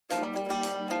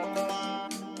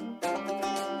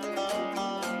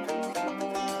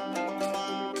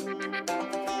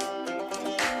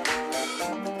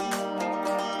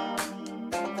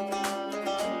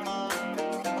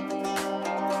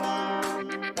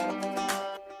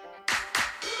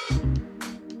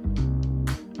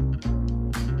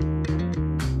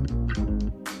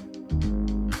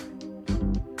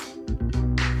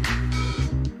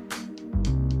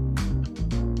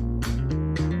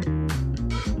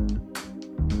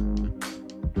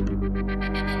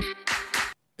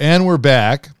And we're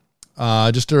back.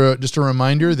 Just a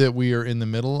reminder that we are in the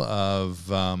middle of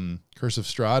Curse of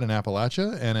Strahd in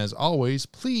Appalachia. And as always,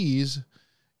 please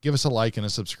give us a like and a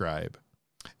subscribe.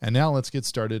 And now let's get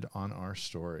started on our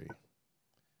story,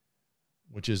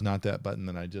 which is not that button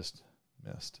that I just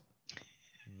missed.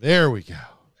 There we go.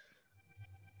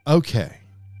 Okay.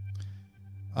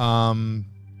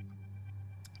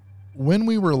 When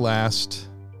we were last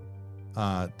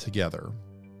together,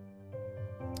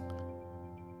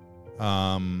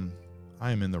 I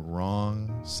am in the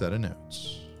wrong set of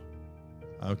notes.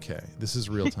 Okay, this is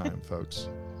real time, folks.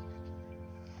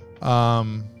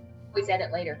 Always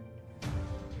edit later.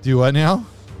 Do what now?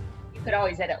 You could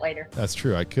always edit later. That's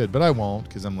true, I could, but I won't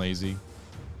because I'm lazy.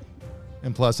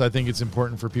 And plus, I think it's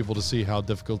important for people to see how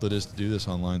difficult it is to do this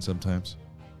online sometimes.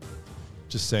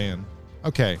 Just saying.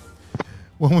 Okay,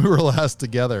 when we were last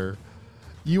together,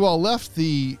 you all left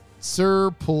the Sir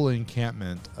Pool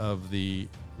encampment of the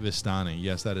Vistani.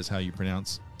 Yes, that is how you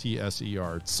pronounce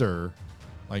T-S-E-R, Sir,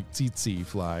 like tsetse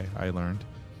fly, I learned.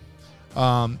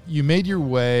 You made your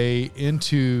way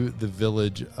into the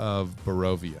village of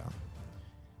Barovia,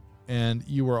 and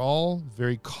you were all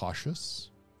very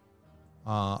cautious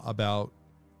about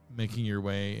making your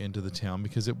way into the town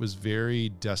because it was very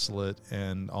desolate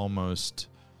and almost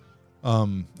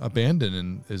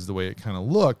abandoned is the way it kind of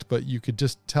looked, but you could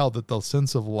just tell that the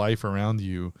sense of life around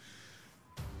you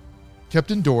kept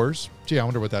indoors. Gee, I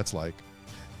wonder what that's like.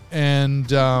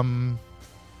 And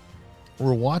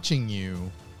we're watching you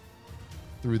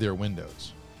through their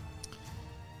windows.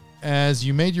 As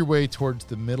you made your way towards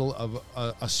the middle of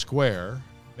a square,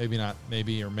 maybe not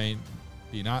the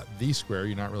square,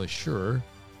 you're not really sure,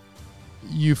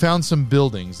 you found some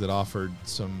buildings that offered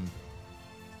some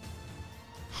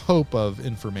hope of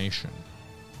information.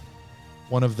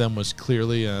 One of them was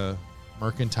clearly a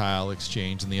mercantile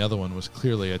exchange, and the other one was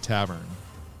clearly a tavern.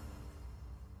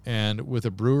 And with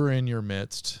a brewer in your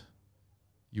midst,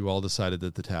 you all decided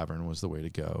that the tavern was the way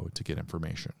to go to get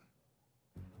information.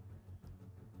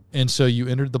 And so you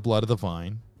entered the Blood of the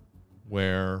Vine,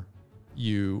 where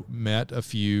you met a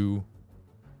few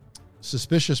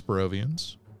suspicious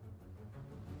Barovians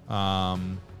that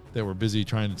were busy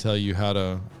trying to tell you how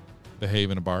to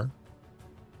behave in a bar.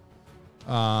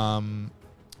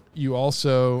 You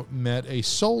also met a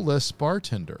soulless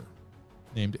bartender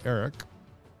named Eric.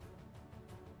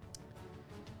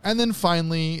 And then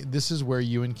finally, this is where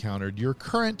you encountered your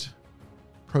current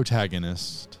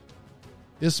protagonist,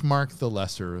 Ismark the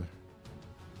Lesser,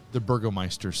 the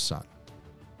Burgomeister's son.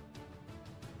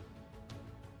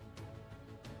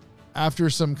 After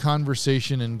some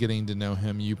conversation and getting to know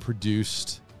him, you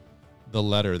produced the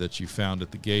letter that you found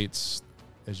at the gates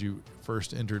as you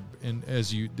first entered,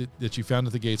 that you found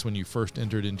at the gates when you first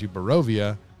entered into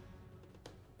Barovia.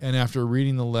 And after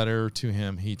reading the letter to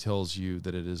him, he tells you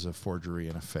that it is a forgery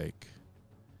and a fake,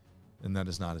 and that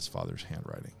is not his father's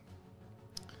handwriting.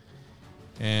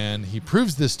 And he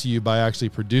proves this to you by actually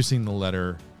producing the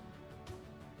letter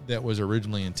that was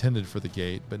originally intended for the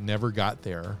gate, but never got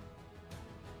there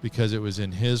because it was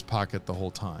in his pocket the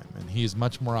whole time. And he is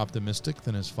much more optimistic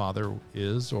than his father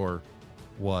is, or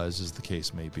was, as the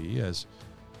case may be, as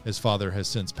his father has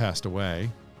since passed away.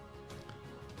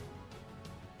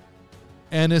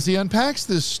 And as he unpacks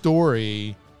this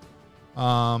story,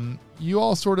 you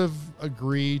all sort of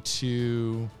agree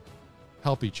to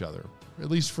help each other, at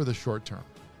least for the short term.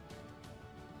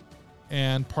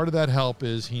 And part of that help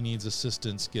is he needs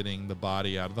assistance getting the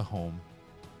body out of the home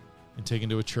and taken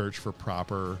to a church for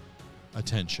proper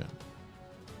attention.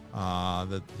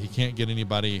 That he can't get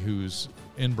anybody who's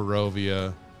in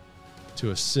Barovia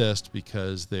to assist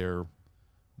because they're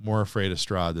more afraid of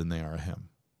Strahd than they are of him.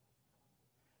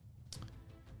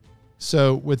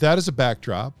 So with that as a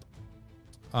backdrop,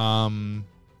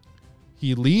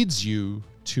 he leads you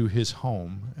to his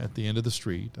home at the end of the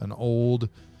street, an old,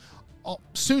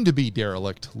 soon-to-be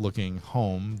derelict-looking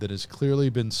home that has clearly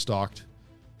been stalked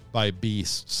by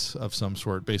beasts of some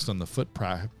sort based on the foot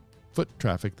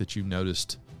traffic that you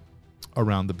noticed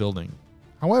around the building.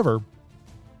 However,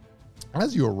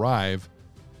 as you arrive,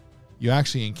 you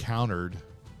actually encountered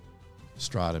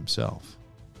Strahd himself,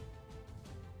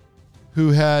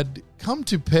 who had come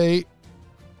to pay,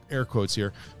 air quotes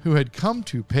here, who had come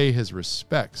to pay his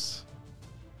respects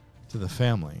to the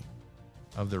family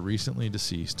of the recently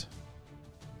deceased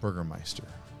Burgomeister.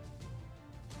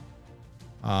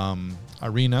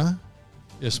 Irina,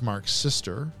 Ismark's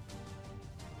sister,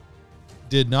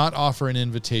 did not offer an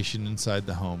invitation inside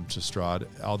the home to Strahd,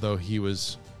 although he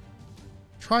was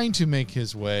trying to make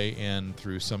his way in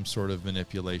through some sort of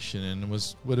manipulation and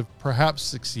would have perhaps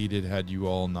succeeded had you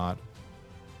all not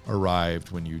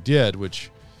arrived when you did,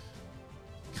 which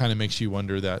kind of makes you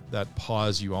wonder that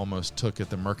pause you almost took at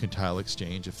the mercantile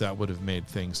exchange, if that would have made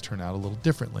things turn out a little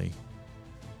differently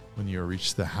when you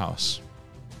reached the house.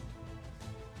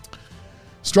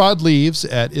 Strahd leaves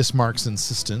at Ismark's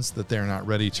insistence that they're not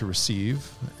ready to receive,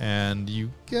 and you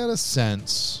get a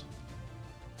sense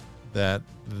that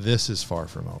this is far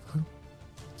from over.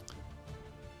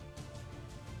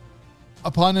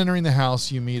 Upon entering the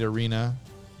house, you meet Irina.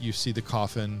 You see the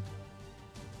coffin.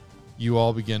 You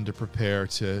all begin to prepare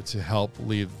to help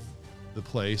leave the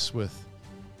place with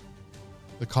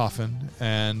the coffin.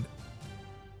 And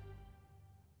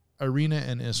Irina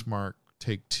and Ismark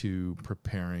take to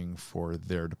preparing for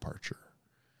their departure.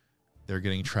 They're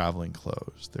getting traveling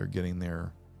clothes. They're getting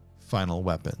their final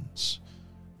weapons.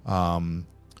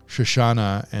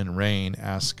 Shoshana and Rain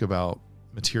ask about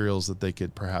materials that they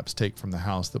could perhaps take from the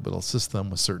house that would assist them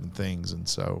with certain things. And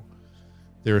so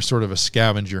there's sort of a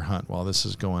scavenger hunt while this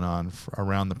is going on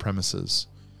around the premises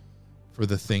for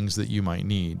the things that you might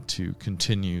need to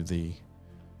continue the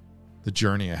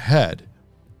journey ahead.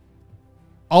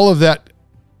 All of that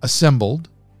assembled,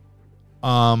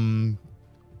 you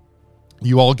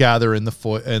all gather in the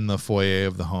foyer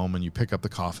of the home, and you pick up the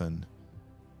coffin,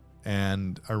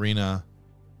 and Irina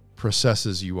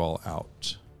processes you all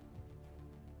out.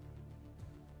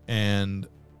 And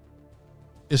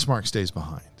Ismark stays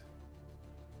behind.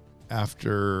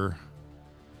 After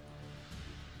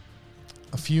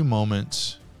a few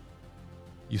moments,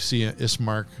 you see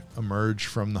Ismark emerge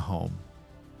from the home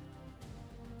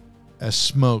as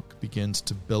smoke begins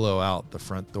to billow out the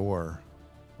front door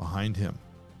behind him.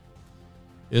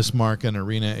 Ismark and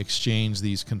Irina exchange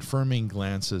these confirming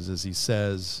glances as he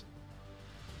says,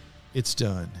 "It's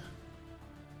done.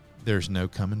 There's no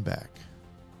coming back."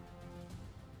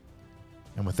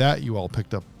 And with that, you all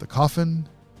picked up the coffin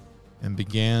and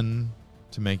began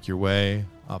to make your way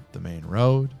up the main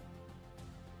road.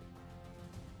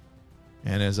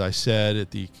 And as I said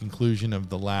at the conclusion of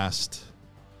the last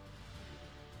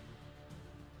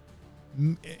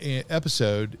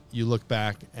episode, you look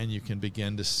back and you can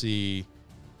begin to see,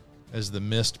 as the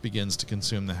mist begins to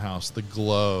consume the house, the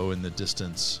glow in the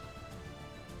distance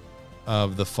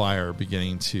of the fire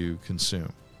beginning to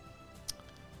consume.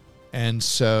 And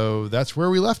so that's where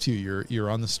we left you. You're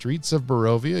on the streets of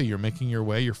Barovia. You're making your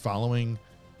way. You're following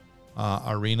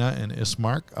Irina and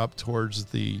Ismark up towards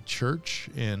the church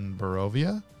in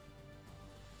Barovia.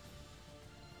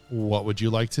 What would you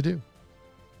like to do?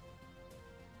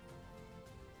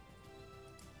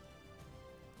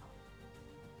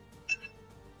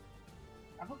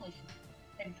 Probably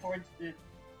should head towards the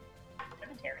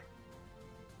cemetery.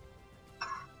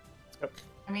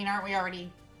 I mean, aren't we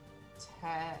already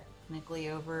technically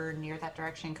over near that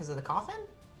direction because of the coffin?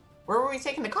 Where were we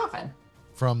taking the coffin?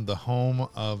 From the home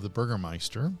of the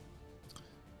Burgermeister,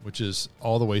 which is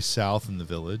all the way south in the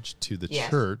village, to the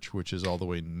church, which is all the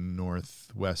way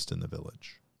northwest in the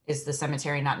village. Is the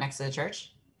cemetery not next to the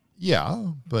church?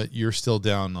 Yeah, but you're still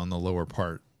down on the lower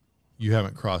part. You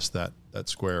haven't crossed that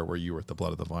square where you were at the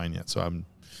Blood of the Vine yet. So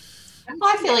Well,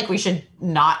 I feel like we should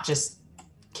not just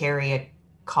carry a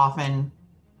coffin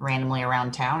randomly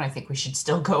around town. I think we should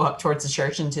still go up towards the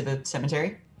church and to the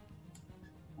cemetery.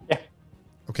 Yeah.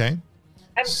 Okay.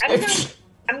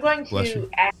 I'm going to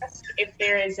ask if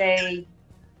there is a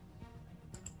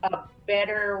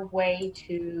better way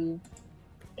to,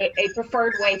 a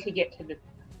preferred way to get to the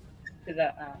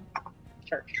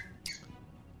church.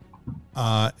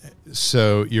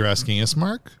 So you're asking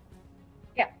Ismark?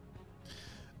 Yeah.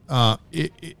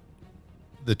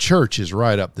 The church is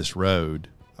right up this road.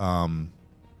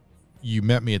 You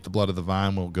met me at the Blood of the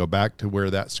Vine. We'll go back to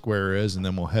where that square is, and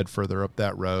then we'll head further up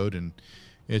that road. And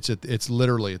it's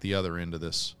literally at the other end of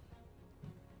this.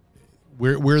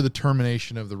 We're the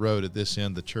termination of the road at this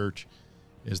end. The church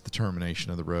is the termination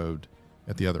of the road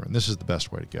at the other end. This is the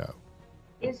best way to go.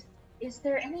 Is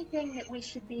there anything that we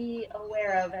should be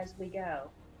aware of as we go,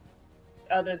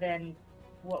 other than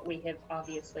what we have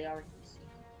obviously already seen?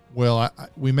 Well,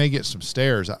 we may get some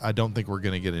stares. I don't think we're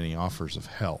going to get any offers of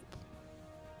help.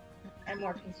 I'm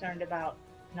more concerned about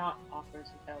not offers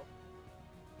of help.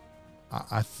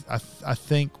 I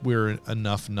think we're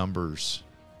enough numbers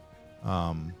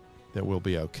that we'll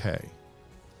be okay.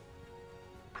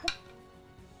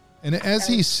 And as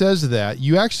he says that,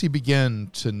 you actually begin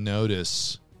to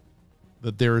notice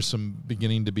that there is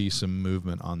beginning to be some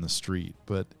movement on the street.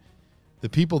 But the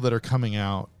people that are coming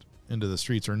out into the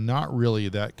streets are not really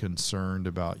that concerned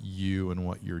about you and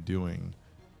what you're doing.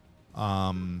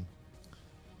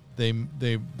 They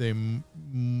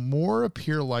more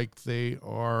appear like they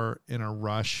are in a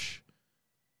rush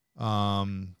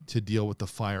to deal with the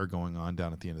fire going on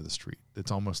down at the end of the street.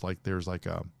 It's almost like there's like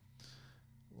a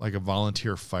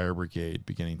volunteer fire brigade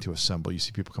beginning to assemble. You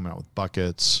see people coming out with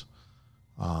buckets,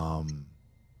 anything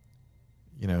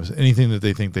that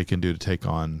they think they can do to take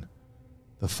on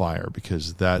the fire,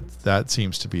 because that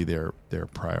seems to be their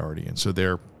priority. And so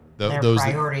their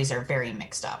priorities are very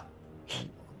mixed up.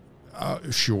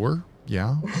 Sure.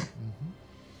 Yeah. Mm-hmm.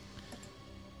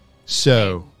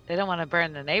 So they don't want to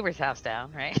burn the neighbor's house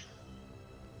down, right?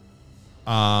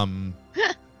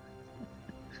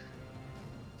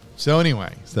 So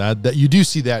anyway, that you do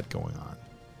see that going on.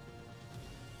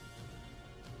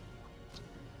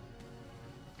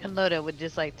 Carlota would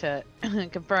just like to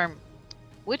confirm,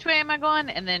 which way am I going?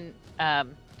 And then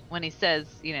when he says,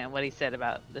 what he said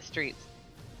about the streets,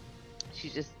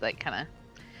 she's just like kind of,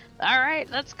 all right,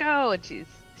 let's go. And she's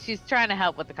trying to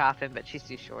help with the coffin, but she's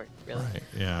too short, really. Right.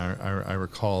 Yeah, I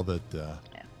recall that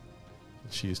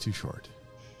she is too short.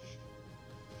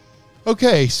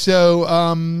 Okay,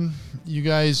 so you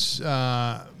guys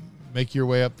make your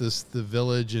way up the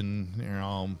village, and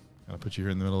I'll kind of put you here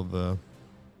in the middle of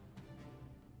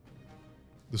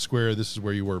the square. This is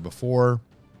where you were before.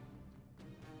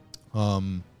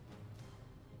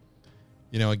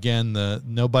 Again,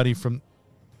 nobody from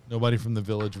the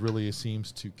village really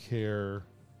seems to care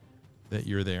that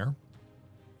you're there.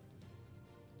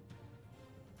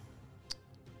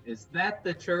 Is that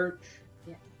the church?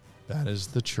 Yes. That is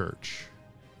the church.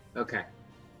 Okay.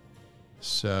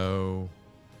 So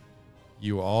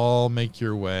you all make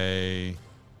your way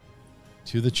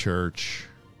to the church.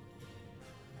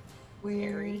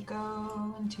 We're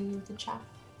going to the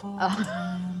chapel.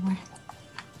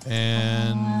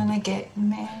 And wanna get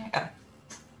married.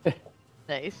 Oh.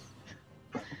 Nice.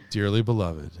 Dearly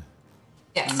beloved.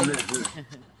 Yes.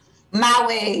 My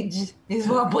wage is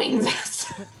what brings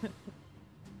us.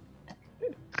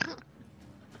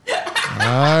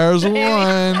 There's one.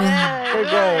 There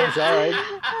goes. All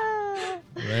right.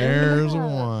 There's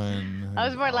one. I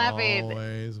was more laughing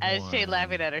Always as one. Shane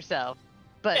laughing at herself,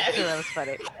 but still, that was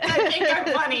funny. I think I'm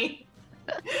funny.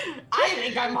 I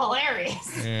think I'm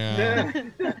hilarious. Yeah.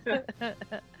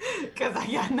 Because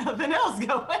I got nothing else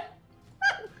going.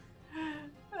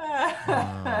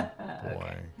 Oh,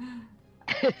 boy.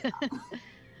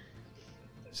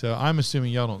 So I'm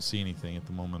assuming y'all don't see anything at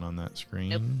the moment on that screen.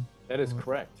 Nope. That is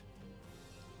correct.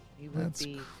 You would That's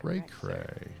be cray correct, sir.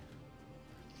 cray.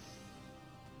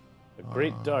 The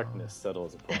great darkness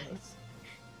settles upon us.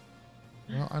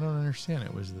 Well, I don't understand.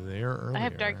 It was there earlier. I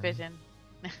have dark vision.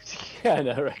 Yeah, I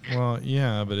know, right? Well,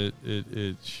 yeah, but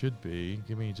it should be.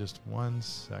 Give me just 1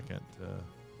 second to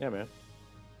Yeah, man.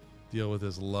 deal with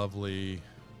this lovely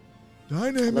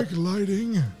dynamic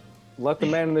lighting. Let the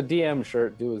man in the DM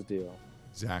shirt do his deal.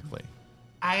 Exactly.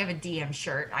 I have a DM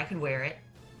shirt. I can wear it.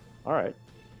 All right.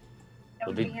 That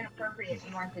would It'll be be- inappropriate if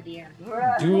you weren't the DM.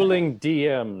 Dueling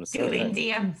DMs. Doing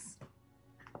Okay. DMs.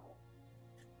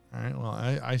 All right. Well,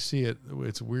 I see it.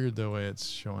 It's weird the way it's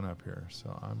showing up here.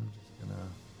 So I'm just going to.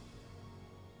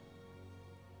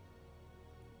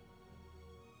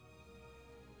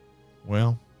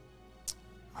 Well,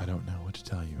 I don't know what to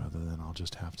tell you other than I'll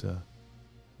just have to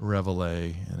revel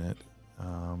in it.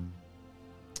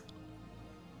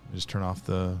 Just turn off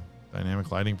the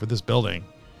dynamic lighting for this building.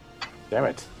 Damn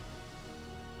it.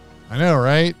 I know,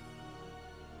 right?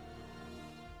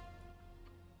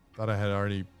 Thought I had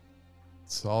already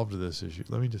solved this issue.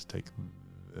 Let me just take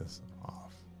this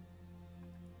off.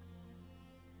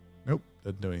 Nope,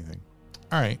 doesn't do anything.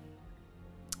 All right.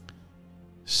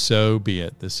 So be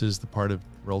it. This is the part of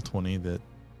Roll20 that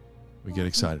we get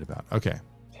excited about. Okay.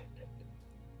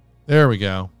 There we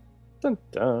go. Dun,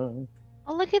 dun.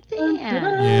 Oh, look at that.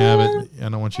 Yeah, but I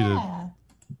don't want you to. Yeah.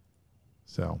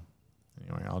 So,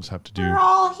 anyway, I'll just have to do. We're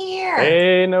all here.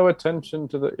 Pay no attention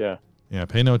to the. Yeah. Yeah,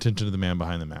 pay no attention to the man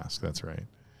behind the mask. That's right.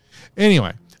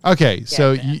 Anyway, okay,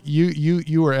 so Yeah.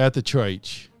 you were at the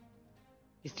church.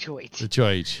 Choice. The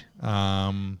church.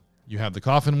 You have the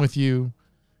coffin with you.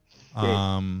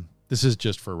 This is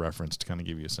just for reference to kind of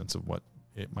give you a sense of what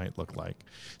it might look like.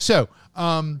 So,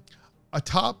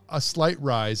 atop a slight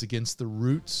rise against the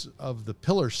roots of the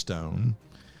pillar stone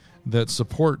that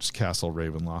supports Castle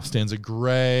Ravenloft stands a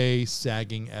gray,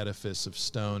 sagging edifice of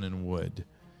stone and wood.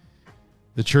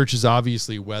 The church has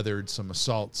obviously weathered some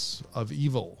assaults of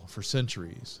evil for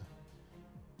centuries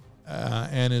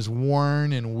and is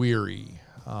worn and weary.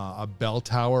 A bell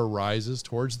tower rises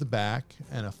towards the back,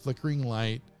 and a flickering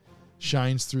light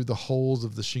shines through the holes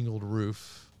of the shingled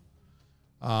roof.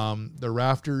 The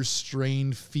rafters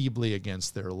strain feebly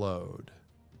against their load.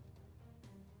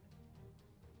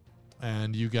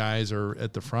 And you guys are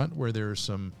at the front where there's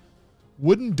some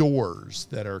wooden doors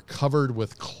that are covered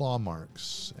with claw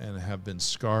marks and have been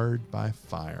scarred by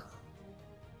fire.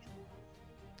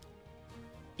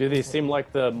 Do they seem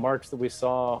like the marks that we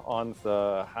saw on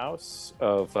the house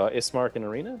of Ismark and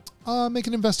Arena? Make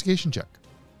an investigation check.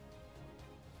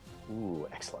 Ooh,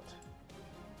 excellent.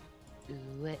 Do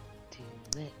it, do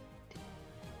it.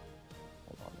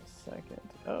 Hold on a second.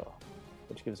 Oh,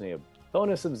 which gives me a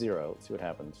bonus of 0. Let's see what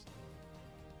happens.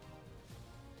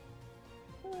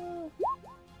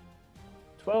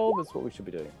 12 is what we should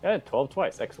be doing. 12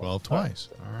 twice. Excellent. 12 twice.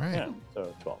 All right. Yeah,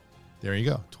 so 12. There you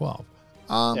go. 12.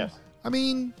 Yes. I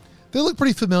mean, they look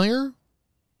pretty familiar.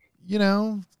 You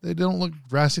know, they don't look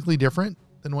drastically different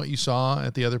than what you saw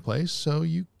at the other place. So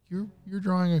you're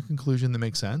drawing a conclusion that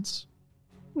makes sense.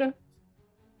 Yeah.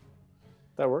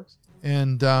 That works.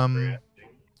 And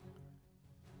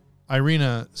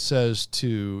Irina says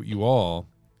to you all,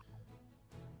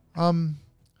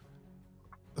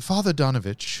 Father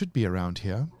Donovich should be around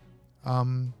here.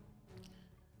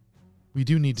 We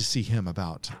do need to see him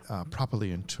about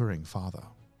properly interring Father.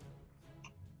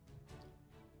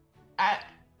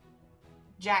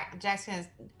 Jack's gonna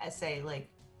say, like,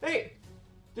 hey,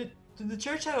 did the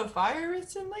church have a fire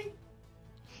recently?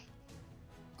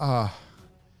 Oh,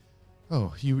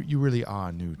 you really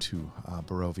are new to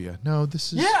Barovia. No,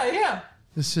 this is Yeah.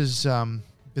 This has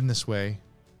been this way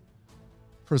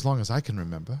for as long as I can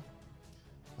remember.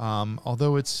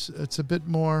 Although it's a bit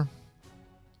more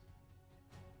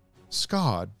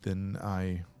scarred than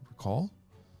I recall.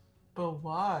 But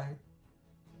why?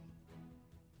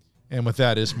 And with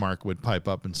that, Ismark would pipe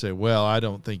up and say, well, I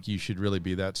don't think you should really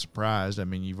be that surprised. I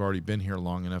mean, you've already been here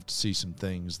long enough to see some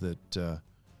things that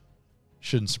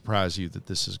shouldn't surprise you that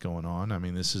this is going on. I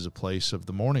mean, this is a place of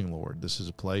the Morning Lord. This is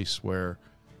a place where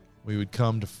we would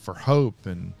come for hope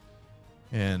and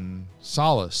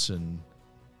solace. And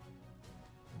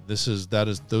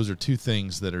those are two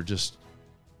things that are just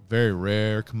very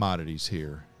rare commodities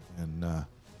here in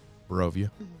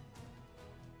Barovia.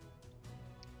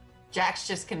 Jack's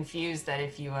just confused that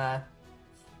if you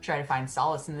try to find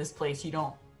solace in this place, you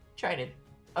don't try to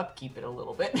upkeep it a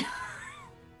little bit.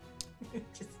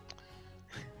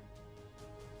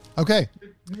 Okay.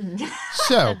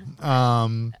 So,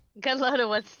 Carlotta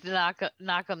wants to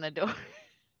knock on the door.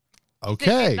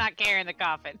 okay. He's not carrying the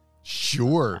coffin.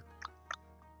 Sure.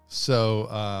 So,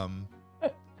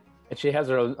 And she has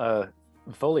her own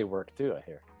Foley work, too, I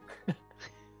hear.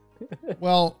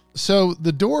 well, so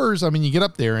the doors, I mean, you get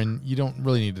up there and you don't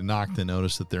really need to knock to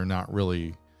notice that they're not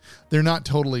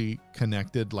totally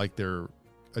connected. Like they're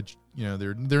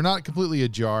not completely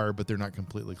ajar, but they're not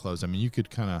completely closed. I mean, you could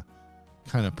kind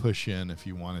of push in if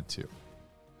you wanted to.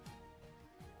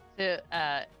 So,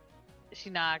 she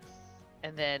knocks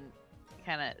and then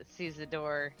kind of sees the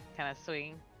door kind of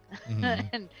swing. Mhm.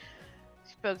 And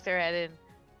she pokes her head in.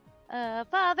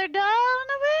 Father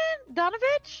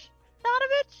Donovich?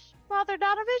 Father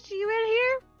Donovich, you in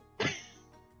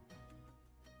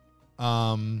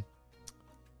here?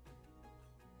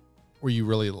 Were you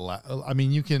really? I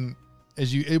mean, you can,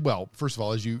 first of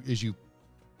all, as you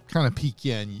kind of peek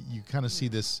in, you kind of see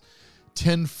this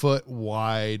 10-foot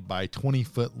wide by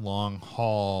 20-foot long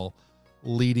hall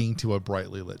leading to a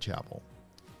brightly lit chapel,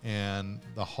 and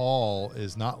the hall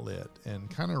is not lit and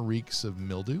kind of reeks of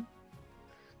mildew.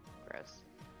 Gross.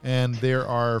 And there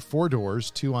are 4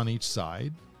 doors, 2 on each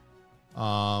side.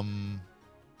 And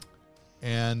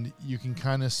you can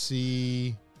kind of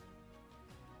see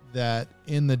that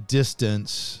in the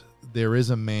distance, there is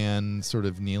a man sort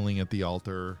of kneeling at the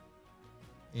altar,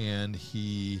 and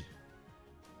he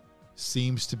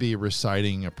seems to be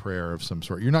reciting a prayer of some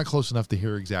sort. You're not close enough to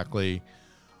hear exactly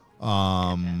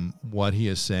what he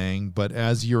is saying, but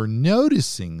as you're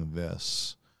noticing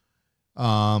this,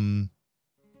 you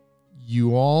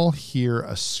all hear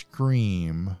a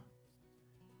scream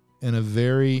in a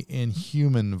very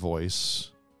inhuman voice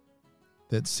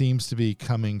that seems to be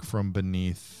coming from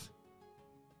beneath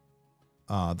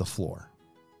the floor.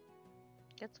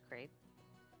 That's great.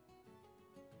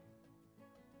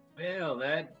 Well,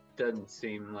 that doesn't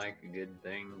seem like a good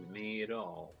thing to me at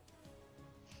all.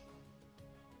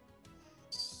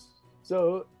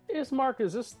 So, Ismark,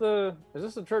 is this the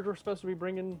church we're supposed to be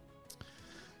bringing?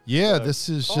 Yeah, this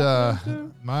is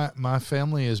into? my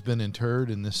family has been interred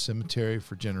in this cemetery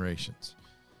for generations.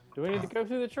 Do we need to go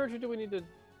through the church, or do we need to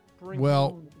bring?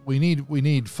 Well, him? we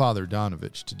need Father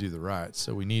Donovich to do the rites,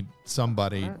 so we need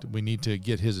somebody. All right. We We need to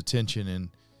get his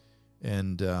attention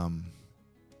and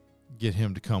get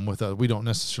him to come with us. We don't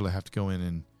necessarily have to go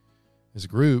in as a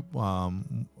group.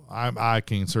 I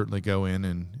can certainly go in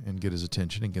and get his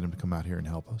attention and get him to come out here and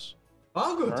help us.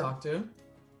 I'll go Alright. talk to him.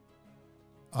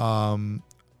 Um,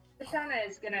 Shoshana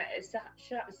is gonna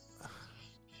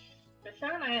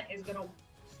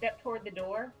step toward the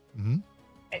door mhm.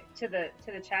 to the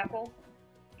chapel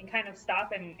and kind of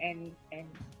stop and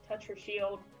touch her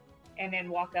shield, and then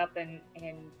walk up and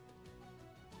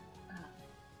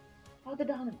Father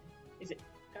Donovan. Is it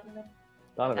Donovan?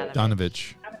 Donovan.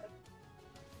 Donovich.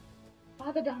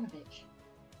 Father Donovich,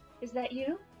 is that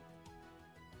you?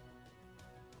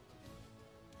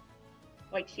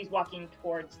 Like she's walking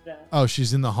towards the. Oh,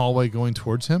 she's in the hallway going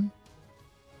towards him?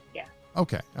 Yeah.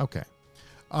 Okay.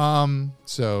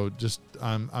 So just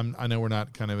I know we're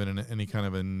not kind of in any kind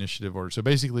of initiative order. So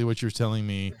basically what you're telling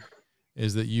me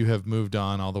is that you have moved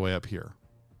on all the way up here.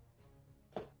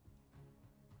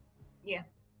 Yeah.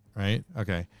 Right?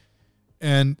 Okay.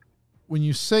 And when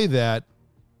you say that,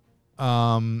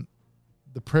 the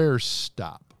prayers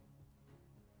stop.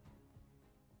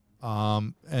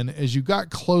 And as you got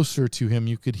closer to him,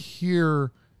 you could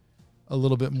hear a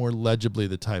little bit more legibly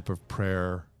the type of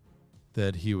prayer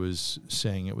that he was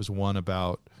saying. It was one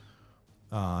about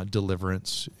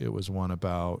deliverance. It was one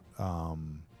about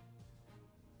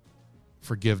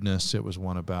forgiveness. It was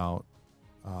one about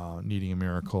needing a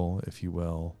miracle, if you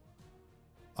will.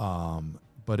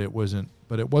 But it wasn't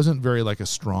very like a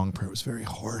strong prayer. It was very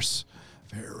hoarse,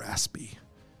 very raspy,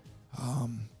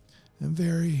 and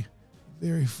very,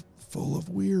 very full of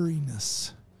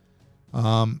weariness,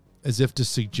 as if to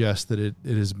suggest that it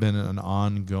has been an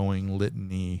ongoing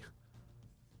litany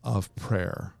of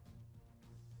prayer.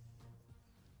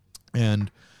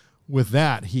 And with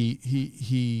that,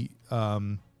 he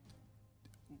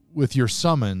with your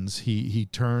summons, he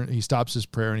stops his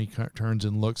prayer and he turns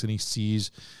and looks and he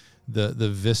sees the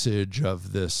visage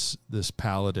of this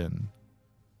paladin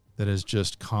that has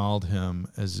just called him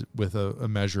as with a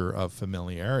measure of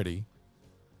familiarity.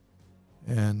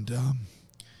 And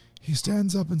he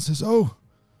stands up and says, "Oh,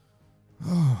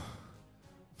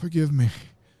 forgive me.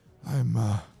 I'm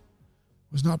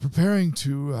was not preparing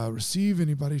to receive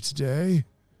anybody today.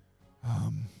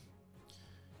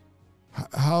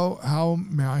 How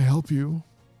may I help you?"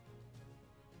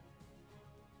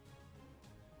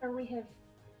 Or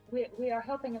we are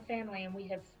helping a family, and we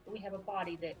have a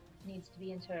body that needs to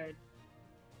be interred.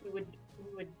 We would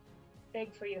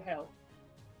beg for your help.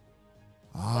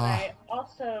 But I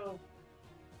also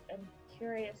am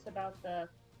curious about the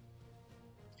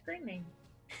screaming.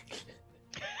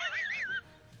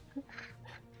 I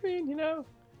mean, you know.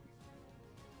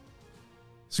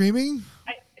 Screaming?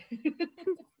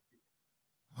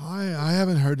 I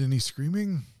haven't heard any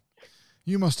screaming.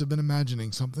 You must have been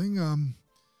imagining something.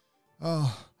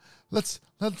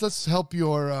 Let's help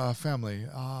your family.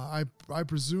 I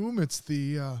presume it's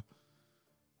the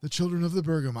children of the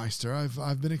Burgermeister.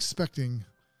 I've been expecting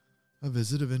a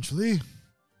visit eventually.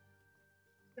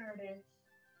 There it is.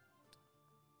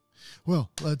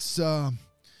 Well, let's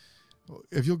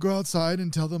if you'll go outside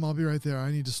and tell them I'll be right there.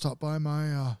 I need to stop by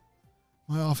my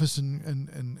office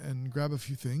and grab a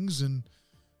few things, and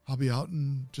I'll be out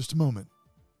in just a moment.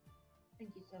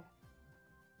 Thank you, sir.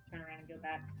 Turn around and go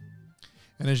back.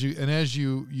 And as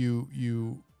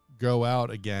you go out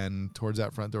again towards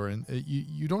that front door, and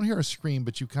you don't hear a scream,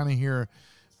 but you kind of hear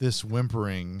this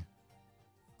whimpering,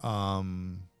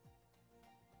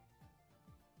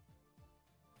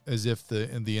 as if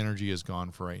the energy is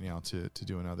gone for right now to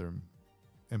do another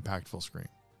impactful scream.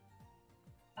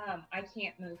 I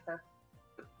can't move her.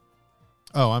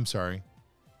 Oh, I'm sorry.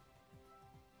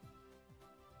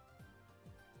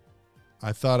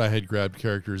 I thought I had grabbed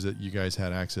characters that you guys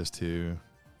had access to,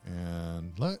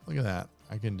 and look at that.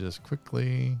 I can just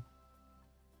quickly.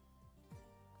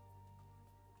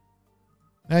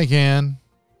 I can.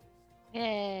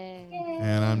 Yay.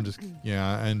 And I'm just,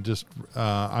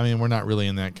 I mean, we're not really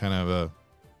in that kind of a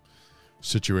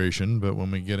situation, but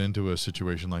when we get into a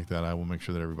situation like that, I will make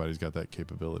sure that everybody's got that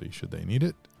capability should they need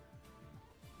it.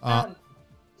 What?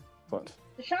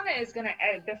 Shoshana is gonna,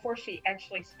 before she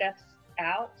actually steps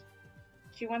out,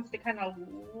 she wants to kind of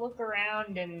look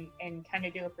around and kind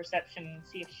of do a perception and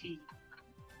see if she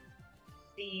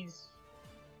sees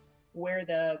where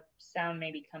the sound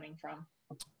may be coming from.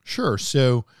 Sure.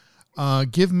 So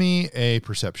give me a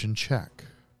perception check.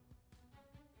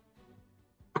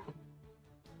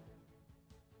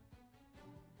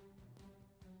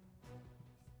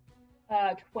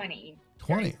 20.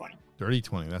 20. Dirty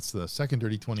 20. That's the second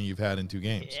dirty 20 you've had in 2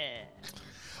 games.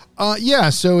 Yeah.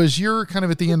 So as you're kind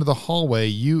of at the end of the hallway,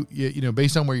 you know,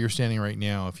 based on where you're standing right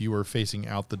now, if you were facing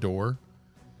out the door,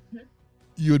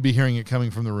 you would be hearing it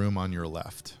coming from the room on your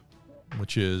left,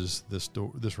 which is this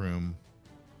room.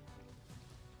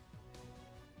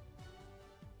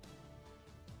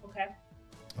 Okay.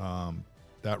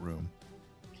 that room.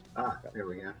 Ah, there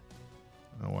we go.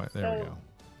 Oh, what? There we So- go.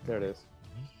 There it is.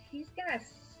 He's gonna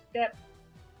step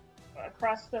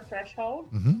across the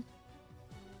threshold Mm-hmm.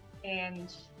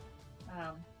 and,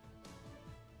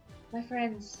 my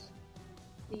friends,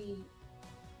 the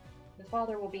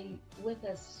father will be with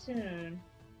us soon.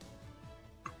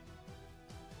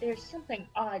 There's something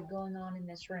odd going on in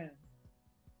this room.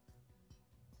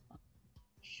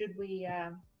 Should we,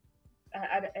 and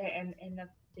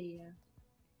the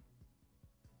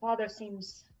father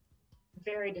seems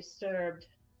very disturbed.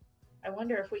 I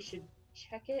wonder if we should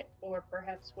check it or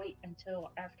perhaps wait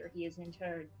until after he is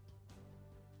interred.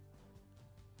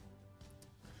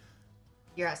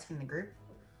 You're asking the group?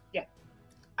 Yeah.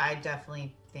 I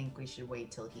definitely think we should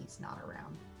wait till he's not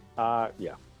around.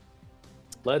 Yeah.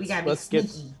 We gotta be Let's get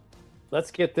sneaky.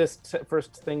 this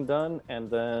first thing done, and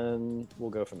then we'll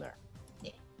go from there.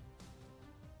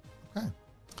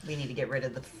 We need to get rid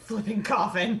of the flipping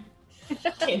coffin.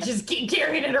 Can't just keep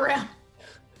carrying it around.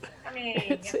 I mean,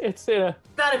 It's in a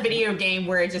It's not a video game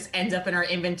where it just ends up in our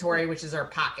inventory, which is our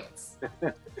pockets.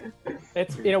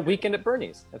 weekend at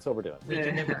Bernie's. That's what we're doing.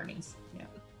 Weekend at Bernie's. Yeah.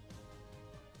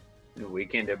 The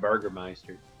weekend at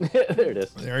Burgermeister. There it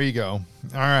is. There you go.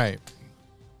 All right.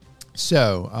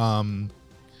 So,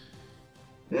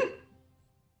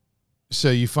 so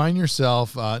you find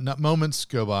yourself, moments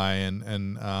go by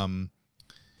and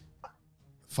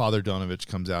Father Donovich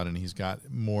comes out and he's got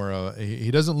more,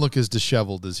 he doesn't look as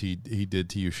disheveled as he did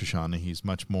to you, Shoshana. He's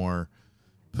much more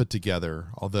put together.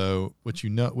 Although what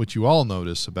you all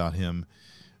notice about him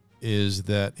is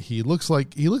that he looks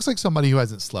like somebody who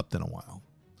hasn't slept in a while.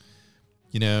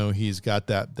 You know, he's got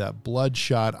that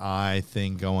bloodshot eye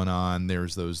thing going on.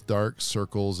 There's those dark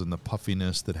circles and the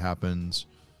puffiness that happens.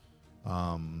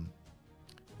 You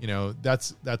know,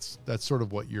 that's sort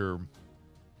of what you're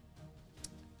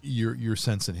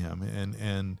sensing him.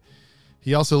 And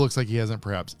he also looks like he hasn't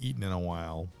perhaps eaten in a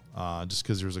while, just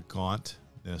because there's a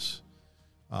gauntness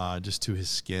just to his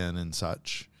skin and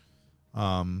such.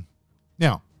 Now,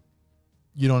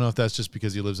 you don't know if that's just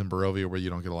because he lives in Barovia where you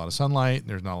don't get a lot of sunlight and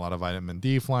there's not a lot of vitamin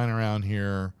D flying around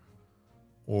here,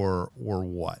 or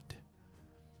what.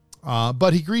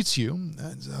 But he greets you and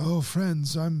says, "Oh,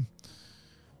 friends, I'm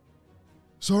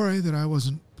sorry that I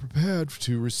wasn't prepared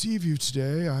to receive you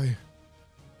today. I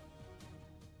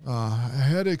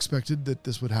had expected that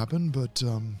this would happen, but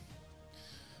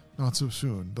not so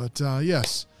soon. But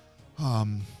yes,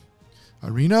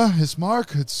 Irina,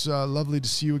 Hismark, it's lovely to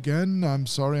see you again. I'm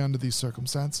sorry under these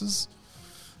circumstances.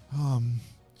 Come,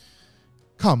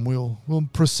 we'll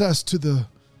process to the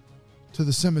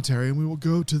cemetery, and we will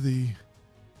go to the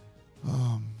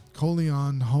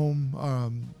Colion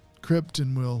home crypt,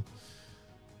 and we'll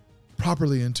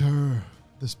properly inter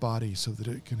this body so that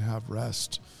it can have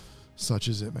rest, such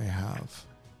as it may have."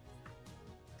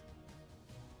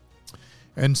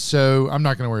 And so I'm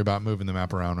not going to worry about moving the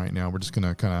map around right now. We're just going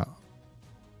to kind of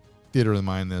theater of the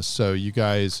mind this. So you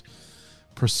guys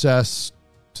process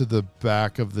to the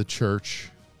back of the church.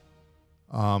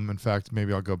 In fact,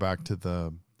 maybe I'll go back to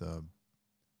the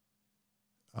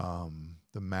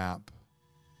map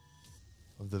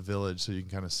of the village so you can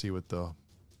kind of see what the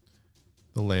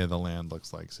lay of the land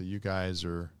looks like. So you guys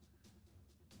are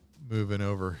moving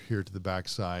over here to the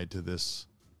backside to this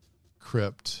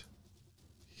crypt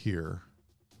here,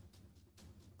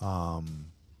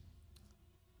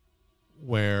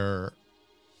 where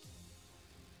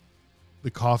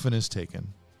the coffin is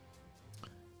taken,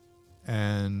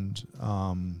 and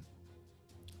Father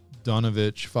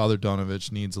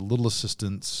Donovich needs a little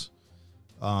assistance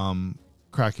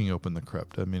cracking open the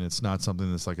crypt. I mean, it's not something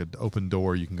that's like an open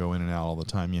door you can go in and out all the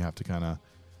time. You have to kind of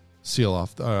seal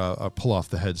off, pull off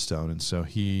the headstone. And so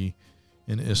he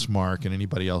and Ismark and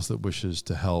anybody else that wishes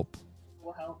to help,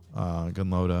 will help.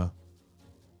 Gunloda.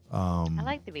 I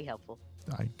like to be helpful.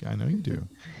 I know you do.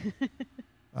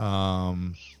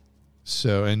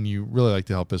 So, and you really like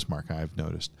to help Ismark, I've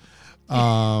noticed.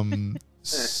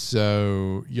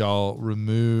 So y'all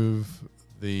remove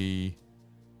the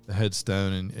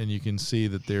headstone, and you can see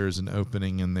that there's an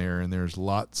opening in there, and there's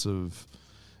lots of,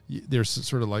 there's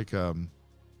sort of like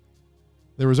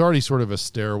there was already sort of a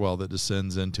stairwell that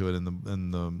descends into it,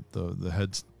 and the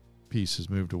headpiece has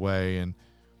moved away, and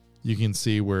you can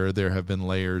see where there have been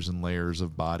layers and layers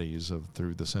of bodies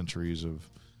through the centuries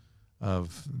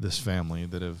of this family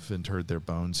that have interred their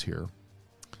bones here.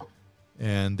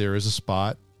 And there is a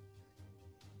spot,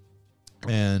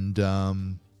 and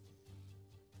the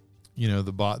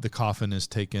coffin is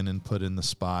taken and put in the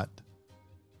spot,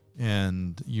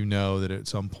 and you know that at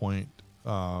some point,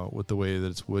 with the way that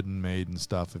it's wooden made and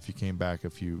stuff, if you came back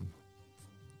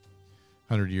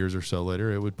 100 years or so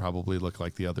later, it would probably look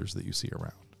like the others that you see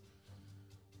around.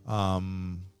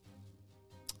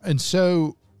 And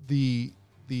so the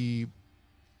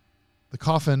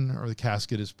coffin or the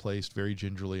casket is placed very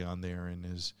gingerly on there, and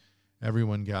as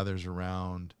everyone gathers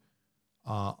around,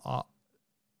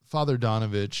 Father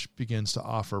Donovich begins to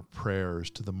offer prayers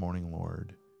to the Morning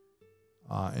Lord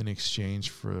in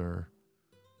exchange for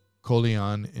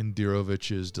Kolian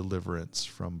Indirovich's deliverance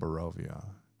from Barovia.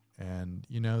 And,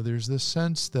 you know, there's this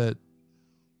sense that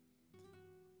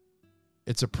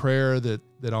it's a prayer that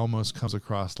almost comes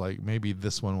across like maybe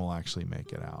this one will actually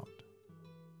make it out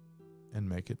and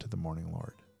make it to the Morning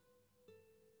Lord.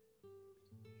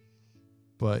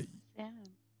 But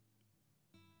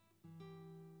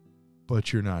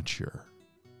you're not sure.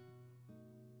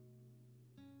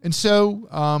 And so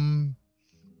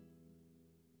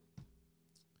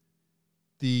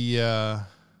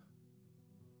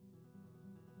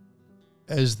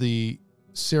as the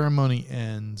ceremony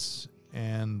ends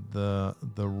and the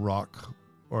rock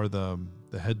or the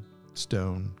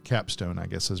headstone, capstone, I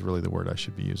guess is really the word I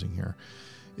should be using here,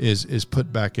 is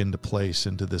put back into place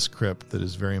into this crypt that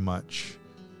is very much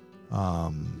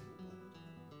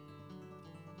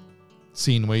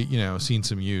seen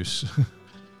some use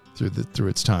through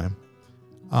its time.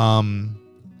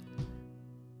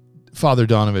 Father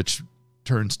Donovich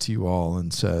turns to you all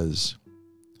and says,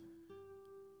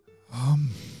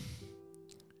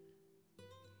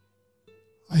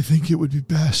 I think it would be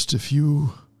best if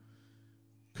you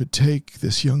could take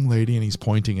this young lady, and he's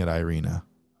pointing at Irina.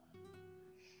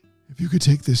 If you could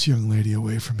take this young lady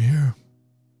away from here.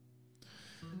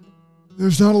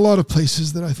 There's not a lot of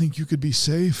places that I think you could be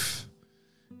safe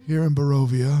here in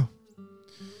Barovia.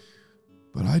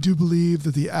 But I do believe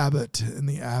that the abbot in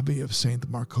the Abbey of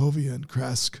St. Markovia in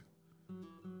Kresk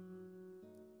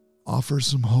offers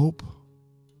some hope.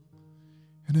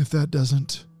 And if that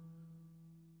doesn't,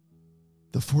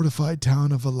 the fortified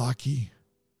town of Vallaki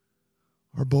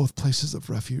are both places of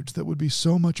refuge that would be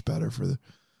so much better for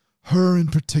her in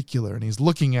particular. And he's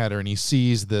looking at her and he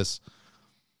sees this,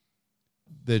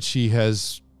 that she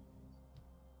has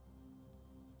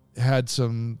had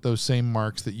those same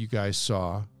marks that you guys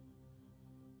saw.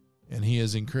 And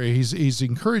he's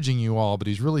encouraging you all, but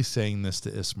he's really saying this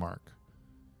to Ismark.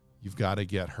 You've got to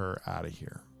get her out of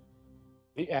here.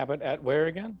 The abbot at where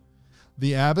again?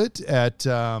 The abbot at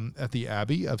the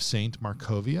Abbey of St.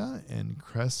 Markovia in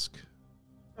Kresk.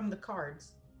 From the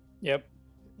cards. Yep.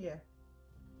 Yeah.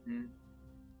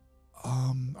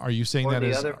 Are you saying Or that the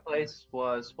is other place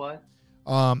was what?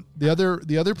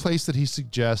 the other place that he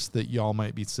suggests that y'all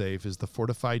might be safe is the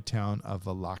fortified town of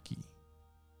Vallaki.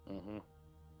 Mm-hmm.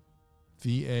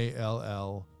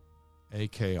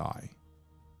 Vallaki.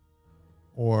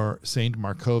 Or St.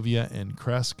 Markovia in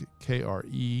Kresk,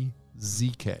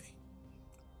 Krezk.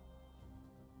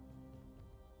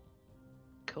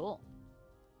 Cool.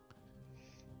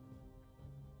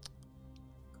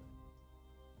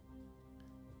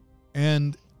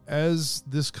 And as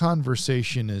this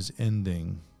conversation is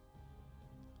ending,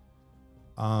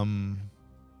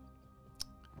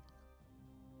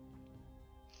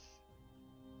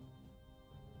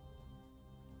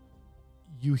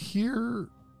 you hear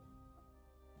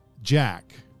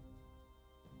Jack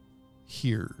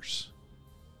hears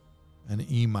an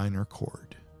E minor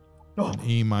chord, an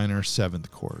E minor 7th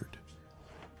chord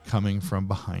coming from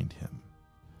behind him.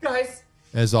 Guys.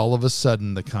 As all of a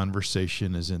sudden the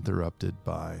conversation is interrupted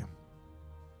by,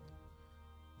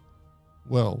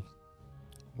 well,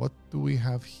 what do we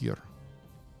have here?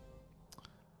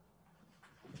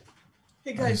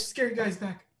 Hey guys, scary guys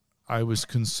back. I was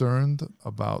concerned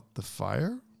about the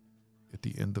fire at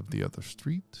the end of the other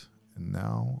street, and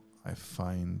now I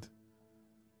find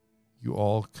you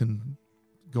all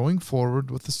going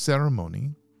forward with the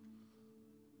ceremony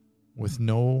with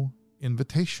no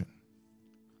invitation.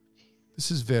 This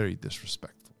is very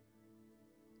disrespectful.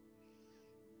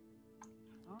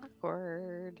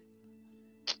 Awkward.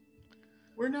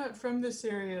 We're not from this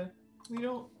area. We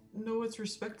don't know what's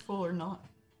respectful or not.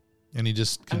 And he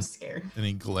just I'm scared. And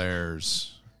he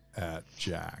glares at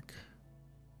Jack.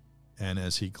 And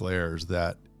as he glares,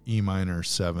 that E minor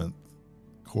 7th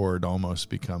chord almost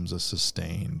becomes a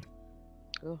sustained.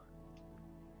 Oh.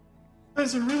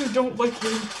 Guys, I really don't like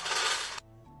him.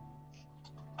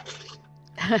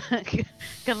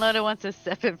 Kanlota wants to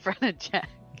step in front of Jack.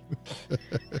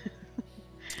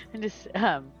 And just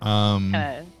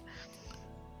kinda...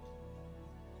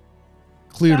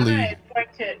 Clearly,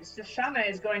 Shana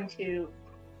is going to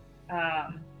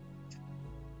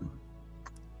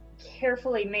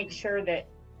carefully make sure that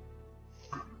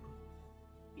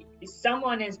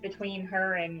someone is between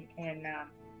her and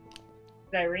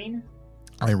Irene,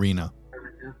 Irina.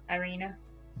 Irina,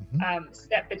 Mhm.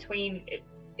 step between.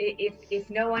 If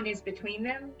no one is between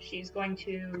them, she's going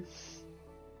to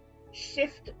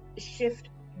shift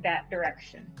that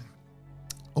direction.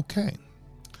 Okay.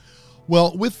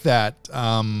 Well, with that,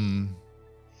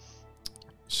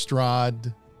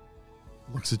 Strahd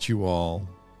looks at you all.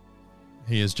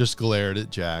 He has just glared at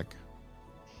Jack.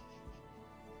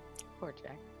 Poor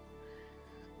Jack.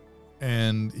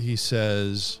 And he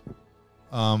says,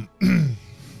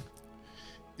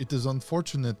 it is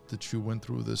unfortunate that you went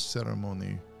through this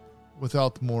ceremony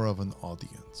without more of an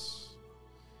audience.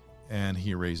 And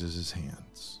he raises his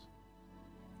hands.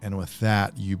 And with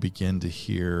that, you begin to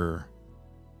hear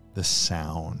the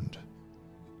sound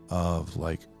of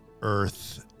like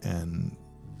earth and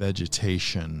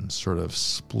vegetation sort of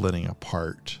splitting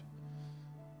apart.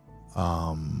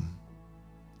 And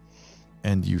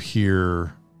you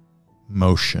hear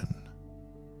motion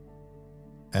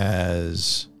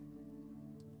as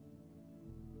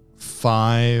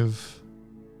 5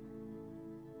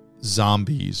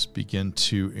 zombies begin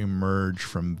to emerge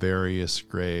from various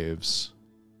graves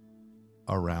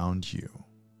around you.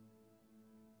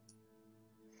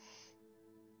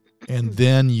 And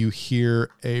then you hear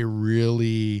a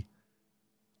really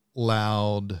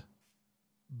loud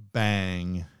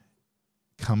bang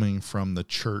coming from the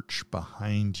church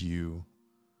behind you.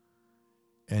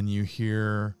 And you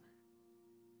hear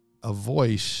a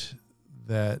voice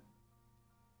that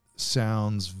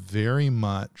sounds very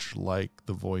much like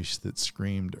the voice that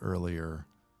screamed earlier.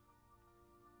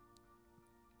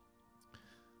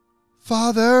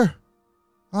 Father,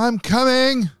 I'm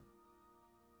coming.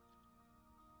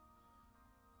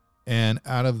 And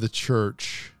out of the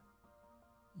church,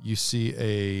 you see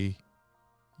a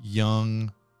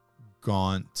young,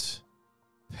 gaunt,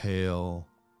 pale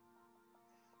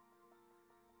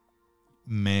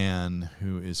man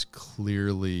who is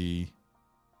clearly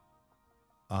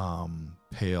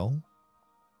pale,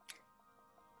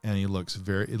 and it looks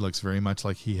very much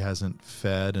like he hasn't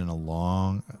fed in a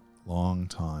long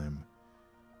time.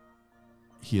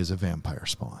 He is a vampire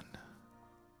spawn.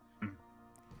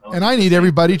 And I need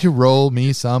everybody to roll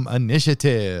me some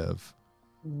initiative.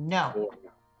 No.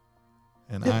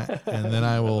 And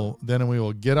then we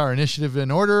will get our initiative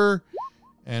in order,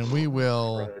 and we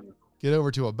will get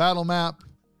over to a battle map,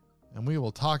 and we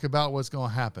will talk about what's going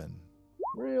to happen.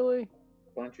 Really?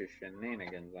 Bunch of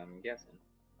shenanigans, I'm guessing.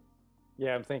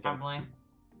 Yeah, I'm thinking. Probably.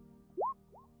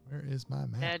 Where is my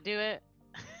Did I map? do it?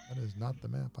 That is not the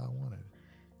map I wanted.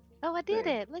 Oh, I did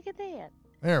it. Look at that.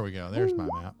 There we go. There's my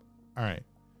map. All right.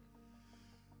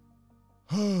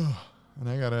 And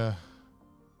I gotta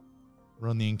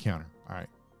run the encounter. All right.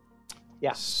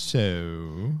 Yeah.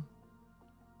 So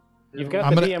You've got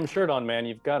I'm the gonna- DM shirt on, man.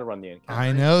 You've got to run the encounter.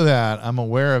 I know that. I'm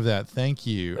aware of that. Thank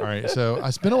you. All right. So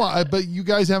it's been a while, but you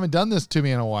guys haven't done this to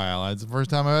me in a while. It's the first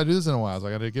time I've had to do this in a while. So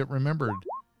I got to get remembered.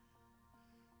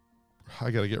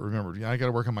 I got to get remembered. Yeah, I got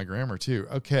to work on my grammar too.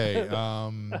 Okay.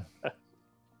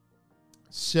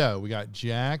 So we got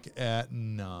Jack at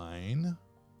 9.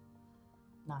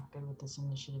 Not good with this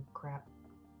initiative crap.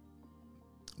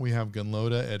 We have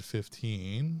Gunloda at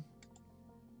 15.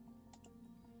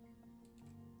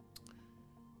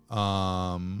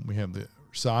 We have the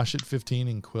Sash at 15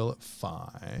 and Quill at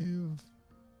 5.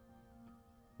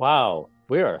 Wow,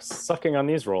 we are sucking on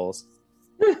these rolls.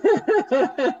 That's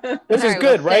Which is Alright,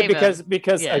 good, well, right? save 'em.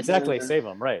 Because Yes. exactly, save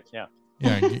them, right? Yeah.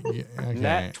 Yeah. Okay.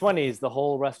 Nat 20s the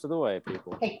whole rest of the way,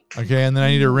 people. Hey, Okay, and then I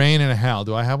need a Rain and a Hal.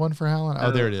 Do I have one for Hal? Oh,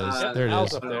 there it is. There it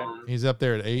Hal's is. up there. He's up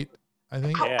there at 8, I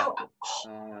think. Yeah,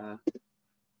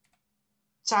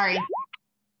 sorry. it's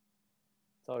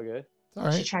all good. It's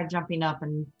all She right. tried jumping up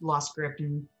and lost grip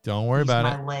and Don't worry used about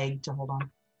my it. leg to hold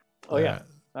on. Oh yeah,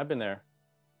 I've been there.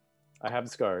 I have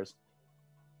scars.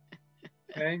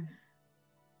 okay.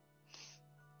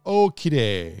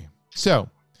 Okay. So,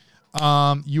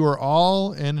 you are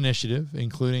all in initiative,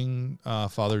 including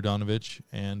Father Donovich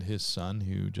and his son,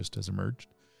 who just has emerged.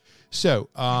 So,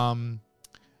 do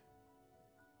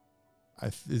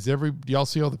y'all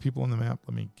see all the people on the map?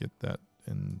 Let me get that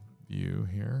in view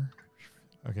here.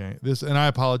 Okay. And I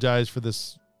apologize for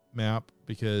this map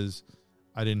because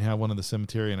I didn't have one of the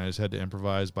cemetery, and I just had to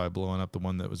improvise by blowing up the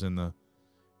one that was in the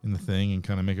thing and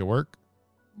kind of make it work.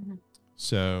 Mhm.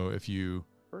 So if you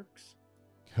Works.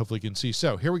 hopefully can see.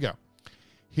 So here we go.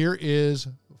 Here is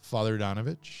Father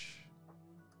Donovich.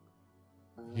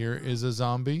 Here is a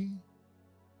zombie.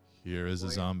 Here is a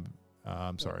zombie.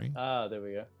 I'm sorry. Ah, there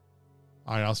we go.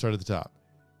 All right, I'll start at the top.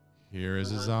 Here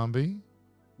is a zombie.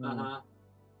 Uh-huh.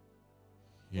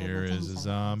 Here Yeah, is a that's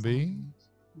zombie.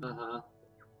 Uh-huh.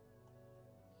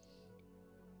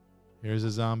 Here's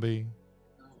a zombie.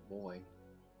 Oh boy.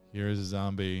 Here's a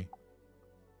zombie.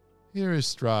 Here is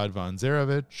Strahd von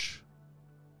Zarovich.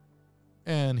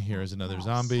 And here's another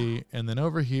zombie. And then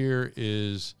over here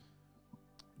is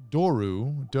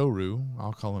Doru.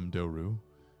 I'll call him Doru.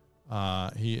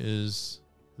 He is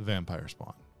the vampire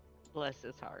spawn. Bless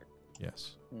his heart.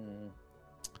 Yes. Hmm.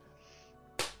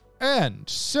 And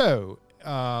so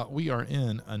we are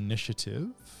in initiative.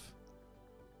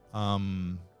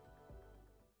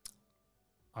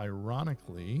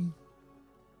 Ironically,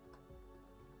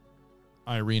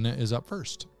 Irina is up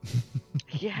first.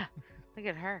 Yeah. Look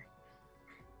at her.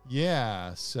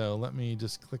 Yeah, so let me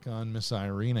just click on Miss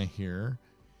Irina here.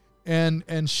 And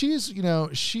she's,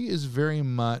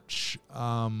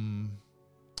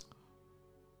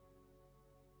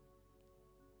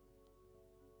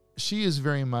 she is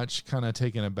very much kind of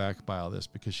taken aback by all this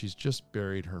because she's just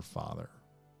buried her father.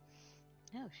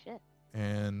 Oh, shit.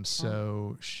 And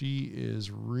so she is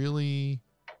really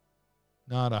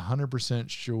not 100%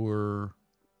 sure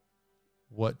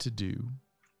what to do.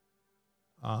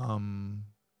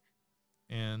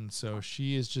 And so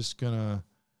she is just going to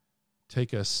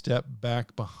take a step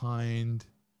back behind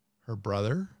her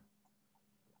brother.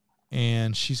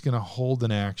 And she's going to hold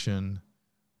an action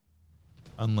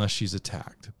unless she's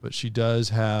attacked. But she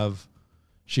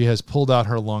has pulled out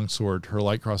her longsword. Her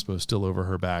light crossbow is still over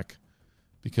her back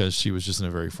because she was just in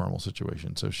a very formal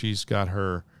situation. So she's got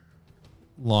her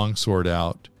longsword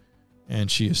out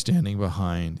and she is standing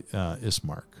behind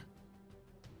Ismark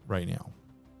right now.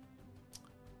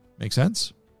 Make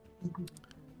sense?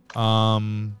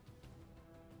 Gunloda,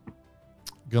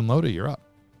 you're up.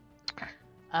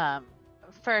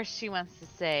 First, she wants to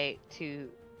say to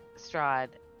Strahd,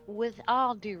 with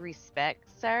all due respect,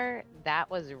 sir, that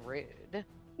was rude.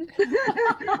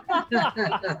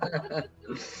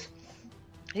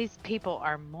 These people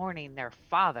are mourning their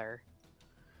father.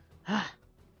 The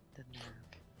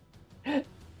nerve.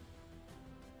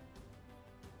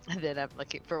 And then I'm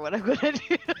looking for what I'm going to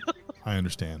do. I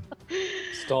understand.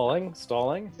 Stalling.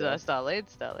 Stalling. Yeah. Stalling.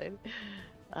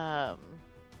 I don't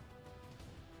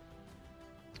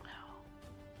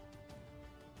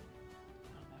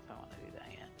know if I want to do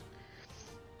that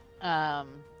yet.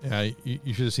 Yeah,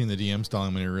 you should have seen the DM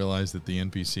stalling when he realized that the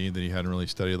NPC that he hadn't really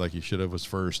studied like he should have was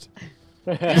first.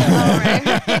 All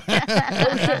right.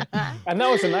 And that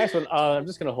was a nice one. I'm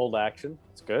just going to hold action.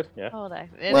 It's good. Yeah. Hold on.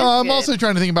 Well, I'm also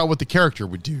trying to think about what the character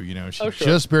would do. She sure.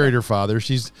 just buried her father.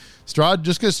 She's Strahd.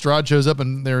 Just because Strahd shows up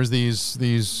and there's these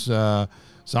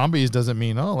zombies doesn't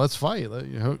mean, oh, let's fight.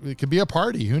 It could be a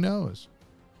party. Who knows?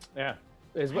 Yeah.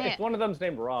 If one of them's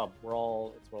named Rob, it's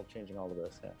world changing all of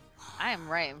this. Yeah. I am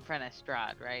right in front of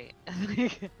Strahd, right?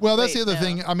 Well, that's Wait, the other no.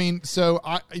 thing. I mean, so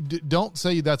don't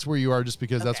say that's where you are just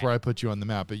because that's Okay. where I put you on the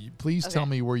map. But please tell Okay.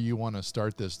 me where you want to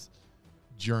start this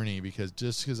journey, because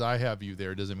just because I have you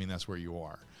there doesn't mean that's where you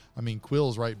are. I mean,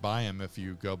 Quill's right by him if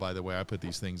you go by the way I put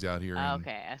these things out here. and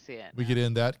Okay, I see it. We now. get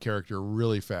in that character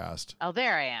really fast. Oh,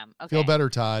 there I am. Okay. Feel better,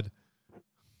 Todd.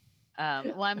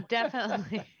 Well, I'm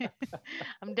definitely,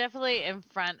 I'm definitely in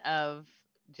front of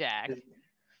Jack.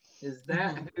 Is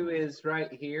that who is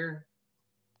right here?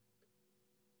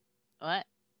 What?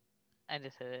 I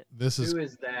just hit it. Who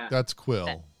is that? That's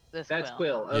Quill. This That's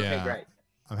Quill. Okay, Yeah. great.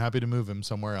 I'm happy to move him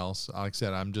somewhere else. Like I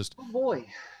said, I'm just Oh boy.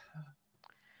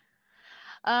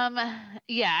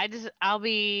 Yeah, I'll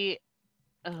be.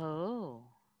 Oh.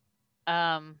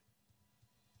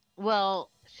 Well,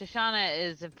 Shoshana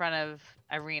is in front of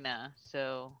Irina,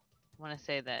 so I want to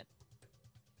say that.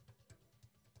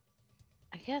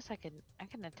 I guess I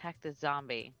can attack the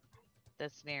zombie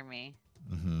that's near me.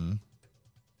 mhm.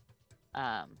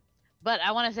 But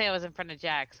I want to say I was in front of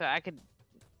Jack, so I could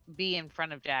be in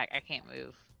front of Jack. I can't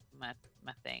move my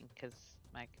thing because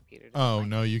my computer. doesn't Oh like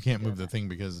no, you can't do move the that. thing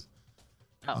because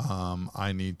Oh.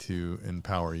 I need to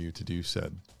empower you to do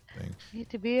said thing. Need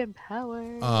to be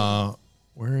empowered.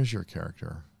 Where is your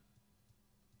character?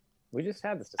 We just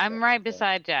had this. I'm discussion, right so-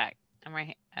 beside Jack. I'm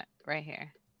right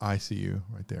here. I see you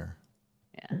right there.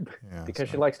 Yeah. Yeah. Because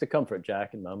she so- likes to comfort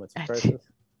Jack in moments of I crisis.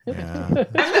 yeah.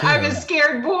 I'm a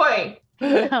scared boy.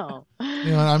 No.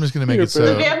 You know what, I'm just gonna make You're it The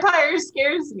so vampire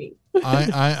scares me.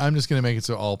 I'm just gonna make it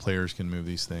so all players can move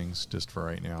these things just for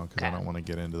right now because I Okay. don't want to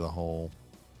get into the whole.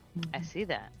 I see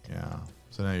that. Yeah.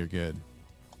 So now you're good.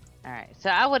 All right. So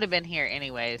I would have been here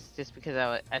anyways, just because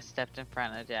I stepped in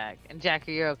front of Jack. And Jack,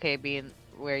 are you okay being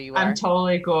where you are? I'm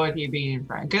totally cool with you being in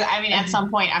front. 'Cause, I mean, at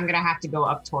some point, I'm gonna have to go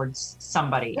up towards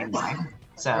somebody anyway.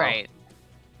 So Right.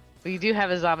 But you do have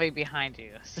a zombie behind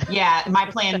you. So. yeah, my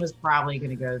plan was probably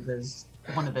gonna go to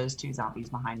one of those two zombies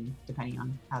behind me, depending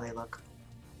on how they look.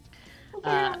 We'll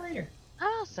figure it out later.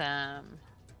 Awesome.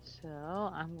 So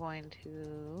I'm going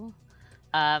to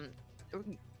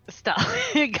stop.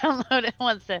 Come load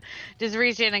wants to just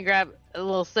reach in and grab a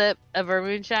little sip of her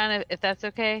moonshine, if that's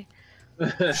okay.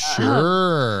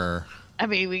 Sure. I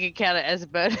mean, we can count it as a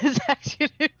bonus action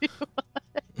if you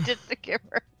want, just to give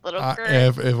her a little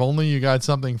courage. If only you got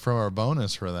something from our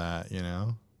bonus for that, you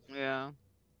know. Yeah.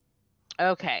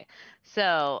 Okay.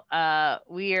 So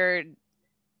we're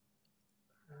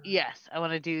yes, I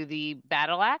want to do the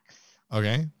battle axe.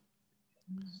 Okay.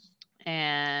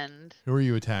 And Who are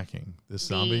you attacking? This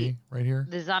zombie right here?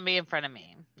 the zombie in front of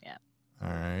me. Yeah. All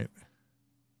right.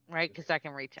 Right, because I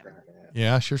can reach him.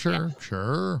 Yeah, sure. Sure.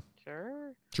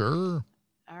 Sure.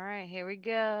 All right, here we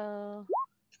go.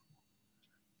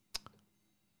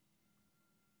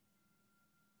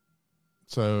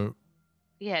 So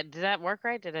Yeah, did that work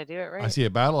right? Did I do it right? I see a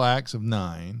battle axe of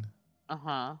 9.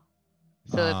 Uh-huh.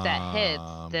 So if that hits,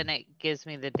 then it gives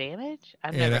me the damage?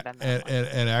 I've never done that one.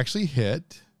 And actually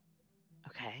hit.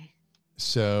 Okay.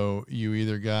 So you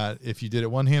either got, if you did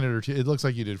it one-handed or two, it looks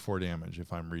like you did 4 damage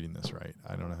if I'm reading this right.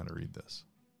 I don't know how to read this.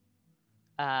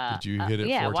 Did you hit it 4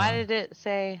 yeah, times? why did it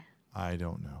say? I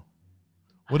don't know.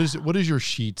 What does your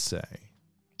sheet say?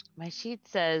 My sheet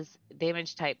says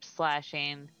damage type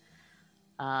slashing.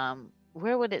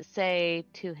 Where would it say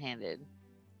two-handed?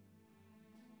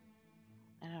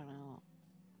 I don't know.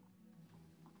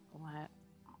 What?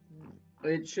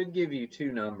 It should give you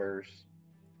 2 numbers.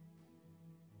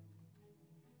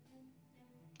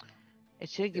 It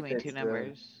should give me If 2 it's,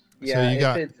 numbers. Yeah, you if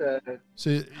got- it's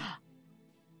So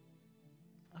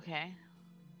Okay.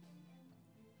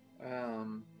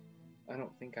 I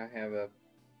don't think I have a.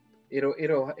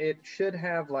 It should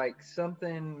have like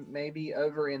something maybe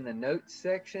over in the notes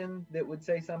section that would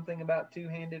say something about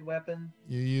two-handed weapon.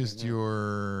 you used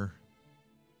your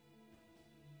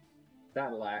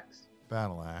Battle axe.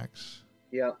 battle axe.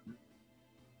 Yep.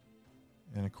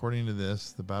 And according to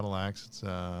this, the battle axe, it's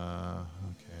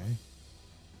okay.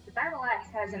 The battle axe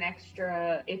has an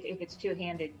extra. If it's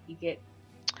two-handed, you get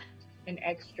an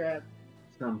extra.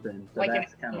 Something. So Like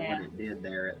that's an- kind of yeah. what it did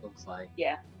there. It looks like.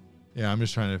 Yeah, Yeah, I'm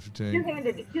just trying to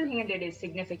two-handed is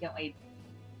significantly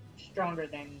stronger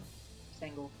than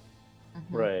single.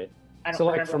 Right. I don't So,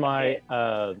 like remember for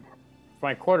what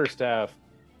my quarterstaff,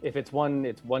 if it's 1,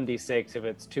 it's 1d6. If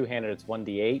it's two-handed, it's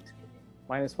 1d8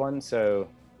 -1. So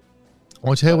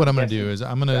I'll tell you what I'm going to guessing do is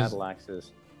I'm going to battle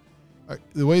axes.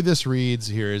 the way this reads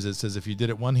here is it says if you did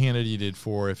it one-handed, you did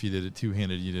 4. If you did it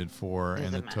two-handed, you did 4. And the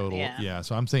Doesn't matter, total, yeah.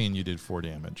 so I'm saying you did 4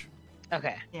 damage.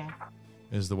 Okay. Yeah.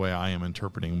 Is the way I am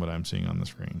interpreting what I'm seeing on the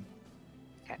screen.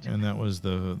 Gotcha. And that was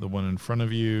the one in front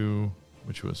of you,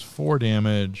 which was 4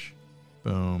 damage.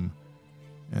 Boom.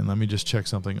 And let me just check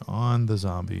something on the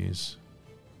zombies.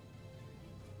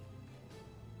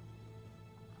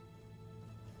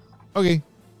 Okay.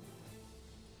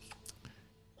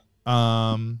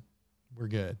 We're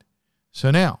good.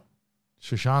 So now,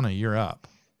 Shoshana, you're up.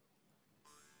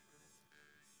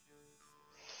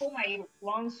 pull my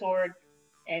longsword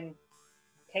and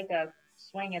take a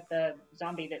swing at the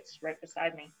zombie that's right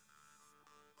beside me.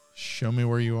 Show me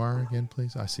where you are again,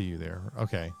 please. I see you there.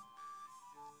 Okay.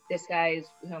 This guy is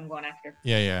who I'm going after.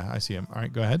 Yeah, I see him. All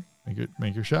right, go ahead.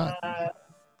 Make your shot.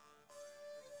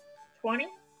 20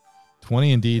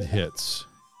 20 indeed hits.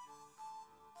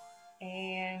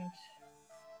 and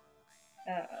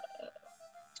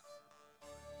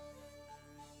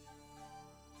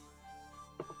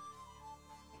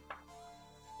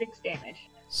 6 damage.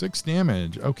 6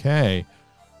 damage. Okay.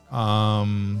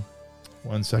 1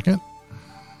 second.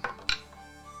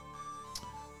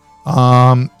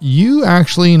 You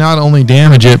actually not only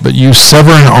damage it, but you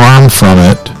sever an arm from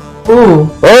it. Ooh.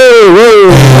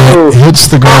 Whoa! It hits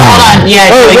the ground. Hold on.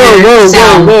 Yeah,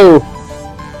 sound. Whoa!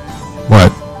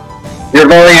 What? Your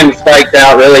volume spiked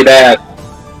out really bad.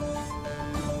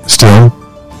 Still?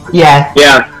 Yeah.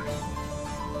 Yeah.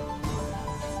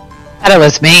 Thought it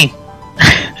was me.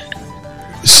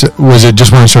 So, was it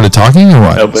just when I started talking or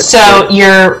what? No, but So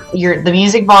the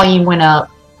music volume went up.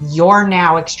 You're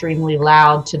now extremely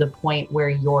loud to the point where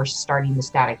you're starting to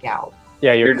static out.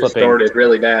 yeah, You're clipping. distorted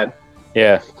really bad.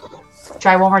 Yeah,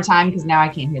 Try one more time because now I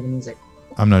can't hear the music.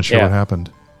 I'm not sure Yeah. what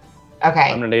happened.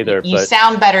 Okay. I'm not either. You But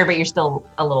sound better, but you're still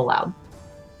a little loud.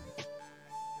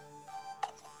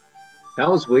 That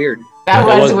was weird. That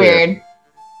Yeah, was was weird. weird.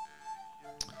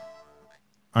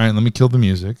 All right, let me kill the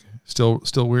music. Still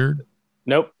weird?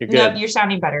 nope, you're No, good. you're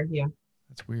sounding better. Yeah.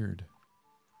 That's weird.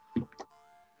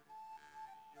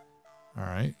 All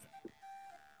right.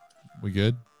 We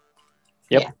good?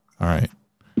 Yep. Yeah. All right.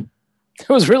 It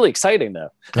was really exciting though.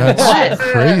 That's What?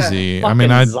 crazy. I mean,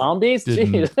 Fucking I zombies.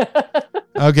 didn't- Jeez.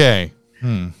 okay.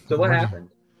 So what happened?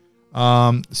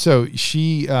 So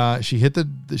she hit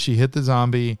the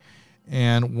zombie,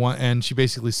 and she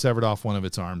basically severed off one of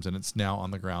its arms, and it's now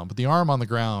on the ground. But the arm on the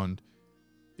ground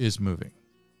is moving.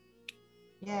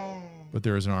 Yay. But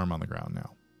there is an arm on the ground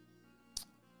now.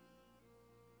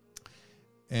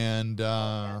 And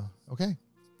okay,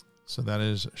 so that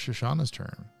is Shoshana's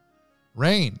turn.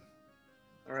 Rain.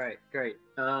 All right, great.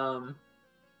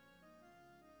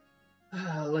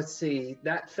 Let's see.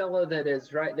 That fellow that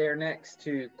is right there next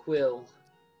to Quill.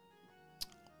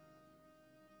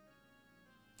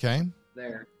 Okay.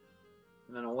 There.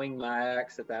 I'm gonna wing my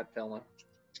axe at that fella.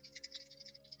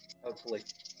 Hopefully.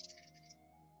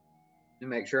 To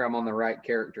make sure I'm on the right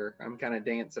character. I'm kind of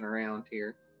dancing around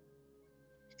here.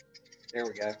 There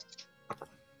we go.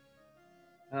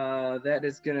 That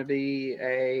is gonna be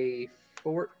a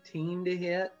 14 to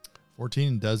hit.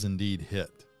 14 does indeed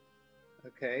hit.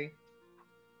 Okay.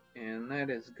 And that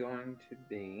is going to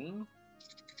be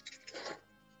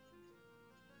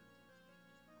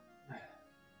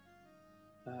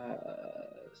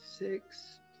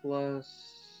 6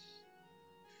 plus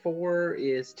 4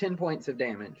 is 10 points of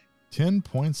damage. 10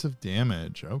 points of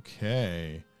damage.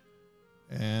 Okay.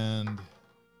 And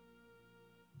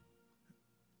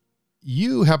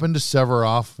you happen to sever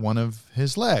off one of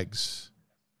his legs.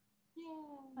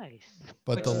 Nice.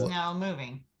 But Which the is now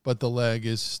moving. but the leg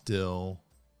is still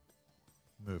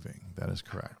moving. That is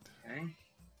correct. Okay.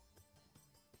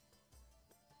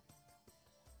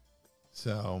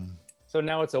 So, So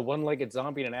now it's a one-legged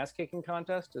zombie and an ass-kicking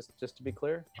contest, just to be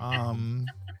clear.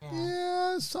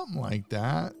 yeah, something like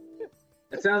that.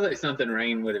 That sounds like something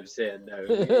Rain would have said, though.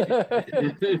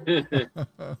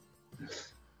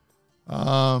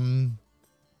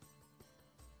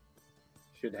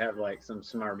 Should have like some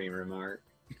smarmy remark.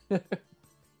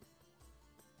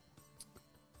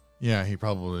 Yeah, he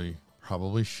probably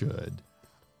should.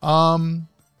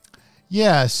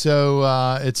 Yeah,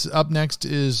 so it's up next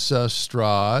is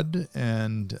Strahd,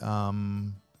 and I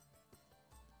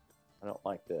don't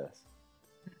like this.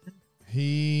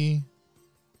 he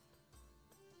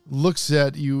looks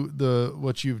at you,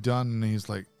 what you've done, and he's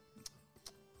like,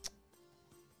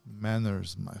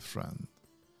 "Manners, my friend."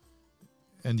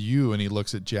 And he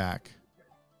looks at Jack.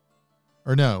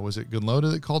 Or no, was it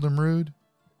Gunloda that called him rude?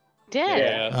 Did.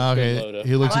 Yeah. Okay, Gunloda.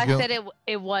 he looks Well, at I said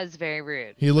it was very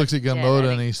rude. He looks at Yeah, Gunloda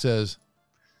that and is- he says,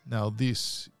 "Now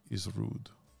this is rude."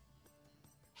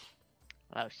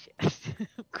 Oh shit!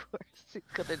 Of course, he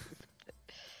could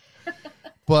have.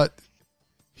 But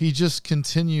he just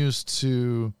continues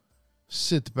to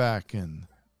sit back and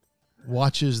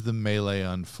watches the melee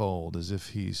unfold as if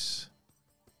he's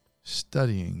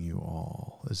studying you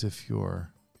all, as if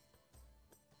you're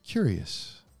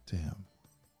curious to him.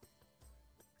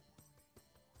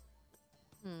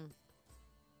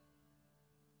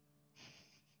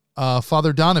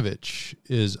 Father Donovich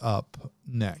is up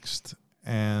next,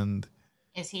 and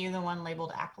Is he the one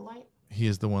labeled acolyte? he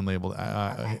is the one labeled.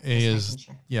 Okay, He just is, making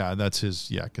sure. yeah, that's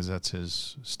his, yeah, because that's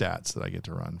his stats that I get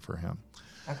to run for him.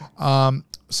 Okay.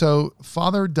 So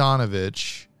Father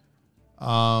Donovich,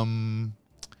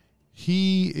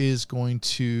 he is going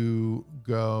to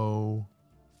go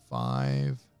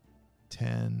 5,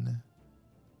 10,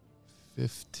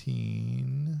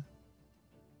 15,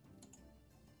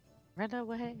 Run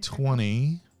away.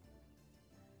 20.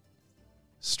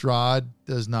 Strahd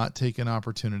does not take an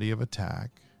opportunity of attack.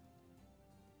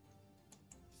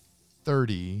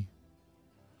 30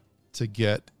 to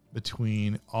get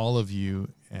between all of you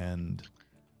and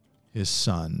his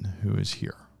son, who is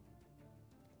here.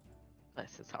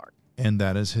 Bless his heart. And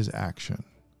that is his action.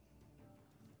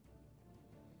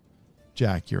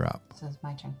 Jack, you're up. So it's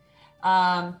my turn.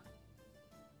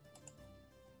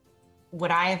 Would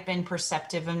I have been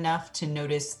perceptive enough to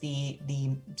notice the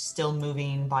still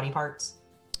moving body parts?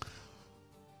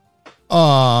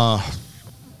 I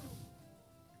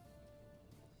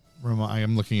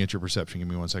am looking at your perception. Give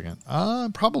me 1 second.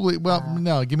 Probably. Well,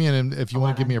 no. Give me if you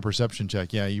want to give 11. me a perception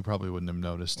check. Yeah, you probably wouldn't have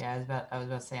noticed. Yeah, I was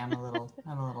about to say I'm a little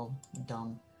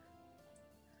dumb.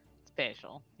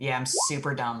 Special. Yeah, I'm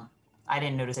super dumb. I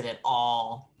didn't notice it at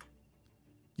all.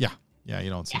 Yeah, you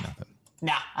don't see Yeah. nothing.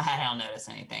 Nah, I don't notice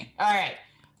anything. All right.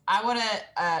 I want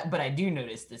to, but I do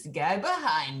notice this guy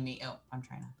behind me. Oh, I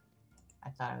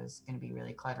thought I was going to be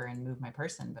really clever and move my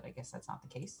person, but I guess that's not the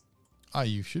case.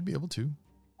 You should be able to.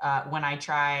 When I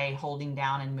try holding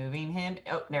down and moving him,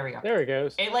 oh, there we go. There he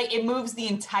goes. It moves the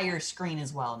entire screen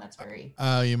as well, and that's very.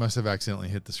 You must have accidentally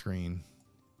hit the screen.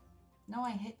 No,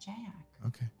 I hit Jack.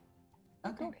 Okay.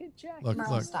 Okay. hit Jack. Look,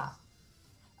 Merle, look. stop.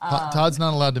 Todd's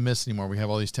not allowed to miss anymore. We have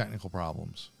all these technical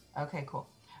problems. Okay, cool.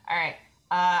 All right.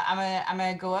 I'm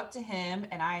gonna go up to him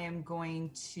and I am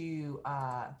going to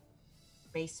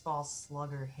baseball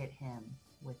slugger hit him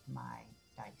with my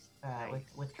dice.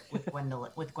 With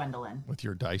Gwendolyn. With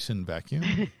your Dyson vacuum?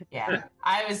 Yeah.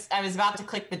 I was about to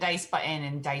click the dice button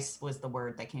and dice was the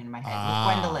word that came to my head.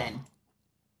 Ah. With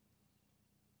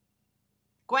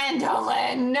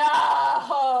Gwendolyn, no!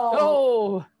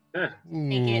 Oh,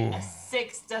 Make it Ooh. a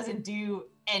 6 doesn't do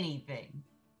anything.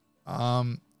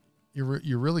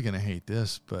 You're really gonna hate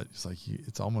this, but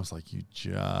it's almost like you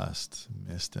just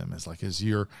missed him. It's like as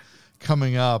you're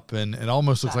coming up, and it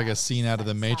almost looks like a scene out of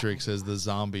the Matrix as the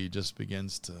zombie just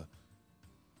begins to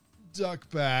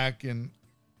duck back, and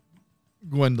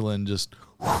Gwendolyn just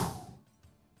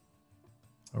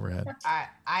overhead.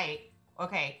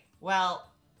 Okay.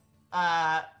 Well,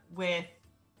 with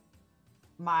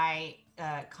my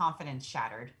confidence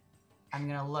shattered, I'm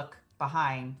gonna look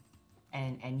behind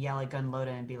and yell at Gunloda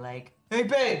and be like, "Hey,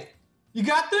 babe, you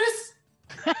got this?"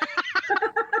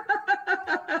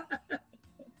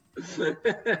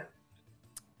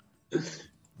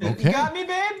 Okay. You got me,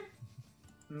 babe?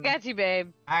 Got you,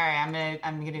 babe. All right, I'm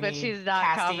gonna But be she's not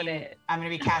casting, confident. I'm gonna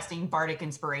be casting bardic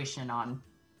inspiration on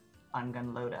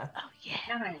Gunloda. Oh yeah.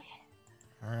 Nice.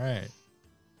 All right.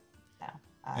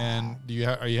 Uh, And do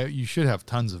you should have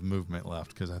tons of movement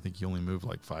left, because I think you only move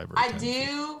like 5 or 10 I feet.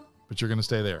 do. But you're gonna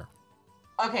stay there.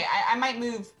 Okay, I might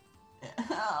move.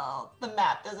 Oh, the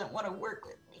map doesn't want to work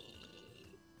with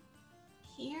me.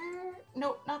 Here?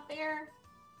 Nope, not there.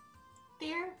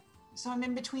 There. So I'm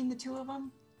in between the two of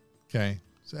them. Okay.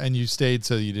 And you stayed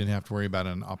so you didn't have to worry about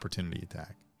an opportunity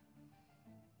attack.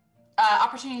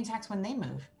 Opportunity attacks when they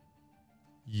move.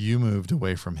 You moved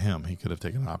away from him. He could have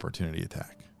taken an opportunity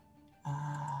attack.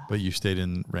 But you stayed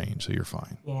in range, so you're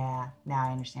fine. Yeah, now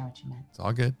I understand what you meant. It's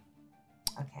all good.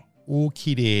 Okay.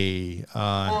 Okie day.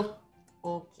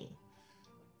 Okay.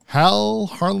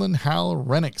 Harlan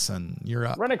Rennickson, you're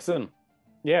up. Rennickson.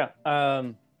 Yeah.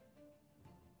 I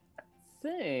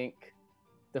think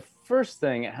the first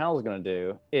thing Hal's going to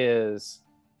do is,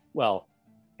 well,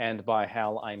 and by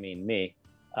Hal I mean me,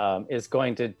 is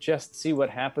going to just see what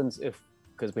happens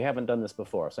because we haven't done this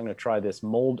before. So I'm going to try this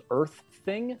mold earth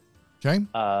thing. Okay.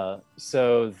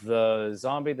 So the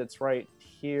zombie that's right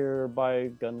here by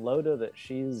Gunloda that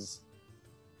she's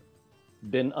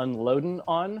been unloading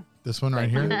on. This one right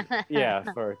here. Yeah,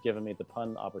 for giving me the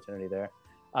pun opportunity there.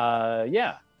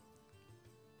 Yeah.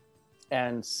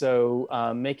 And so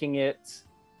making it,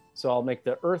 so I'll make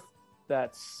the earth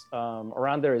that's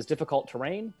around there is difficult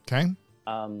terrain. Okay.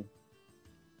 And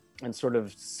sort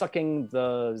of sucking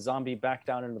the zombie back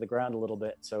down into the ground a little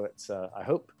bit. So it's, I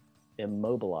hope,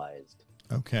 immobilized.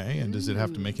 Okay. And does it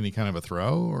have to make any kind of a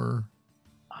throw, or?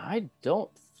 I don't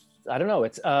know.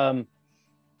 It's,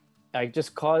 I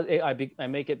just cause, I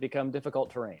make it become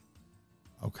difficult terrain.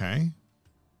 Okay.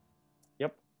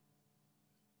 Yep.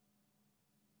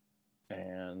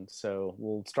 And so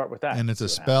we'll start with that. And it's a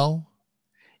See what spell? happens.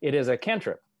 It is a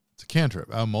cantrip. It's a cantrip.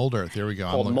 Oh, mold earth. There we go.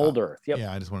 Called mold earth. Yep.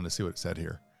 Yeah, I just wanted to see what it said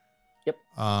here. Yep.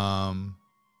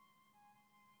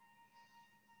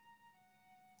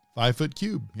 5-foot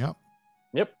cube. Yep.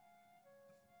 Yep.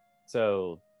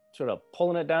 So sort of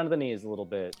pulling it down to the knees a little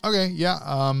bit. Okay. Yeah.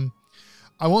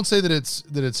 I won't say that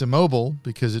it's immobile,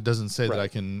 because it doesn't say that Right. I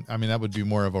can. I mean, that would be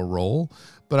more of a roll,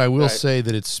 but I will Right. say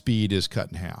that its speed is cut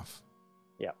in half.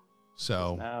 Yeah.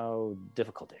 So Now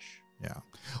difficult-ish. yeah.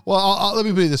 Well, I'll let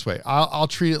me put it this way. I'll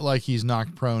treat it like he's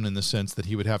knocked prone, in the sense that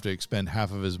he would have to expend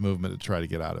half of his movement to try to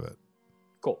get out of it,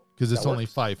 Cool. because it's That only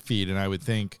works. 5 feet, and I would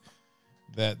think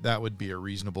that would be a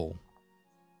reasonable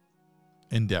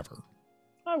endeavor.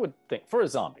 I would think for a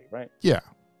zombie, right? Yeah.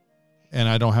 And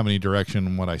I don't have any direction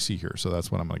in what I see here, so that's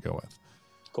what I'm going to go with.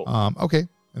 Cool. Okay.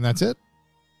 And that's it?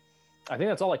 I think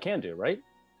that's all I can do, right?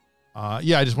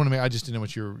 Yeah, I just want to make. I just didn't know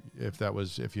if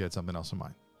you had something else in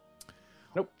mind.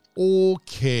 Nope.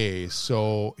 Okay,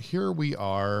 so here we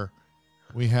are.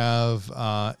 We have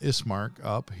Ismark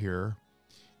up here,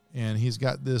 and he's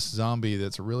got this zombie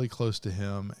that's really close to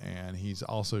him, and he's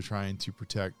also trying to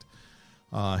protect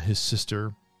his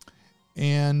sister.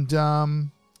 And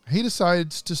he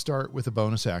decides to start with a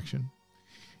bonus action,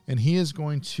 and he is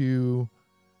going to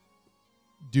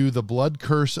do the Blood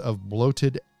Curse of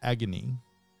Bloated Agony.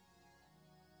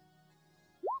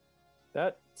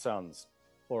 That sounds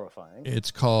horrifying.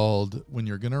 It's called, when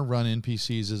you're going to run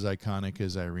NPCs as iconic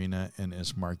as Irina and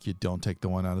Ismark, you don't take the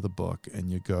one out of the book,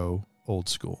 and you go old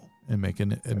school and make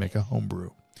a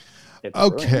homebrew. It's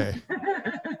Okay.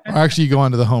 Or actually, you go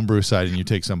onto the homebrew side and you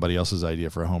take somebody else's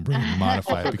idea for a homebrew and you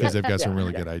modify it, because they've got some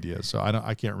really good ideas. So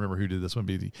I can't remember who did this one,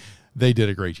 but they did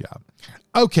a great job.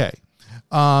 Okay.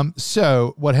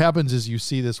 So what happens is you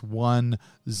see this one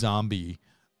zombie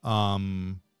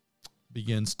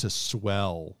begins to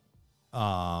swell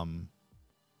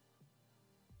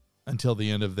until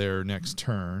the end of their next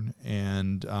turn.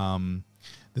 And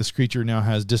this creature now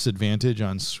has disadvantage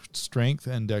on strength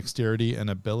and dexterity and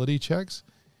ability checks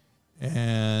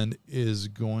and is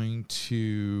going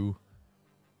to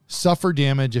suffer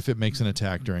damage if it makes an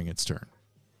attack during its turn.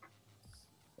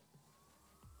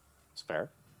 It's fair.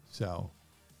 So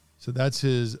that's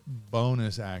his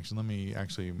bonus action. Let me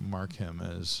actually mark him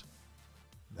as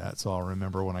that, so I'll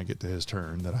remember when I get to his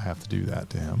turn that I have to do that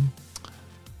to him.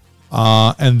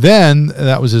 And then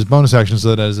that was his bonus action, so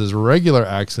that as his regular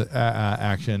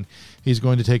action, he's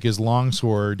going to take his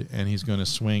longsword and he's going to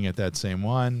swing at that same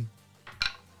one.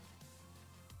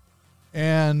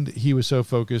 And he was so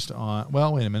focused on,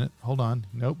 well, wait a minute. Hold on.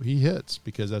 Nope, he hits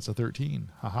because that's a 13.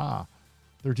 Haha.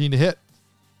 13 to hit.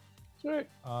 Sweet.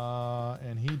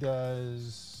 And he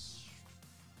does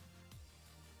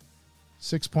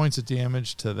 6 points of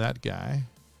damage to that guy.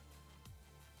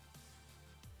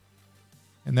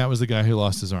 And that was the guy who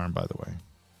lost his arm, by the way.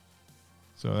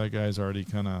 So that guy's already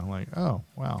kind of like, oh,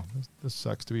 wow, this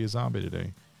sucks to be a zombie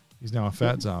today. He's now a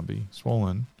fat zombie,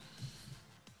 swollen,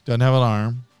 doesn't have an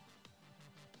arm,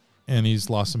 and he's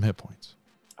lost some hit points.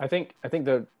 I think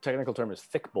the technical term is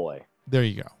thick boy. There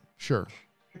you go. Sure.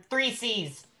 3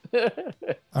 C's.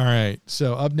 All right.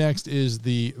 So up next is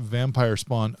the vampire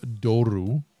spawn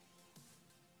Doru,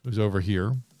 who's over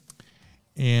here.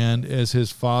 And as his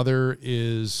father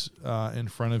is in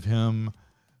front of him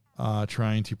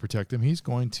trying to protect him, he's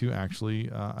going to actually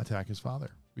attack his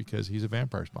father because he's a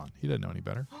vampire spawn. He doesn't know any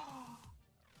better.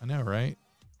 I know, right?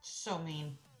 So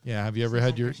mean. Yeah. Have you ever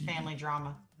had your family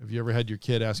drama? Have you ever had your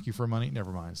kid ask you for money?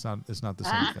 Never mind. It's not the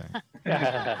same thing.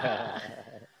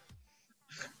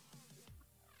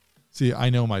 See, I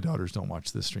know my daughters don't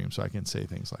watch this stream, so I can say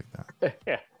things like that.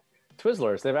 Yeah.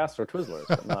 Twizzlers. They've asked for Twizzlers,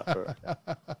 but not for.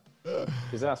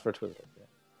 He's asked for Twizzlers. Yeah.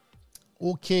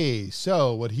 Okay,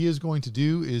 so what he is going to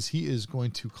do is he is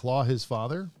going to claw his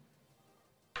father.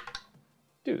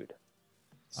 Dude.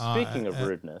 Speaking of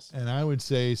rudeness. And I would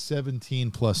say 17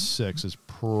 plus 6 is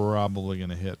probably going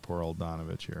to hit poor old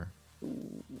Donovich here.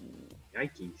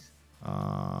 Yikes.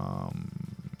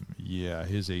 Yeah,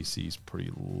 his AC is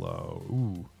pretty low.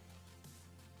 Ooh.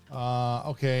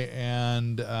 Okay,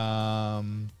 and Are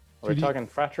we talking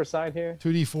fratricide here?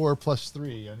 2d4 plus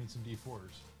 3. I need some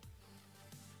d4s.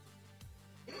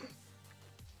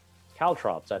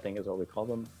 Caltrops, I think, is what we call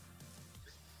them.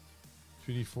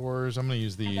 2d4s. I'm going to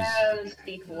use these. Those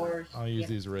D4s. I'll use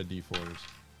these red d4s.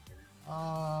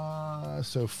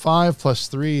 So 5 plus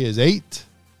 3 is 8.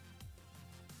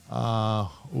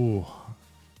 Ooh.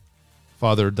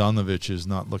 Father Donovich is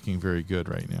not looking very good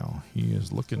right now. He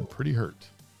is looking pretty hurt.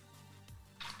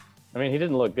 I mean, he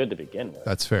didn't look good to begin with.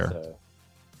 That's fair. So,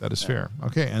 that is fair.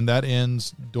 Okay, and that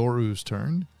ends Doru's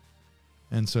turn.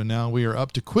 And so now we are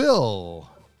up to Quill.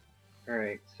 All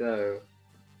right, so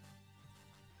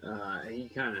he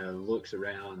kind of looks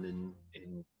around and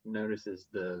notices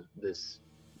this.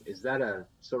 Is that a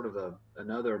sort of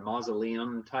another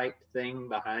mausoleum type thing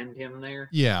behind him there?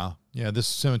 Yeah. This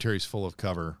cemetery is full of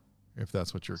cover, if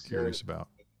that's what you're curious about.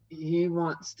 I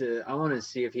want to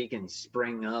see if he can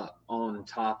spring up on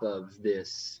top of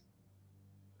this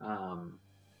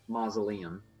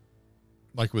mausoleum.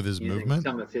 Like with his movement?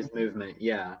 Some of his movement,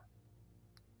 yeah.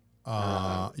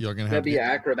 You're gonna have That'd be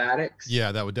acrobatics.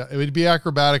 Yeah, it would be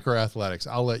acrobatic or athletics.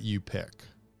 I'll let you pick.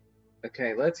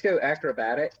 Okay, let's go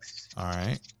acrobatics. All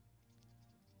right.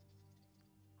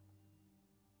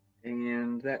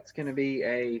 And that's gonna be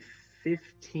a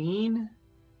 15.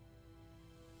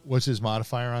 What's his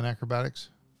modifier on acrobatics?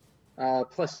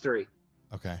 Plus 3.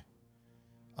 Okay.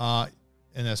 And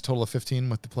that's total of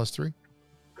 15 with the plus 3?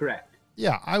 Correct.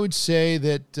 Yeah, I would say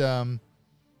that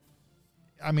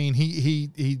I mean,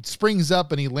 he springs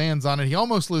up and he lands on it. He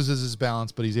almost loses his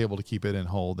balance, but he's able to keep it in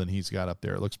hold, and he's got up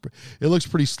there. It looks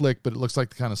pretty slick, but it looks like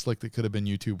the kind of slick that could have been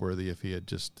YouTube worthy if he had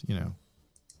just,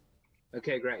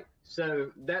 Okay, great.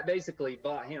 So that basically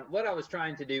bought him. What I was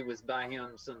trying to do was buy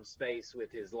him some space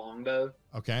with his longbow.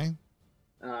 Okay.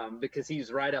 Because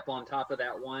he's right up on top of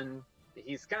that one.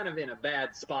 He's kind of in a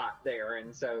bad spot there,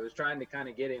 and so I was trying to kind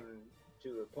of get him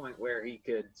to a point where he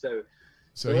could. So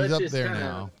he's up there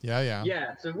now. Yeah.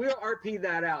 Yeah. So we'll RP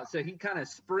that out. So he kind of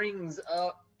springs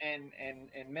up and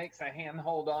makes a hand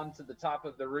hold on to the top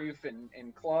of the roof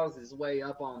and claws his way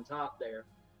up on top there,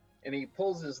 and he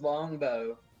pulls his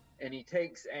longbow. And he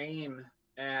takes aim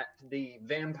at the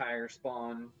vampire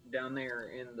spawn down there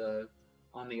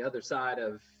on the other side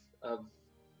of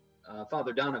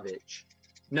Father Donovich.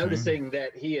 noticing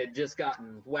that he had just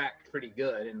gotten whacked pretty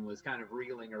good and was kind of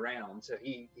reeling around. So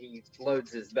he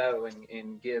loads his bow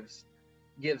and gives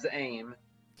aim.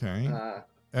 Okay.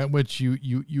 At which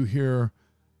you hear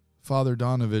Father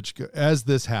Donovich go, as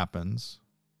this happens.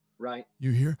 Right.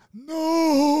 You hear,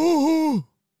 no!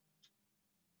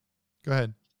 Go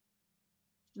ahead.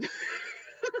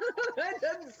 That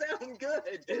doesn't sound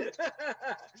good.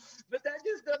 But that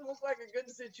just doesn't look like a good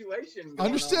situation.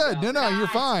 Understood. No, Nah, you're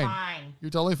it's fine.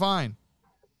 You're totally fine.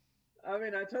 I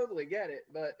mean, I totally get it,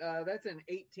 but that's an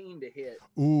 18 to hit.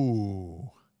 Ooh.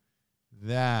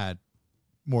 That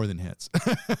more than hits.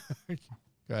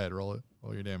 Go ahead, roll it.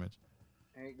 Roll your damage.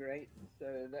 All right, great.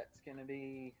 So that's going to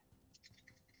be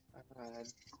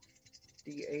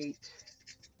D8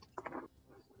 plus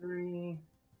 3,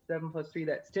 7 plus 3.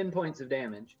 That's 10 points of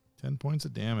damage. 10 points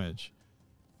of damage.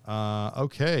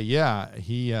 Okay, yeah.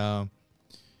 He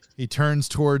turns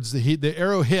towards the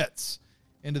arrow hits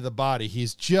into the body.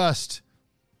 He's just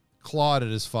clawed at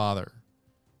his father.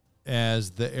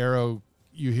 As the arrow,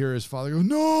 you hear his father go,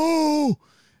 no!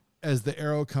 As the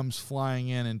arrow comes flying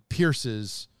in and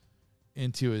pierces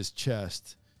into his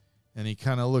chest. And he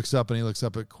kind of looks up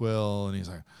at Quill and he's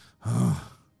like,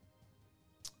 oh.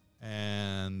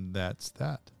 And that's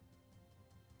that.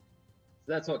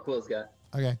 That's what Quill's got.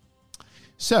 Okay.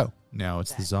 So now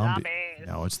it's the zombie.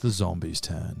 Now it's the zombie's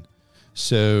turn.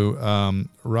 So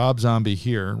Rob Zombie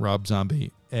here, Rob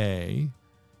Zombie A,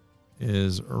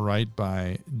 is right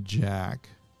by Jack.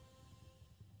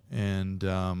 And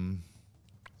got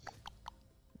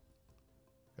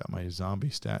my zombie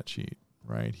stat sheet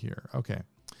right here. Okay.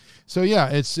 So yeah,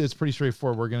 it's pretty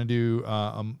straightforward. We're gonna do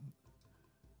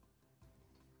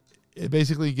it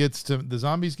basically gets to the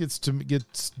zombies gets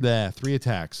the 3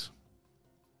 attacks.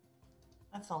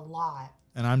 That's a lot.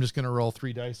 And I'm just gonna roll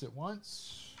 3 dice at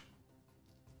once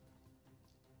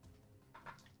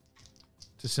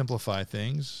to simplify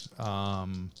things.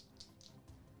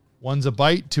 One's a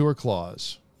bite, 2 are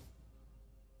claws.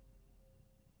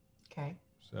 Okay.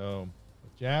 So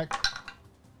Jack,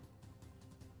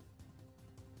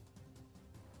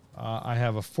 I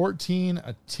have a 14,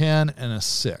 a 10, and a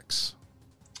 6.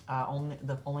 Only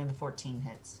the 14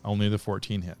 hits. Only the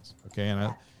 14 hits. Okay,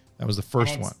 and that was the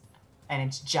first one. And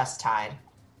it's just tied.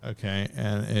 Okay,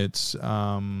 and it's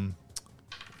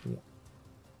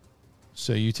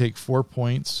so you take 4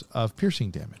 points of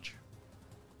piercing damage.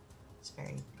 It's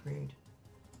very rude.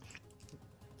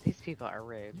 These people are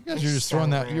rude. You guys are just throwing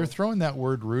that. You're throwing that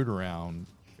word "rude" around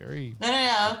very. No.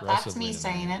 That's aggressively me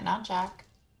saying tonight. it, not Jack.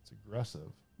 It's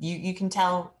aggressive. You can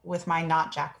tell with my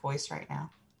not Jack voice right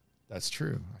now. That's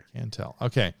true. I can tell.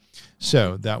 Okay,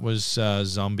 so that was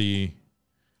zombie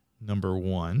number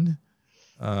 1.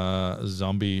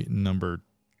 Zombie number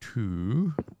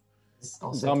 2.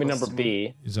 Zombie number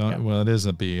B. Well, it is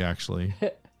a B actually.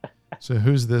 So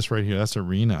who's this right here? That's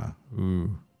Arena.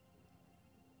 Ooh.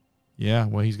 Yeah.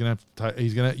 Well, he's gonna.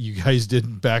 You guys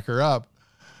didn't back her up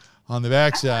on the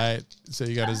backside, so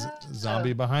you got a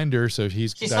zombie behind her. So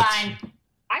She's fine.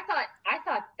 I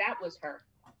thought that was her.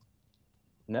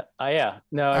 No, yeah,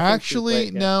 no.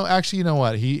 Actually, no. Actually, you know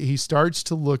what? He starts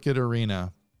to look at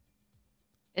Arena.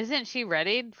 Isn't she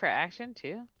ready for action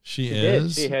too? She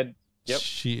is. She had. Yep.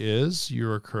 She is. You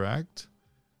are correct.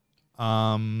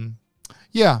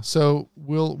 Yeah. So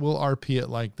we'll RP it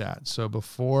like that. So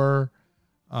before,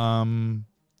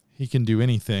 he can do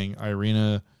anything,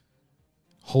 Irina,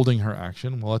 holding her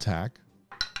action, will attack.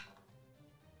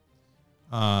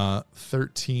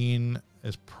 13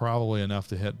 is probably enough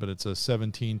to hit, but it's a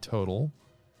 17 total,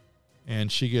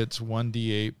 and she gets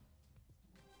 1d8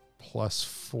 plus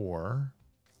 4.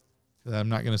 I'm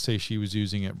not going to say she was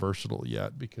using it versatile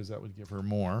yet because that would give her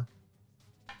more.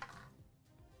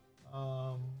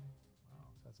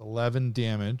 That's 11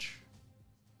 damage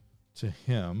to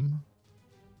him.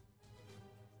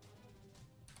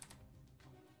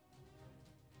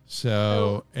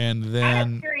 So, and Out of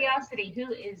then curiosity,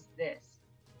 who is this?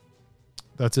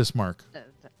 that's Ismark.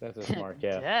 That's a smart,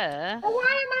 yeah. Duh. Oh,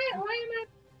 why am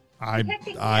I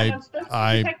protecting him? I'm supposed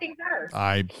to be protecting her.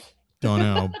 I don't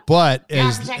know, but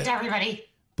Gotta protect everybody.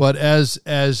 but as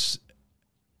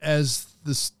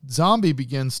this zombie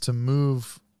begins to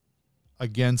move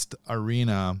against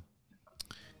Arena,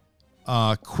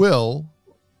 Quill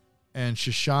and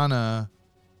Shoshana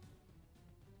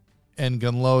and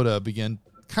Gunloda begin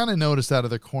kind of notice out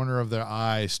of the corner of their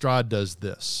eye. Strahd does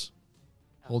this,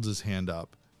 holds his hand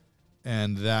up,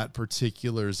 and that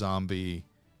particular zombie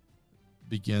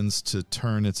begins to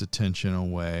turn its attention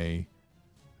away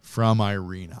from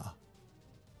Irina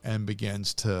and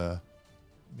begins to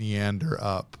meander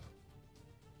up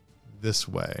this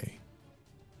way.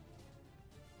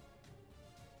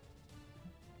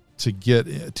 to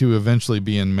get to eventually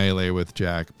be in melee with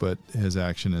Jack, but his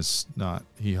action is not.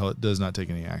 He does not take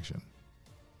any action.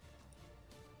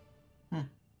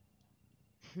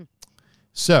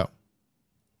 So,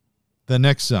 the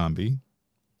next zombie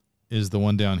is the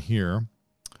one down here,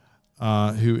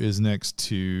 who is next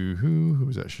to who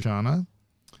was that? Shoshana.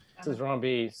 This is going to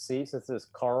be C. Since this is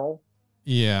Carl.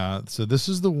 Yeah. So this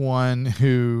is the one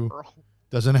who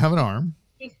doesn't have an arm.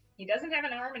 He doesn't have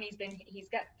an arm, and he's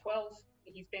got 12.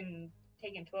 He's been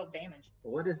taking 12 damage.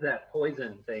 What is that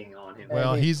poison thing on him?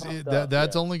 Well, he's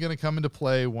that's yeah. only going to come into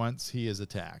play once he is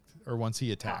attacked, or once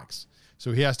he attacks.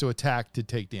 So he has to attack to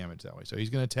take damage that way. So he's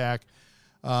going to attack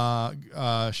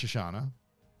Shoshana.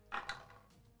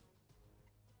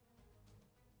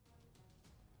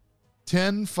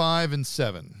 10, 5, and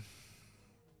 7.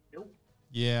 Nope.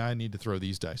 Yeah, I need to throw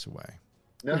these dice away.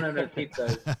 No, keep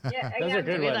those. Yeah, Those are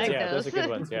good we ones. like Yeah, those are those. good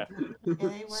ones. Yeah. Yeah, they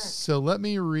work. So let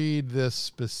me read this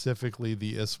specifically,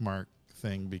 the Ismark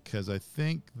thing, because I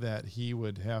think that he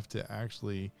would have to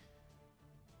actually.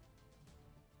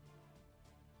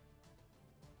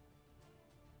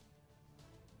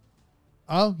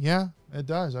 Oh, yeah, it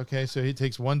does. Okay, so he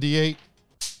takes 1d8.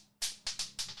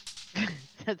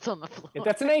 That's on the floor.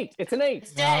 That's an 8. It's an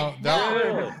 8. No,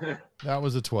 No. that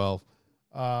was a 12.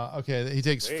 Okay, he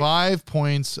takes Sweet. 5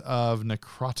 points of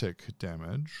necrotic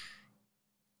damage.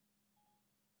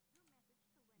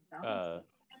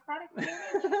 Necrotic damage?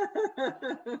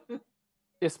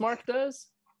 Ismark does.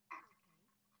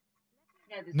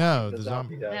 No, The the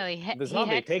zombie zombie. does. No, he The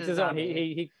zombie hexes takes his the own.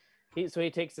 zombie. So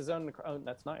he takes his own. Oh,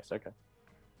 that's nice. Okay.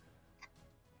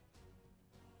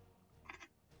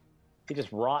 He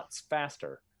just rots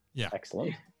faster. Yeah.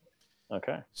 Excellent.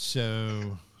 Okay.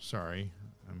 So, sorry.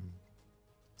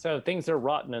 So things are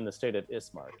rotten in the state of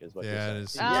Ismark, is what Yeah, it you're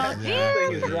is. Oh, exactly,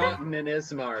 Everything is rotten in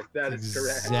Ismark. That is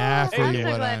correct. exactly I'm so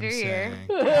what glad I'm you're here.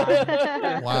 saying.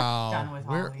 Done Wow. with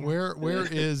all of you.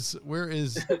 Where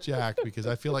is Jack? Because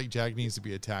I feel like Jack needs to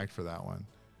be attacked for that one.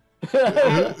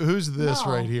 saying. Who's this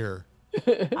No. right here?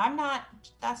 I'm not.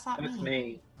 That's not That's me.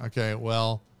 me. Okay,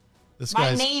 well, this My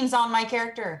guy's. name's on my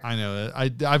character. I know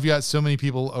it. I've got so many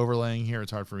people overlaying here.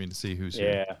 It's hard for me to see who's who.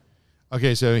 Yeah.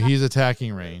 Okay, so he's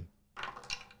attacking Rain.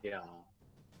 Yeah.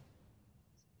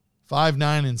 5,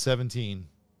 9, and 17.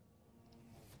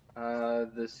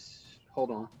 This.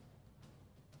 Hold on.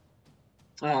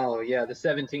 Oh yeah, the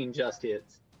 17 just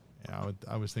hits. Yeah,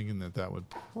 I was thinking that would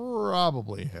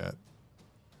probably hit.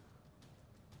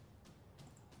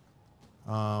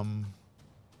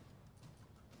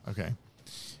 Okay.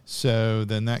 So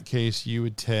then in that case you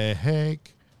would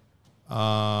take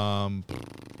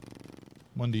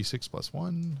 1d6 plus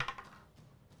 1.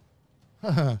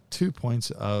 2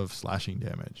 points of slashing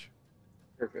damage.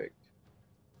 Perfect.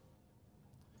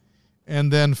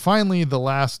 And then finally the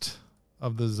last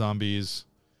of the zombies,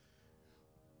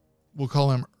 we'll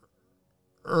call him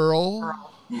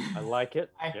Earl. I like it.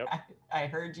 I, Yep. I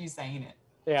heard you saying it.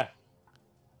 Yeah.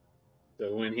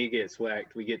 So when he gets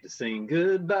whacked, we get to sing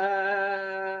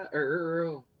goodbye,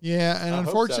 Earl. Yeah, and I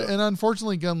hope so.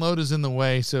 unfortunately, Gunload is in the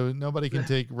way, so nobody can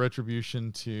take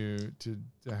retribution to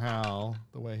Hal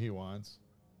the way he wants.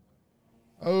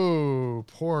 Oh,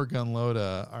 poor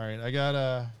Gunloada. All right, I got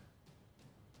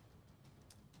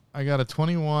a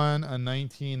 21, a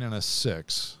 19, and a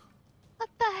 6. What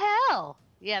the hell?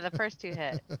 Yeah, the first two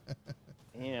hit.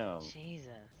 Damn. Jesus.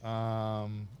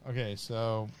 Okay,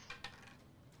 so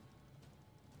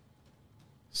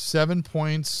 7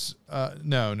 points.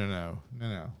 No.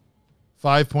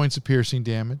 5 points of piercing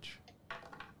damage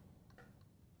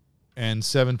and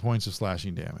 7 points of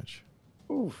slashing damage.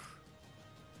 Oof.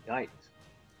 Yikes.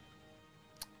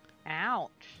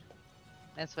 Ouch.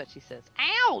 That's what she says.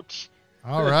 Ouch.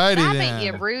 All righty Stop then. it,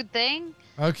 you rude thing.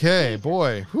 Okay,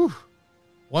 boy. Whew.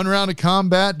 One round of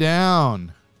combat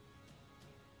down.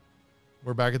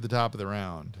 We're back at the top of the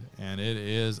round, and it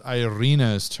is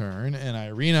Irina's turn, and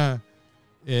Irina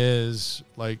is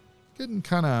like getting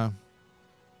kind of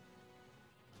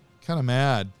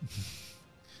mad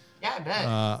Yeah, I bet.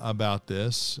 about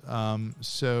this.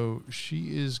 So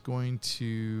she is going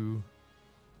to.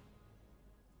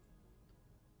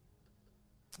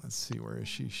 Let's see, where is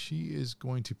she? She is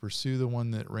going to pursue the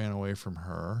one that ran away from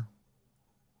her.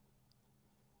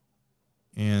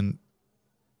 And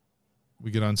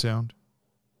we get on sound?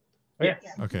 Yeah.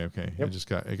 Okay. Yep.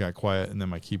 It got quiet, and then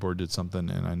my keyboard did something,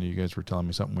 and I knew you guys were telling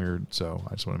me something weird, so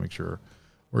I just want to make sure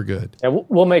we're good. Yeah,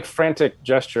 we'll make frantic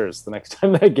gestures the next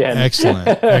time again. Excellent.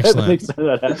 The next time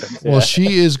that happens. Well, yeah.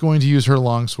 she is going to use her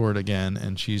longsword again,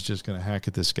 and she's just going to hack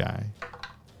at this guy.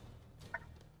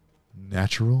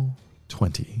 Natural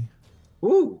 20.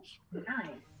 Ooh. Nice.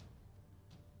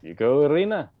 You go,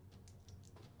 Irina.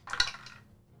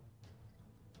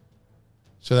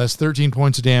 So that's 13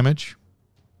 points of damage.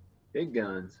 Big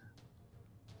guns.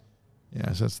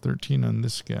 Yeah, so that's 13 on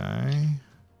this guy.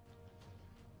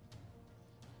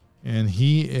 And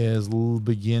he is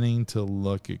beginning to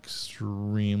look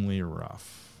extremely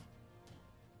rough.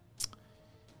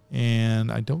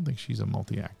 And I don't think she's a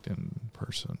multi-acting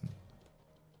person.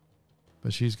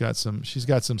 But she's got some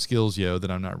skills,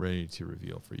 that I'm not ready to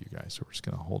reveal for you guys. So we're just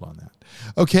going to hold on that.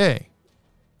 Okay.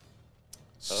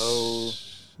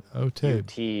 Oh, you Tabe.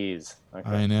 tease. Okay.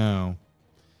 I know.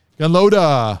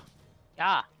 Unloada.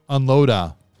 Yeah.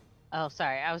 Unloada. Oh,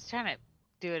 sorry. I was trying to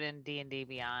do it in D&D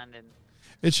Beyond, and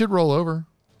It should roll over.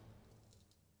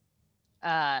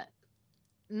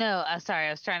 no, sorry.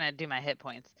 I was trying to do my hit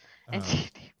points. And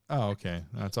Oh, okay.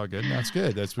 That's all good. That's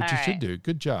good. That's what you All should right. do.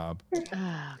 Good job.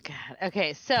 oh God.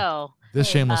 Okay, so This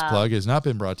shameless Um, plug has not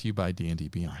been brought to you by D&D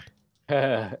Beyond.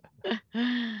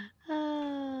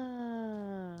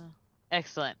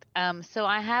 excellent. So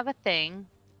I have a thing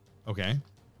Okay.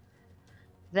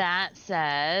 that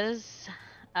says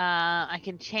I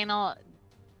can channel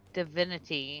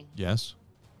divinity, Yes.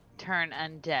 turn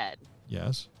undead,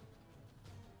 Yes.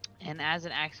 and as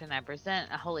an action, I present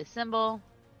a holy symbol,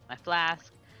 my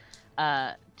flask,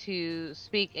 to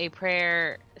speak a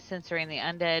prayer censoring the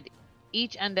undead.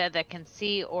 Each undead that can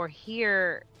see or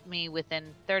hear me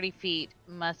within 30 feet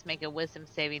must make a wisdom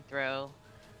saving throw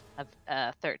of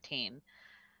 13.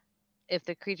 If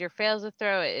the creature fails the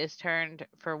throw, it is turned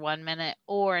for 1 minute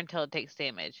or until it takes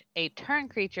damage. A turn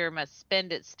creature must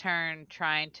spend its turn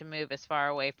trying to move as far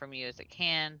away from you as it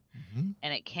can, Mhm.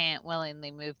 and it can't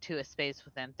willingly move to a space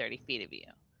within 30 feet of you.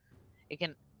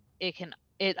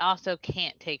 It also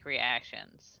can't take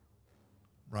reactions.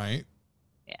 Right.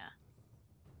 Yeah.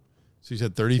 So you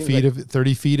said 30 Seems feet like- of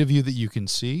 30 feet of you that you can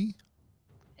see?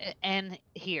 And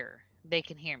hear. They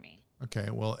can hear me.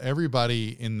 Okay. Well,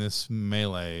 everybody in this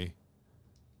melee,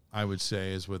 I would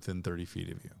say, is within 30 feet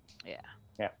of you. Yeah.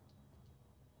 Yeah.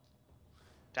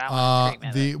 I wanna scream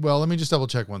at it. Well, let me just double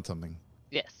check something.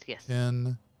 Yes.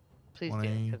 10. Please do,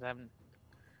 20. because I'm.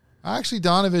 Actually,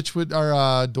 Donovich would, or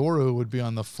Doru would be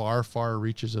on the far, far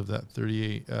reaches of that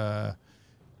 38.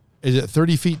 Is it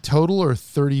 30 feet total or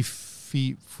 30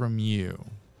 feet from you?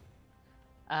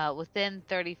 Within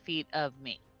 30 feet of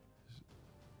me.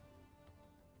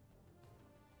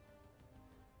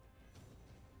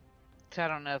 So I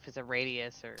don't know if it's a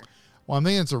radius or. Well, I'm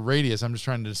thinking it's a radius. I'm just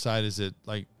trying to decide, is it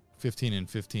like 15 and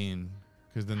 15?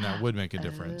 Because then that would make a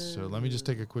difference. So let me just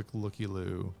take a quick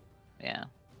looky-loo Yeah.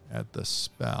 at the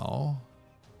spell.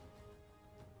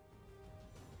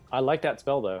 I like that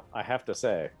spell, though. I have to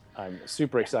say, I'm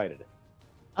super excited.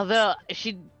 Although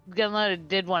Gunloaded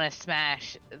did want to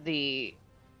smash the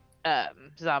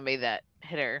zombie that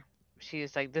hit her. She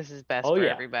was like, "This is best Oh, for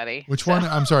yeah. everybody." Which So- one?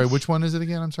 I'm sorry. Which one is it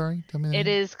again? I'm sorry. Tell me. the It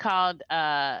name. is called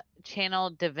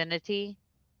Channel Divinity,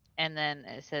 and then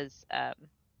it says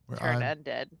Where Turn I,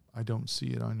 Undead. I don't see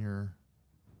it on your.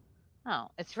 Oh,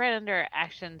 it's right under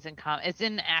actions and It's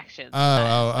in actions.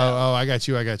 Oh! I got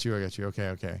you.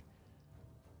 Okay.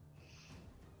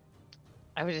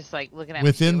 I was just like looking at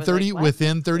Within my sheet, 30, was like, "What?"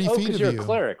 within 30 Oh, feet because of you're you. a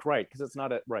cleric, right? Because it's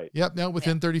not right. Yep. No,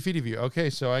 within 30 feet of you. Okay,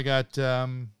 so I got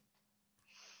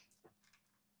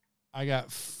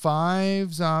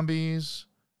 5 zombies,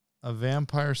 a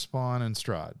vampire spawn, and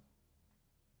Strahd.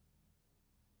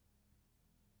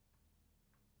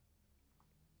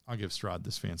 I'll give Strahd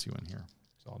this fancy one here,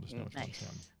 so I'll just know which one's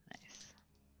him.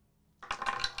 Nice.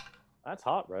 That's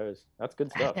hot, Rose. That's good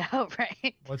stuff. I know,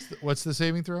 right? What's the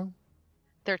saving throw?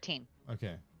 13.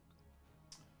 Okay.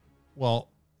 Well,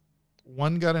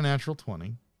 one got a natural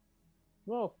 20.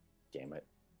 Well, damn it.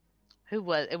 Who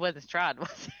was it? Wasn't Strahd,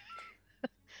 was it?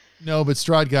 No, but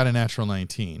Strahd got a natural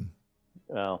 19.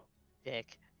 Well.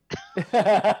 Dick.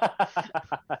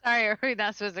 Sorry, are we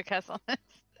not supposed to cuss on this?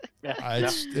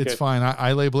 It's good. fine.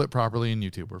 I label it properly in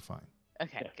YouTube. We're fine.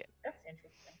 Okay, Yeah. good. That's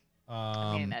interesting.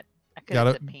 I mean, I could got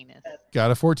have it. said penis.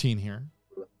 Got a 14 here.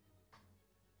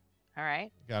 All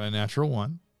right. Got a natural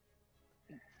 1.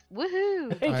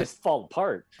 Woohoo! They just fall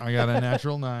apart. I got a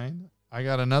natural 9. I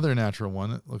got another natural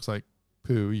 1. It looks like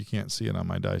poo. You can't see it on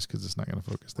my dice because it's not going to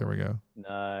focus. There we go.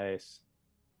 Nice.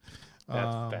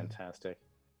 That's fantastic.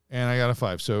 And I got a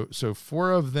 5. So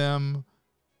 4 of them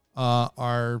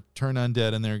are turn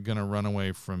undead, and they're going to run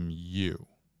away from you,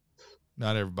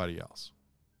 not everybody else.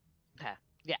 Okay.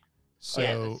 Yeah. So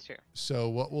Yeah, that's true. so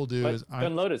what we'll do But is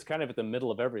Gunload is kind of at the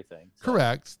middle of everything. so-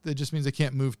 correct. That just means they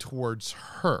can't move towards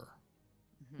her.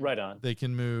 Mhm. Right on. They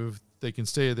can move. They can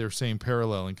stay at their same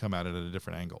parallel and come at it at a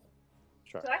different angle.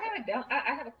 Sure. So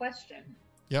I have a question.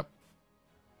 Yep.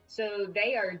 So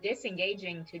they are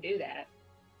disengaging to do that.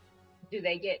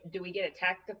 Do we get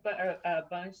attacked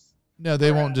bonus? No, they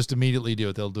Or, won't just immediately do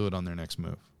it. They'll do it on their next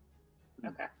move.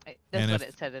 Okay. That's And what if-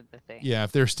 it said in the thing. Yeah,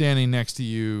 if they're standing next to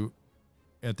you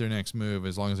at their next move,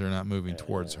 as long as they're not moving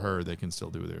towards her, they can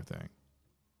still do their thing.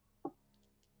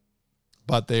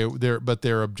 But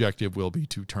their objective will be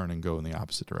to turn and go in the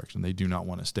opposite direction. They do not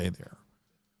want to stay there.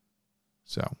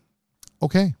 So,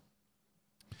 okay.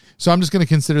 So I'm just going to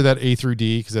consider that A through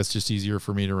D because that's just easier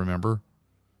for me to remember.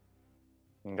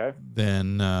 Okay.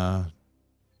 Then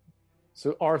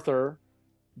So Arthur,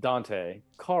 Dante,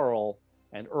 Carl,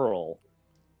 and Earl.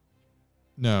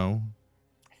 no.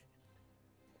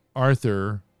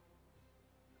 Arthur,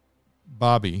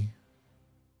 Bobby,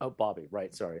 Oh, Bobby.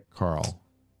 Right. Sorry. Carl,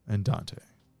 and Dante.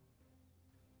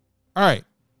 All right.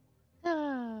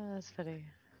 Ah, that's funny.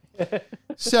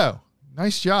 So,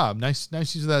 nice job. Nice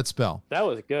use of that spell. That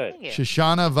was good. Thank you.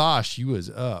 Shoshana Vosh, you was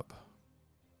up.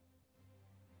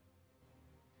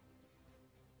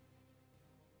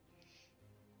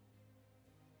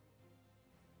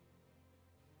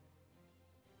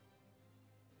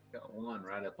 Got one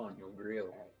right up on your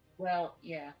grill. Well,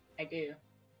 yeah, I do,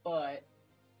 but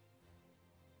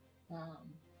Oh,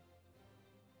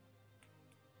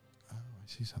 I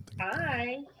see something.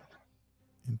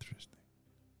 Interesting.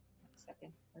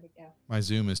 second, where'd it go? My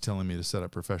Zoom is telling me to set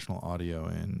up professional audio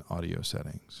in audio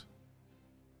settings.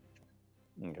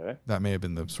 Okay. That may have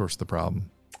been the source of the problem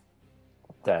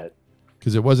That.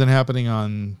 because it wasn't happening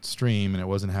on stream and it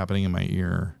wasn't happening in my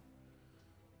ear.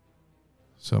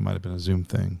 So it might have been a Zoom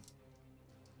thing.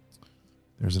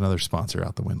 There's another sponsor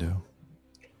out the window.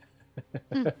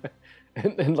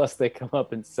 Unless they come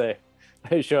up and say,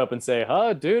 they show up and say,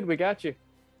 "Huh, dude, we got you."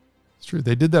 It's true.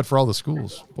 They did that for all the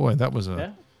schools. Boy, that was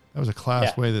Yeah. a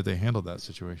class Yeah. way that they handled that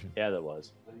situation. Yeah, that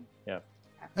was. Yeah.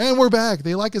 And we're back.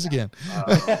 They like us again.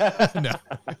 No.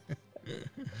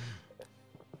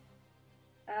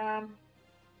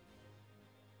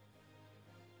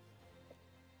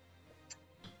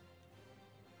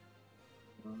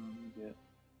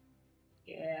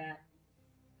 Yeah.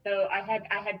 So I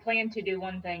had planned to do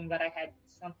one thing, but I had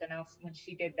something else. When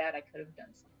she did that, I could have done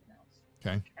something else.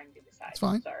 Okay. I'm trying to decide. It's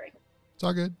fine. Sorry. It's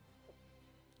all good.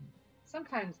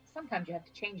 Sometimes you have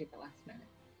to change at the last minute.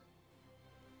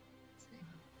 Let's see.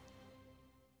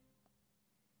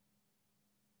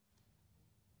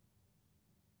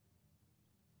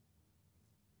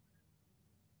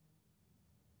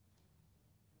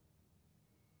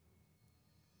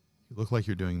 You look like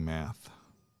you're doing math.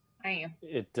 I am.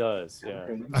 It does. Yeah.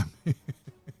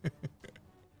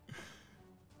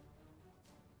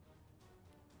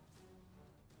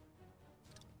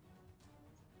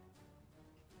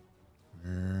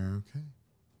 Okay.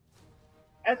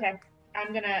 Okay.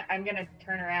 I'm gonna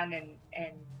turn around and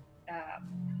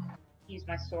use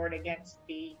my sword against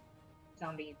the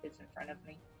zombie that's in front of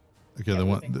me. Okay, Yeah,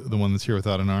 the one that's here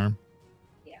without an arm.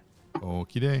 Yeah.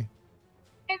 Okie day.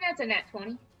 And that's a nat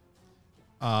 20.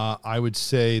 I would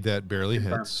say that barely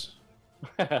hits.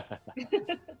 That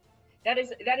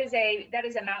is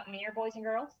a mountaineer, boys and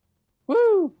girls.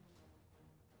 Woo!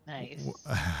 Nice.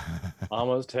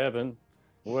 Almost heaven,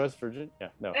 West Virginia. Yeah,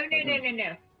 no.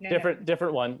 No.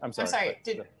 Different one. I'm sorry. I'm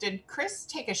sorry. Did Chris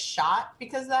take a shot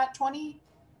because of that 20?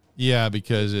 Yeah,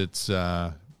 because it's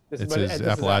This It's but his this is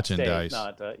Appalachian upstate,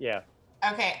 dice. Not, yeah.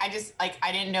 Okay, I just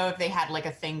I didn't know if they had like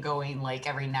a thing going like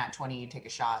every nat 20 you take a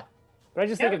shot. But I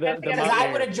just No, think of the that's because Because mountain-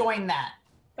 I would have joined that.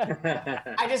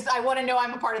 I want to know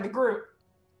I'm a part of the group.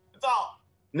 That's all.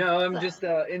 No, I'm just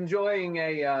enjoying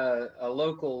a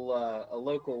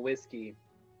local whiskey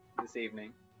this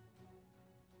evening.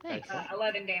 Nice.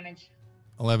 11 damage.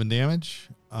 11 damage.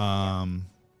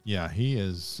 Yeah, he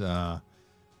is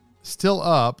still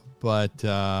up, but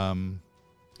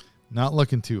not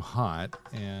looking too hot.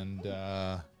 And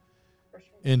For sure.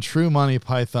 in true Monty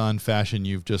Python fashion,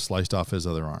 you've just sliced off his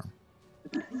other arm.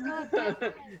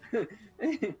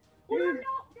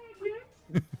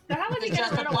 So how is he It's gonna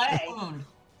just a run bloody away? wound.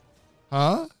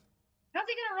 Huh? How's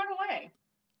he gonna run away?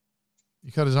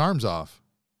 You cut his arms off.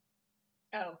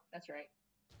 Oh, that's right.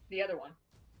 The other one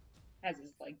has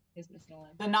his missing a leg.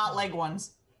 The not leg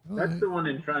ones. That's the one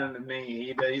in front of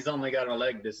me. He's only got a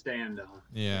leg to stand on.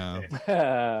 Yeah.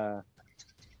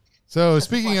 So That's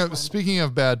speaking the of last one. speaking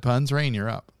of bad puns, Rain, you're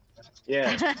up.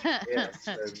 Yeah, yes.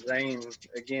 Rain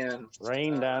again.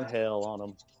 Rain down hell on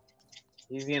him.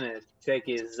 He's gonna take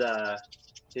his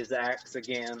axe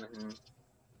again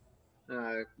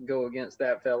and go against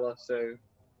that fella. So,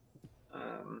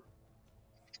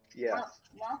 yeah. Well,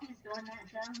 while he's doing that,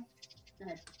 Joe, go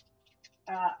ahead.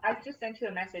 I just sent you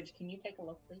a message. Can you take a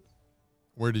look, please?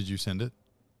 Where did you send it?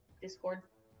 Discord.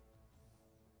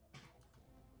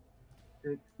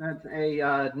 That's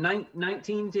a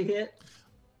 19 to hit.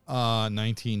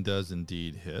 19 does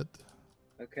indeed hit.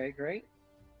 Okay, great.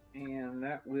 And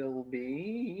that will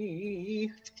be.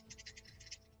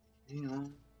 Hang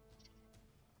on.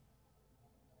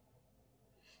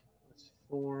 That's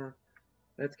 4.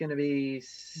 That's going to be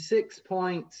 6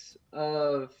 points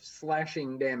of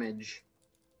slashing damage.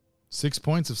 6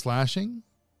 points of slashing.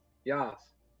 Yes.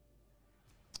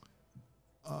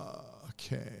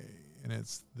 Okay, and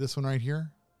it's this one right here.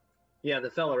 Yeah, the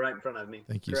fellow right in front of me.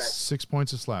 Thank you. Correct. 6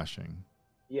 points of slashing.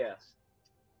 Yes.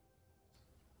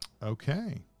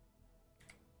 Okay.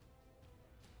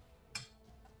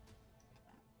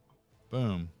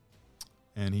 Boom.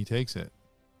 And he takes it.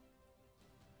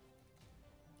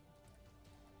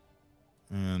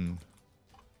 And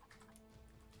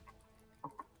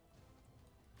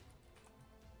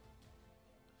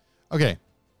okay.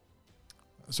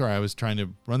 Sorry, I was trying to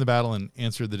run the battle and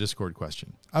answer the Discord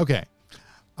question. Okay.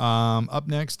 Up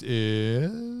next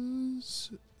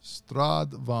is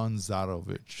Strad von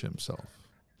Zarovich himself.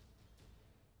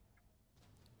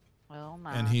 Well,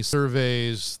 my. And he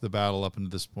surveys the battle up until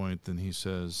this point, and he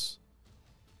says,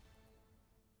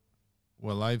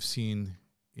 well, I've seen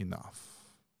enough.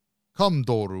 Come,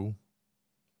 Doru.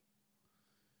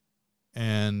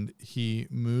 And he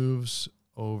moves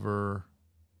over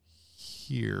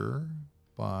here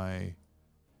by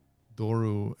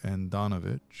Doru and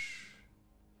Donovich.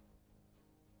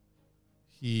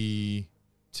 He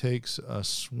takes a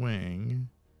swing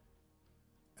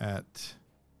at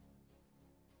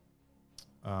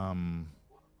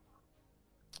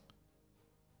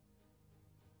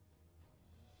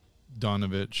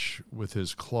Donovich with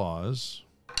his claws.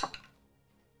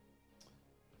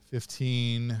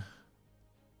 15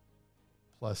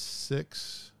 plus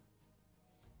 6.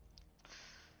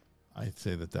 I'd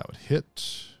say that would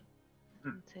hit.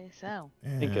 I'd say so.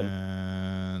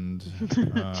 And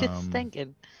Just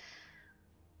thinking.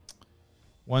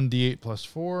 1d8 plus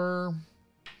 4.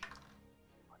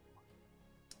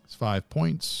 It's 5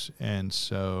 points. And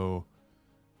so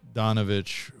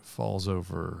Donovich falls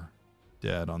over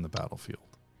dead on the battlefield.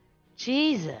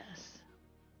 Jesus.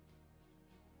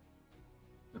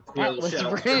 The quill was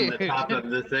shouts from the rude. top of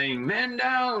the thing. Man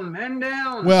down! Man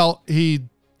down! Well, he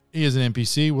is an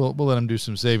NPC. We'll let him do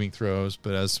some saving throws,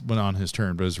 but as went on his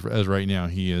turn. But as right now,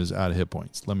 he is out of hit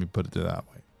points. Let me put it that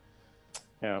way.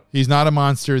 Yeah. He's not a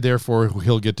monster, therefore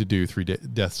he'll get to do 3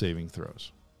 death saving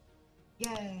throws.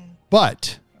 Yay.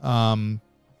 But as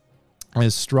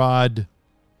Strahd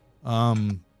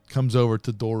comes over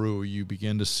to Doru, you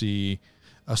begin to see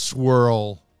a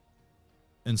swirl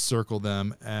encircle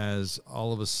them as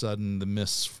all of a sudden the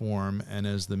mists form, and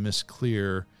as the mists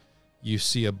clear, you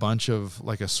see a bunch of,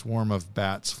 like a swarm of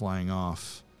bats flying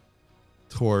off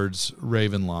towards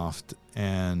Ravenloft,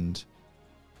 and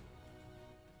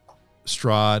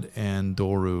Strahd and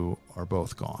Doru are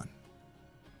both gone.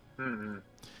 Mm-hmm.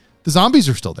 The zombies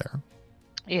are still there,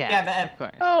 Yeah, but- of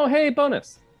course. Oh, hey,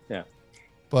 bonus. Yeah.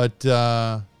 but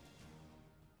the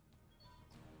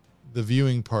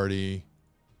viewing party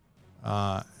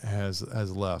has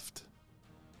left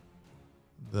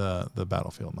the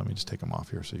battlefield. Let me just take them off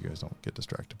here so you guys don't get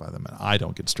distracted by them, and I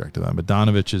don't get distracted by them. But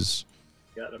Donovich is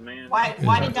Got a man. Why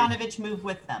did Donovich move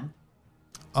with them?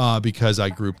 because I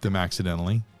grouped them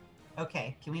accidentally.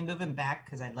 Okay, can we move him back?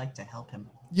 Because I'd like to help him.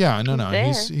 Yeah, no,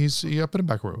 He's he's yeah, put him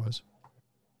back where it was.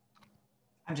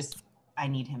 I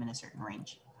need him in a certain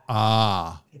range.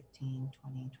 15, 15,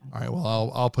 20, 20. all right.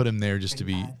 Well, I'll put him there just to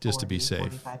be 40, safe.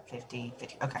 45, 50,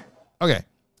 50. Okay. Okay,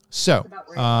 so About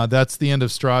right. that's the end of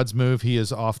Strahd's move. He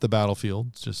is off the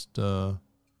battlefield. Just let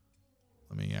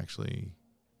me actually.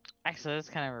 Actually, that's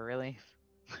kind of a relief.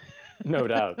 No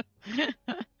doubt.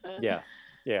 Yeah.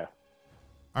 Yeah.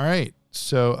 All right.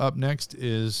 So up next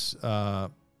is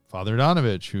Father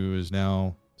Donovich, who is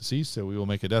now deceased. So we will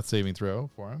make a death saving throw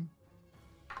for him.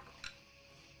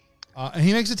 And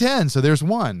he makes a 10. So there's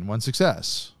one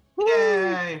success.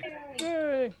 Yay!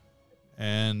 Yay.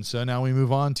 And so now we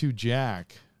move on to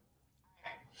Jack.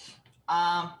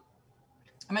 I'm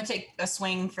gonna take a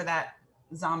swing for that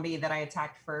zombie that I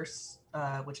attacked first,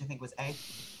 which I think was A.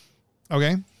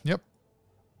 Okay. Yep.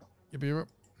 Yep.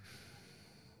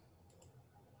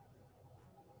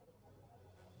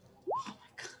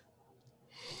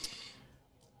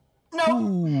 No,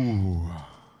 Ooh.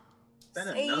 Then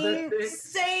another same,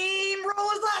 six. same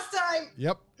roll as last time.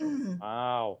 Yep.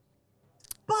 Wow.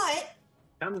 But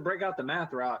Time to break out the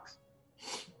math rocks.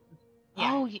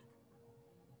 yeah, Oh,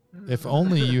 If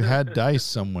only you had dice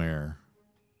somewhere.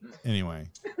 Anyway.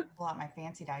 pull out my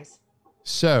fancy dice.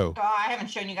 So, Oh, I haven't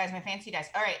shown you guys my fancy dice.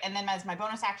 All right, and then as my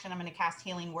bonus action, I'm going to cast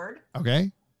Healing Word.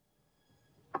 okay.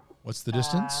 What's the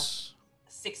distance?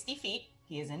 60 feet.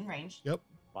 He is in range. Yep.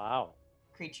 Wow.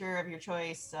 Creature of your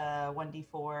choice,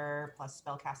 1d4 plus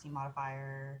spellcasting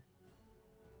modifier.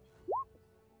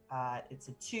 It's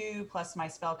a 2 plus my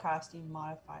spellcasting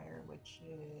modifier, which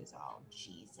is, oh,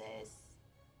 Jesus.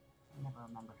 I never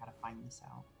remember how to find this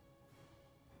out.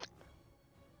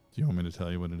 Do you want me to tell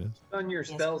you what it is? On your Yes,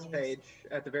 spells please. page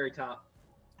at the very top.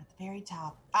 At the very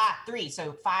top. 3.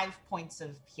 So 5 points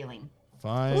of healing.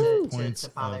 5 Woo! points To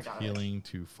Father of Donovich. healing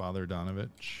to Father Donovich.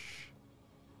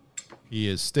 He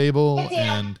is stable,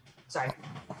 and Sorry.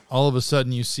 all of a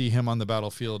sudden you see him on the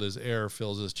battlefield as air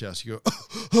fills his chest. You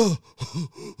go,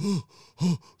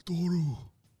 Doru.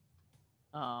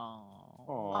 Oh.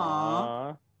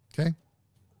 Aww. Okay.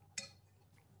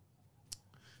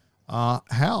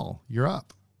 Hal, you're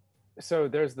up. So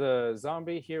there's the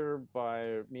zombie here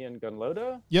by me and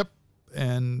Gunloda. Yep.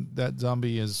 And that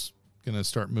zombie is going to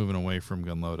start moving away from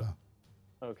Gunloda.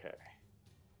 Okay.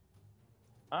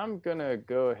 I'm gonna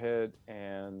go ahead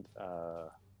and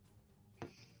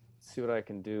see what I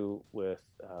can do with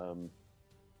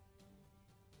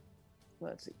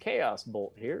let's see, Chaos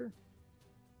Bolt here.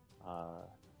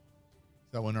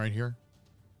 That one right here?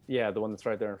 Yeah, the one that's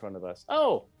right there in front of us.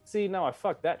 Oh, see, now I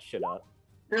fucked that shit up.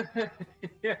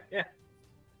 yeah.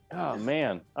 Oh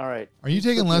man. All right. Are you Let's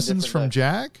taking look at a lessons different from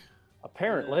dice. Jack?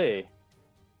 Apparently.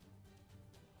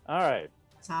 All right.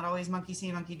 It's not always monkey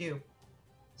see, monkey do.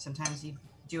 Sometimes you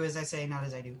do as I say, not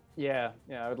as I do. Yeah,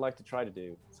 I would like to try to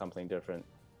do something different.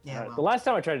 Yeah, All right. well. The last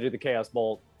time I tried to do the Chaos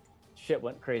Bolt, shit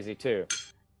went crazy too.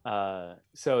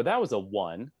 So that was a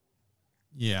 1.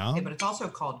 Yeah. Okay, but it's also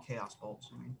called Chaos Bolts.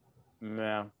 I mean,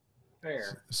 Yeah,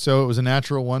 Fair. So it was a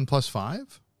natural 1 plus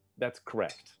 5, that's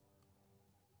correct.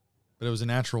 but it was a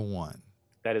natural 1.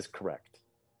 That is correct.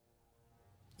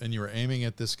 And you were aiming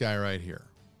at this guy right here.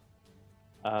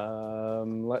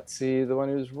 Let's see, the one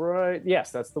who's right.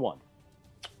 Yes, that's the one.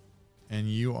 And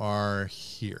you are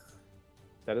here.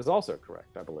 That is also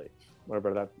correct, I believe.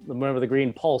 Whenever the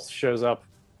green pulse shows up,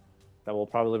 that will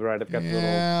probably be right. I've got the little.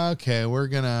 Yeah, okay.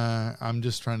 I'm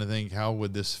just trying to think, how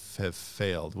would this have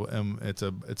failed?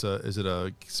 Is it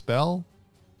a spell?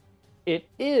 It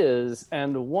is,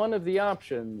 and one of the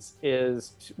options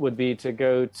would be to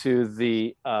go to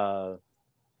the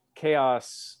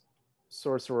Chaos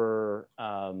Sorcerer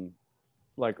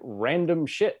like random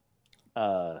shit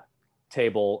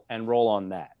table and roll on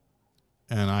that.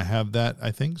 And I have that,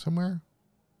 I think, somewhere.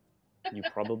 You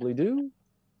probably do.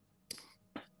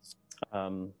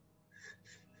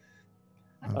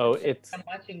 It's I'm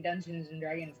watching Dungeons and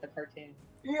Dragons, the cartoon.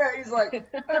 Yeah, he's like,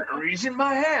 I'm reaching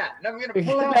my hat, and I'm gonna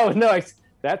pull out. no.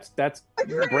 That's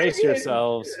brace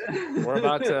yourselves. We're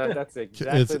about to. That's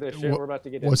exactly the shit we're about to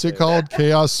get What's into. it called?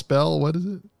 Chaos spell? What is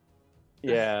it?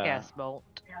 Yeah. Gas bolt.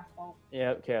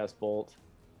 Yeah. Chaos Bolt.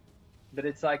 But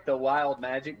it's like the wild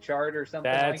magic chart or something.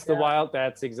 That's like the that. wild.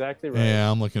 That's exactly right. Yeah,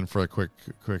 I'm looking for a quick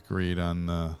read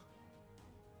on.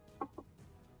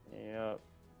 Yeah.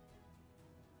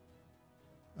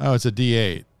 Oh, it's a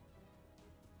D8.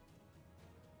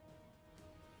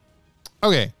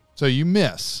 Okay, so you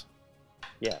miss,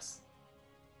 Yes.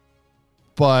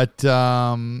 but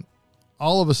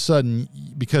all of a sudden,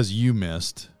 because you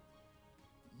missed,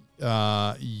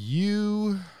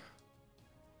 you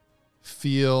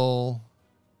feel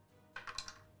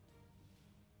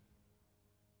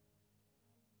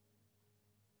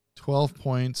 $12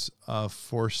 points of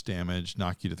force damage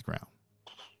knock you to the ground.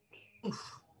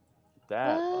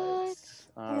 That. What? bites.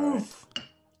 All right.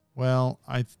 Well,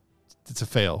 it's a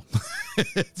fail.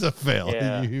 It's a fail.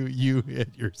 Yeah. You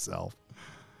hit yourself.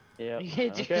 Yep. You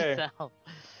hit Okay. yourself.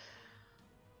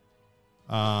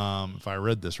 If I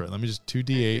read this right, let me just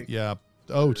 2d8. Yeah.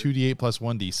 Oh, 2d8 plus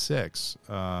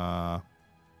 1d6.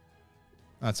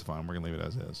 That's fine. We're gonna leave it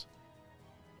as is.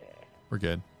 We're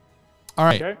good. All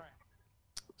right. Okay.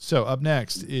 So up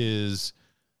next is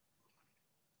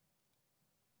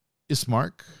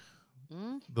Ismark,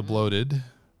 the bloated.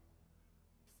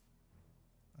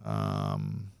 So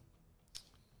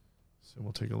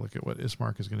we'll take a look at what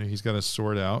Ismark is going to do. He's got his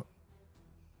sword out.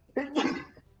 Bless you.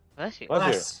 Bless you.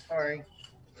 Less. Sorry.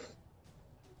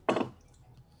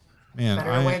 Man,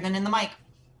 Better away than in the mic.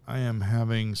 I am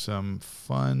having some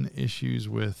fun issues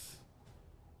with.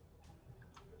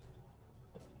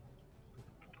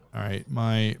 All right,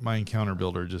 my encounter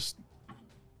builder just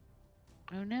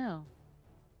Oh no.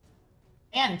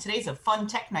 And today's a fun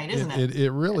tech night, isn't it?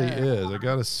 It really is. I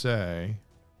gotta say.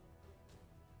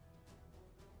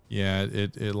 Yeah,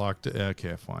 it locked.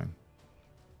 Okay, fine.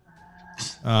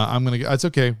 I'm gonna. It's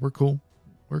okay. We're cool.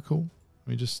 We're cool.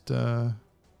 Let me just.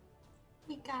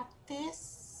 We got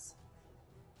this.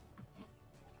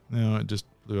 No, it just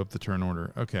blew up the turn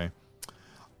order. Okay.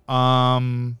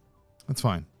 That's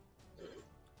fine.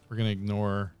 We're gonna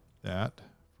ignore that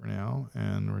for now,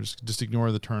 and we're just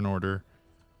ignore the turn order.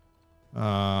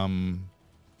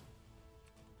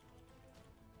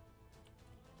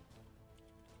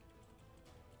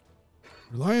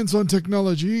 Reliance on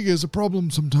technology is a problem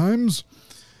sometimes.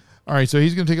 All right, so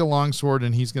he's going to take a longsword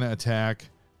and he's going to attack.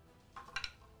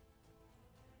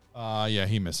 Yeah,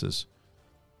 he misses.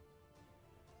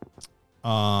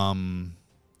 And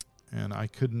I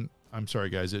couldn't. I'm sorry,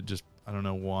 guys. It just, I don't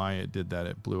know why it did that.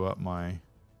 It blew up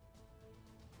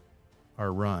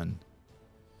our run.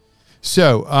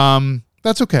 So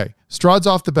that's okay. Strahd's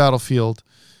off the battlefield.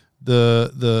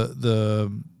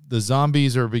 The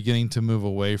zombies are beginning to move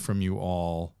away from you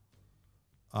all,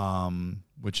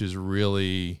 which is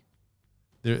really,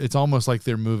 it's almost like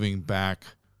they're moving back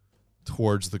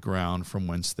towards the ground from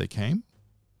whence they came.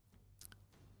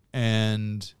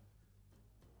 And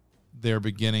they're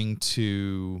beginning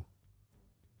to,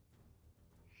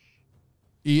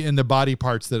 and the body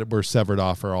parts that were severed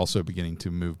off are also beginning to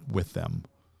move with them,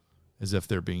 as if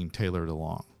they're being tailored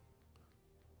along.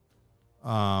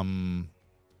 And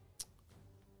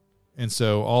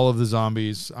so all of the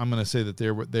zombies, I'm going to say that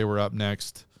they were up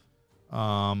next.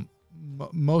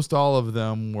 Most all of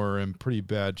them were in pretty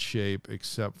bad shape,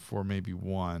 except for maybe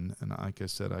one. And like I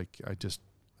said, I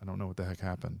don't know what the heck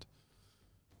happened.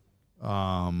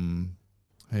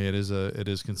 Hey, it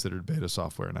is considered beta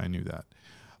software, and I knew that.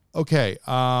 Okay.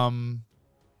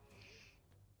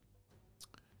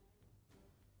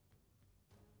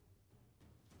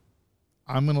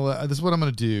 This is what I'm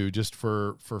gonna do, just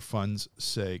for fun's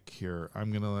sake here.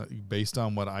 I'm gonna, based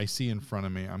on what I see in front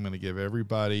of me, I'm gonna give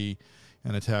everybody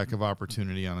an attack of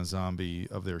opportunity on a zombie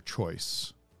of their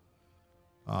choice.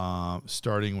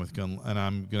 Starting with Gun, and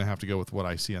I'm gonna have to go with what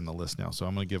I see on the list now. So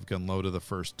I'm gonna give Gunloda the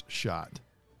first shot.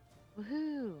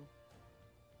 Woohoo!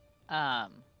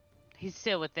 He's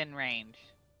still within range,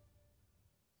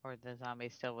 or the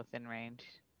zombie's still within range.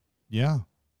 Yeah.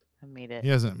 I made it. He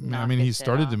hasn't. I mean, he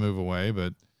started to move away,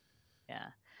 but yeah.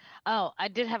 Oh, I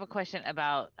did have a question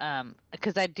about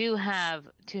because I do have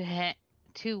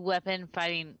two weapon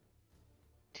fighting,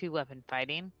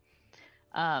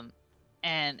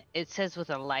 and it says with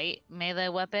a light melee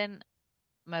weapon,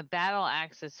 my battle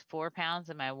axe is 4 pounds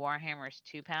and my warhammer is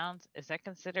 2 pounds. Is that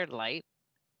considered light?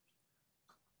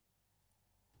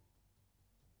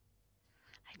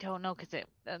 I don't know, because it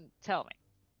tell me.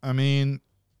 I mean,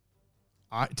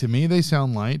 to me they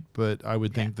sound light, but I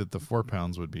would think that the 4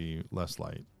 pounds would be less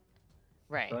light.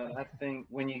 Right. But I think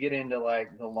when you get into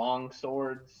like the long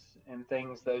swords and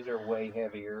things, those are way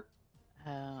heavier.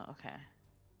 Oh, okay.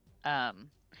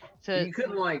 So you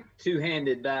couldn't like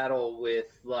two-handed battle with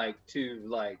like two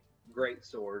like great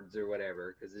swords or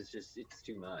whatever, because it's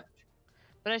too much.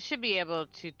 But I should be able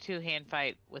to two-hand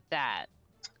fight with that.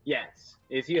 Yes,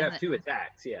 if you have two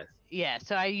attacks, yes. Yeah,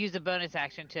 so I use a bonus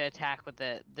action to attack with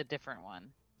the different one.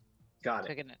 Got it.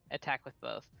 So I can attack with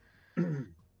both.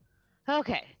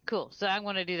 Okay, cool. So I'm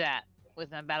going to do that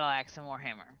with my battle axe and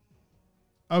warhammer.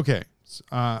 Okay.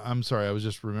 I'm sorry. I was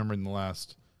just remembering the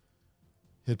last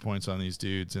hit points on these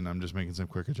dudes, and I'm just making some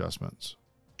quick adjustments.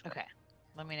 Okay.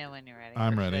 Let me know when you're ready.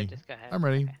 I'm Or should I ready. just go ahead? I'm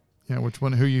ready. Okay. Yeah, which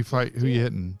one? Who you fight? Who you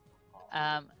hitting?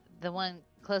 The one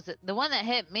closest. The one that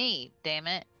hit me, damn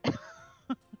it.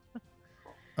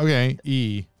 Okay,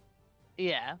 E.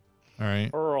 Yeah. All right.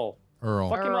 Earl.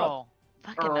 Fuck him Earl.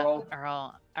 Fucking Earl. up,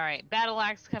 Earl. All right, battle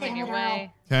axe coming your Earl.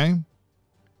 way. Okay.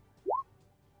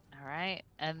 All right,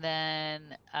 and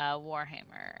then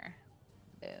warhammer.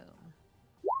 Boom.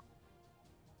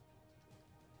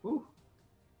 Ooh.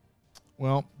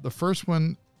 Well, the first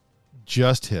one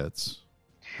just hits.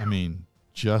 I mean,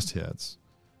 just hits.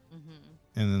 Mm-hmm.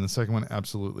 And then the second one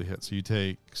absolutely hits. So you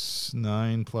take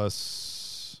 9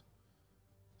 plus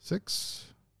 6.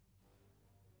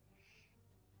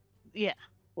 Yeah.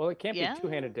 Well, it can't Yeah. be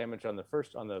two-handed damage on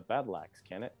the battle axe,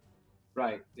 can it?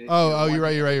 Right. Oh, you're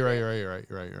right.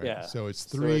 Yeah. So it's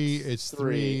So 3. it's It's 3,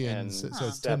 three and and so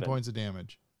it's 10 7. points of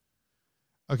damage.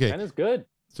 Okay. That is good.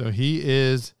 So he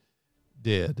is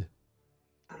dead.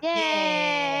 Yay!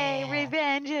 Yeah.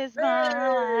 Revenge is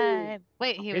mine.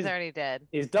 Wait, he was He's- already dead.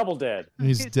 He's double dead.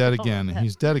 He's He's dead double again. dead.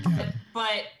 He's dead again.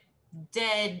 But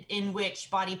dead in which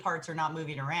body parts are not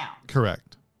moving around.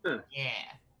 Correct. Yeah.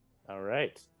 All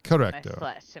right. I Correcto.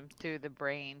 slashed him through the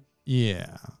brain.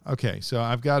 Yeah. Okay. So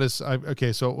I've got his.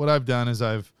 Okay. So what I've done is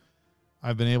I've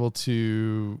been able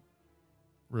to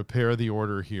repair the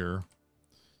order here.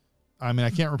 I mean, I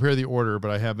can't repair the order,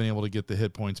 but I have been able to get the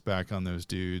hit points back on those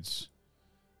dudes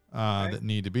that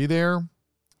need to be there.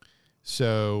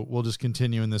 So we'll just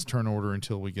continue in this turn order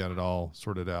until we get it all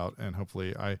sorted out, and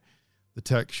hopefully the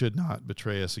tech should not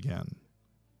betray us again.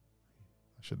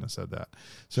 I shouldn't have said that.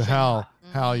 So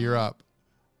Hal, you're up.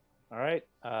 All right.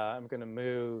 I'm going to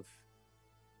move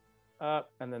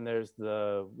up, and then there's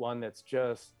the one that's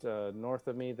just north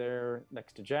of me there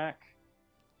next to Jack.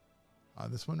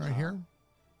 This one right here?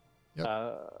 Yep.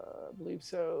 I believe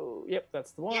so. Yep,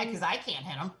 that's the one. Yeah, because I can't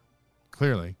hit him.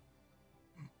 Clearly.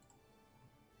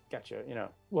 Gotcha.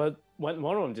 One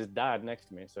of them just died next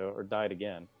to me, or died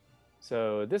again.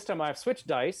 So this time I've switched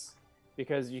dice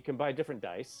because you can buy different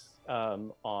dice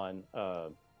on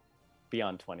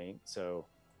Beyond 20. So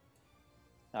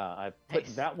I put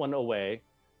that one away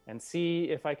and see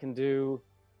if I can do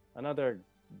another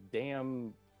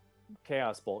damn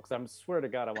Chaos Bolt, because I swear to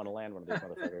God I want to land one of these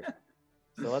motherfuckers.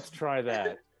 So let's try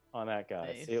that on that guy.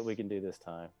 Nice. See what we can do this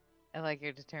time. I like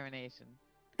your determination.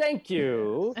 Thank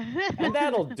you. And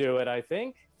that'll do it, I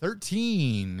think.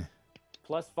 13.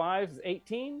 Plus 5 is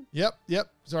 18. Yep.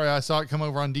 Sorry, I saw it come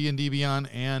over on D&D Beyond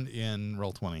and in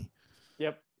Roll20.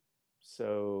 Yep.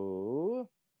 So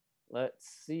let's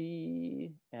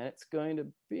see. And it's going to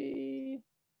be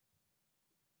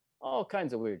all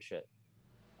kinds of weird shit.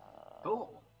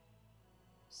 Cool.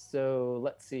 So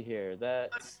let's see here.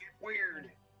 That's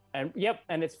weird. And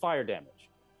and it's fire damage.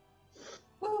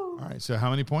 All right, so how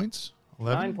many points?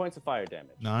 11? 9 points of fire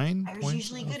damage. 9 I was points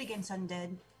usually of- good against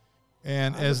undead.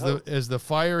 And as the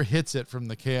fire hits it from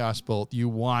the Chaos Bolt, you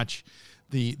watch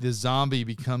the zombie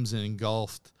becomes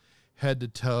engulfed head to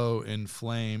toe in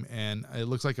flame, and it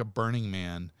looks like a Burning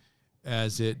Man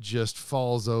as it just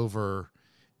falls over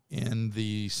in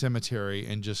the cemetery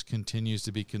and just continues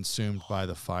to be consumed by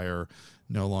the fire,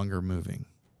 no longer moving.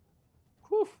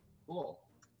 Whew. Cool.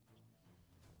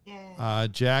 Yeah.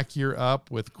 Jack, you're up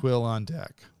with Quill on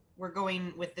deck. We're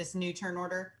going with this new turn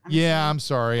order. I'm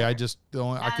sorry. I just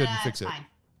don't. I couldn't fix it's it. Fine.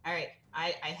 All right.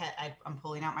 I'm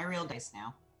pulling out my real dice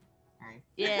now. All right.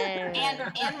 Yeah.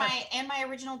 and my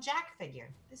original Jack figure.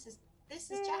 This is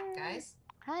Jack, guys.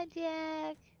 Hi,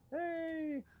 Jack.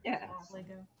 Hey. Yeah.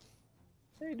 Lego.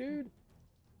 Hey, dude.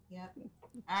 Yep.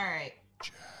 All right.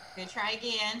 Gonna try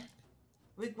again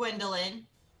with Gwendolyn.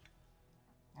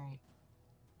 All right.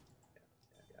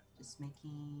 Just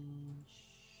making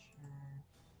sure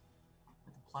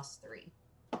with a +3.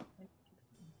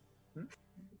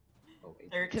 Oh,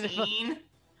 wait. 13.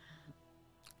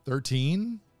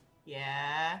 13.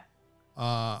 Yeah.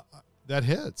 That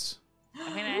hits.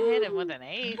 I mean, I hit him with an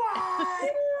 8.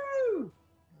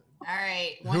 All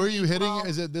right. Who are you hitting? 1d12.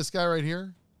 Is it this guy right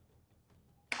here?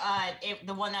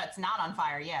 The one that's not on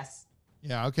fire. Yes.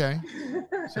 Yeah. Okay.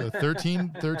 So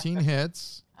 13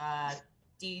 hits.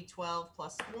 D12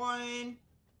 plus 1,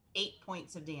 8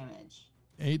 points of damage.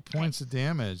 8 points of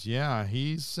damage. Yeah,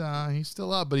 he's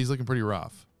still up, but he's looking pretty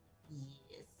rough.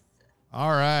 Yes.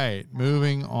 All right,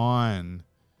 moving on.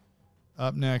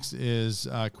 Up next is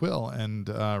Quill, and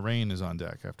Rain is on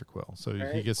deck after Quill, so he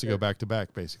right, gets to go back to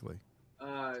back basically.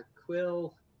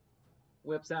 Quill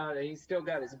whips out. He's still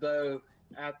got his bow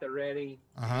at the ready.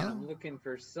 Uh-huh. And I'm looking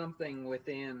for something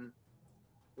within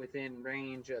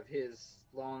range of his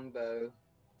longbow.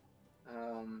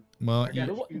 Well, I got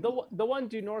The one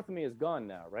due north of me is gone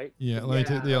now, right? let me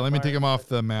take fire- him off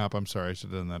the map. I'm sorry, I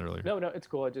should have done that earlier. No, it's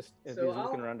cool. He's So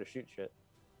looking around to shoot shit.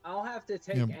 I'll have to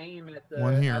take Yeah, aim at the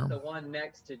one here. at the one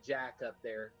next to Jack up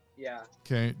there. Yeah.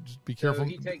 Okay, just be careful. So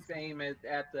he takes aim at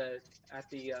the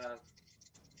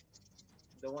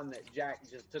one that Jack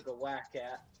just took a whack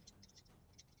at,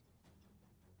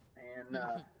 and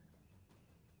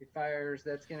he fires.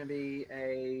 That's going to be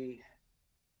a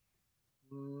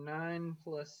 9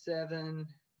 plus 7.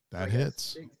 That like a hits.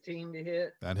 16 to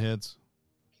hit. That hits.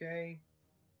 Okay,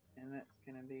 and that's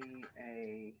going to be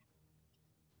a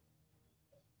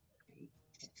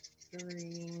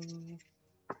 3.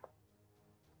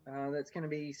 That's going to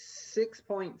be 6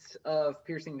 points of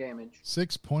piercing damage.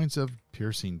 6 points of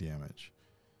piercing damage.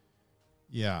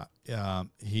 Yeah,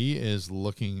 he is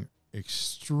looking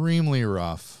extremely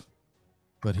rough,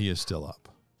 but he is still up.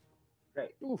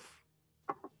 Great. Oof.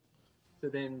 So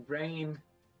then Rain,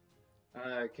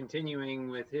 continuing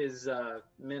with his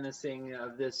menacing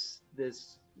of this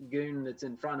goon that's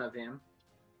in front of him.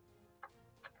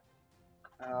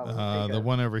 The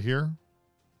one over here.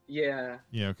 Yeah,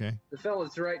 Yeah. Okay. the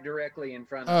fella's right directly in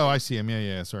front of Oh, him. I see him.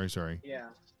 Yeah. Sorry. Yeah.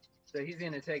 So he's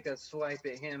going to take a swipe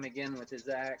at him again with his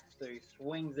axe. So he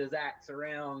swings his axe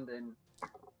around, and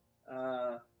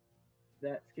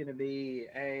that's going to be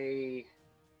a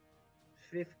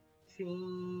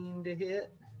 15 to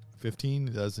hit.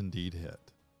 15 does indeed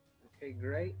hit. Okay,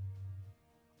 great.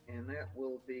 And that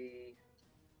will be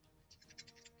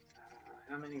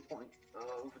how many points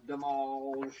of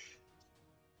damage?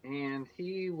 And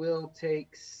he will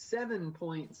take 7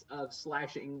 points of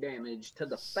slashing damage to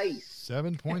the face.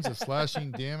 7 points of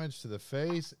slashing damage to the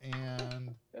face,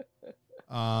 and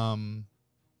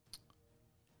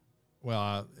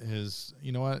well, his,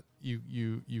 you know what?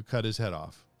 You cut his head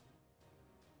off.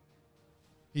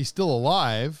 He's still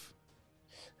alive,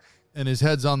 and his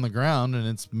head's on the ground, and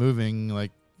it's moving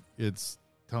like it's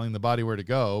telling the body where to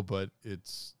go, but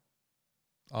it's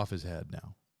off his head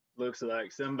now. Looks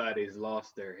like somebody's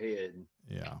lost their head.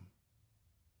 Yeah.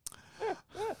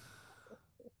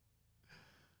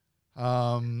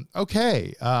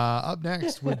 Okay. Up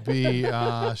next would be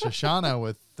Shoshana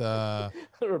with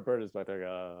Roberta's back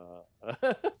there.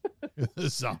 the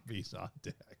zombies on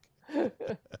deck.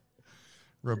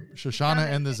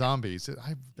 Shoshana and the zombies.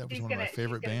 That was one of my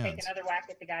favorite she's gonna bands. Take another whack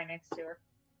at the guy next to her,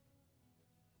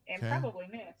 and Okay. probably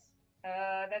miss.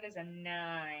 That is a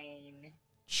 9.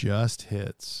 Just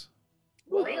hits.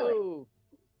 Really?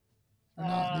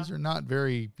 Whoa. These are not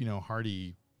very,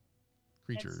 hardy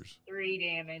creatures. That's 3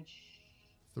 damage.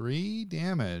 3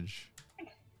 damage.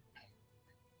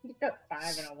 You got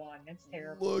 5 and a 1. That's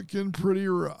terrible. Looking pretty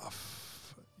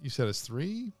rough. You said it's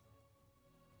 3?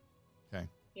 Okay.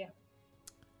 Yeah.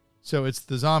 So it's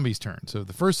the zombie's turn. So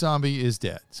the first zombie is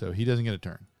dead, so he doesn't get a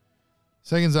turn.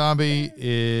 Second zombie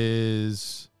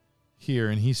is here,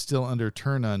 and he's still under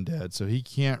turn undead, so he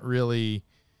can't really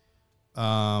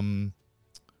go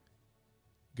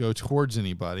towards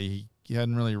anybody. He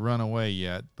hadn't really run away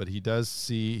yet, but he does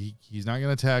see he's not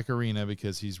going to attack Arena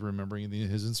because he's remembering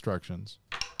his instructions.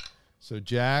 So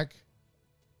Jack,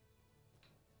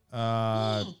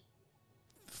 5,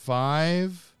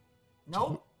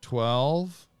 Nope.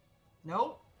 12,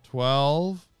 Nope.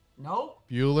 12, Nope.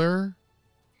 Bueller.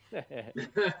 Okay,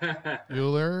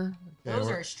 Okay, Those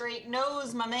are straight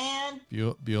nose, my man.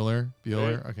 Bueller.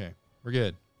 Okay, we're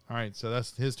good. All right, so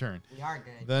that's his turn. We are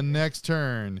good. The next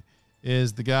turn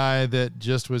is the guy that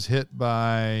just was hit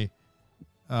by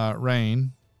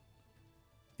Rain,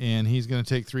 and he's going to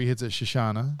take 3 hits at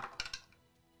Shoshana.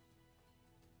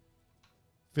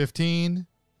 15.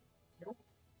 Nope.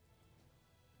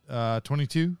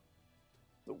 22.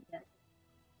 Yes.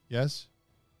 Yes.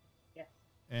 Yes.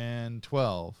 And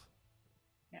 12.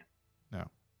 No. No.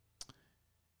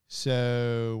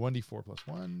 So 1d4 plus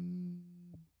 1.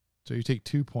 So you take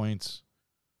 2 points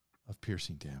of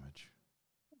piercing damage.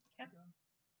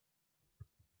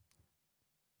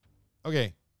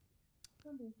 Okay.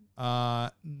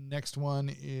 Next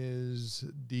one is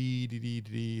D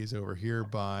is over here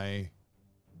by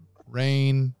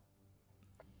Rain.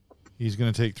 He's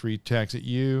going to take 3 attacks at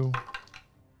you.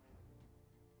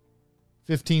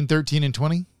 15, 13, and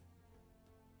 20.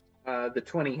 the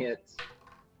 20 hits.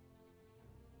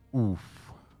 Oof.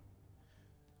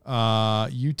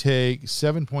 You take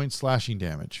 7 points slashing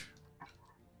damage.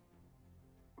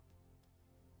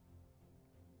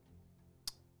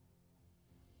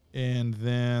 And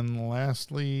then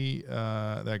lastly,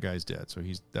 that guy's dead. So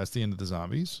that's the end of the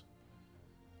zombies.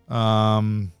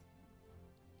 And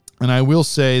I will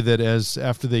say that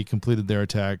after they completed their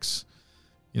attacks,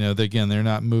 they're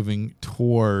not moving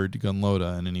toward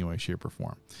Gunloda in any way, shape, or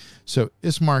form. So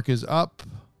Ismark is up.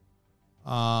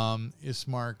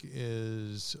 Ismark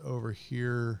is over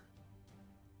here.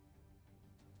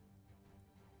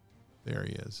 There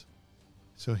he is.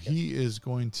 So he is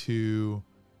going to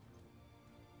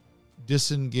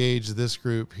disengage this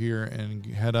group here and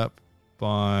head up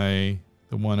by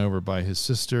the one over by his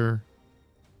sister.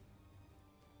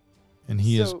 And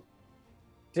he is.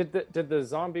 Did the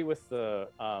zombie with the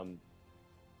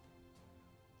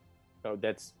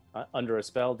that's under a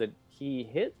spell? Did he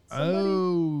hit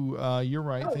somebody? You're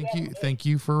right. Oh, Thank yeah. you. Thank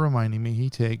you for reminding me. He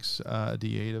takes a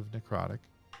D8 of necrotic.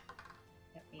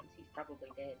 That means he's probably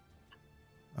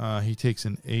dead. He takes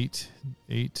an 8.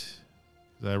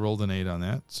 I rolled an 8 on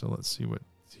that. So let's see what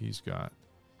he's got.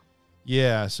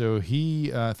 Yeah. So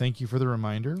he. Thank you for the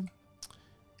reminder.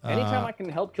 Anytime I can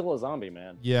help kill a zombie,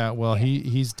 man. Yeah. Well,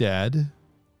 he's dead.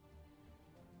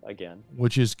 Again.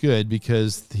 Which is good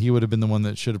because he would have been the one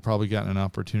that should have probably gotten an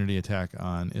opportunity attack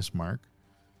on Ismark,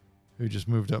 who just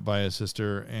moved up by his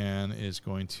sister and is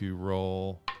going to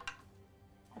roll.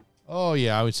 Oh,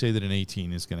 yeah, I would say that an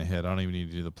 18 is going to hit. I don't even need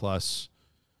to do the plus.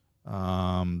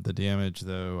 The damage,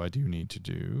 though, I do need to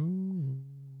do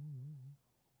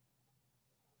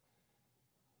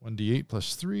 1d8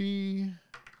 plus 3.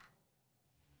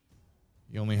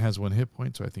 He only has 1 hit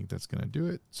point, so I think that's going to do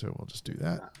it. So we'll just do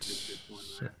that.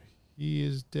 So he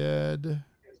is dead.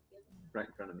 Right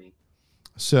in front of me.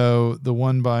 So the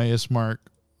one by Ismark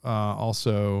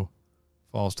also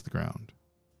falls to the ground.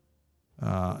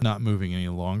 not moving any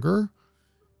longer.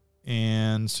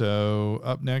 And so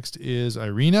up next is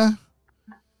Irina,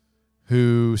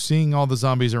 who, seeing all the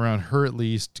zombies around her at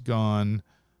least gone,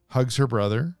 hugs her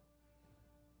brother.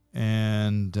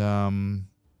 And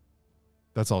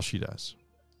that's all she does.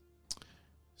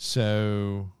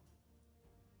 So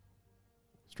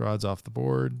Strahd's off the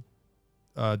board.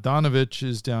 Donovich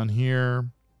is down here.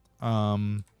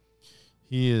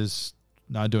 He is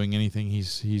not doing anything.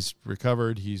 He's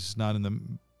recovered. He's not in the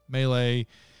melee.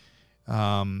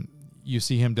 You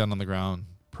see him down on the ground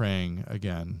praying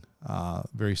again,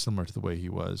 very similar to the way he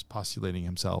was postulating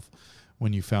himself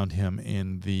when you found him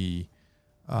in the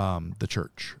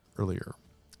church earlier.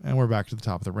 And we're back to the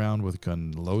top of the round with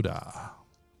Gunloda.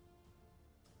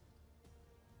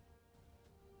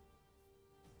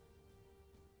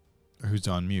 Who's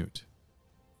on mute?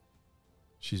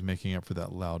 She's making up for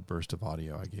that loud burst of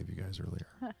audio I gave you guys earlier.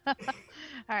 All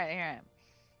right, here I am.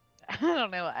 I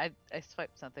don't know. I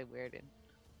swiped something weird in.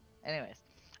 Anyways,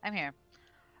 I'm here.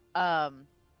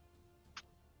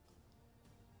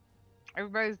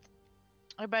 Everybody's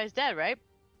dead, right?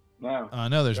 No.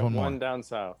 No, there's Got one more. one down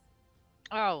south.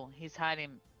 Oh, he's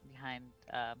hiding behind.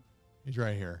 He's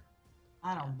right here.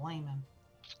 I don't blame him.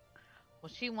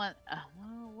 Well, she want.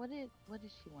 Well, what did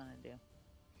she want to do?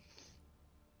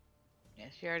 Yeah,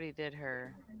 she already did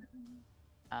her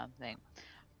thing.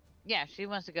 Yeah, she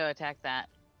wants to go attack that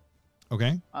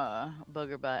Okay.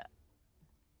 booger butt.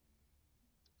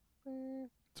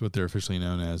 It's what they're officially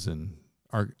known as in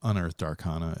Unearthed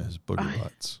Arcana as booger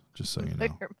butts, just so you know.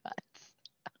 Booger butts.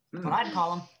 That's what I'd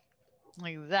call him.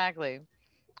 Exactly.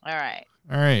 All right.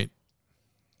 All right.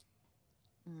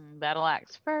 Battle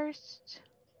axe first.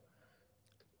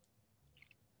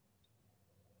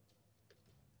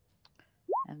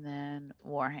 And then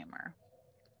Warhammer.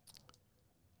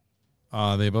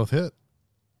 They both hit.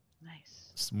 Nice.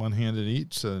 It's one-handed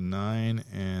each, so 9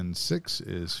 and 6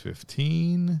 is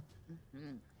 15.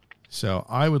 Mhm. So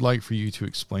I would like for you to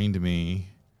explain to me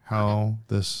how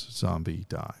this zombie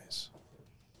dies.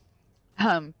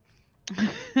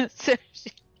 So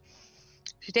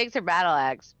she takes her battle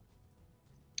axe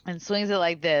and swings it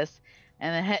like this,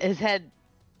 and then his head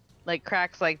like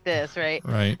cracks like this, right?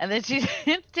 Right. And then she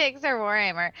takes her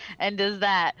warhammer and does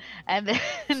that, and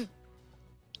then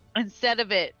instead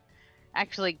of it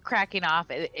actually cracking off,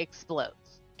 it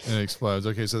explodes. And it explodes.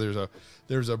 Okay, so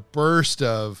there's a burst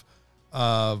of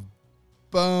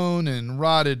bone and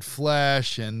rotted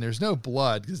flesh, and there's no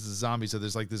blood because it's a zombie. So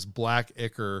there's like this black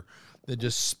ichor that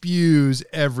just spews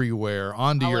everywhere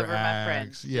onto All your over my axe.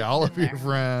 friends. Yeah, Just all in of your there.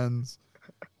 friends.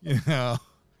 You know.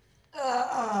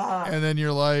 And then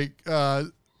you're like,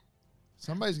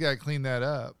 somebody's got to clean that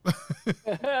up.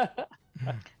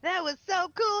 That was so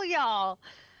cool, y'all.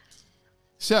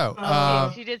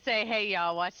 So, She did say, "Hey,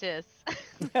 y'all, watch this."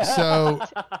 so,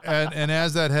 and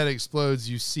as that head explodes,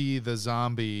 you see the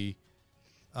zombie,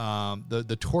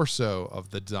 the torso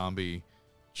of the zombie,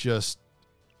 just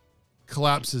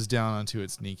collapses down onto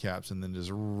its kneecaps and then just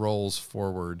rolls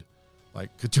forward,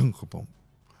 like ka-chunk, ka-boom.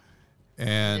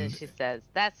 And And she says,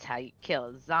 "That's how you kill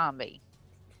a zombie."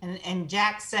 And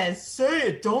Jack says, "Say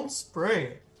it, don't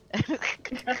spray it."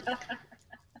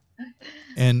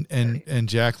 and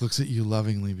Jack looks at you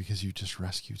lovingly because you just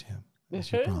rescued him,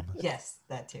 as you promised. Yes,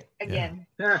 that too. Again.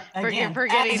 Again,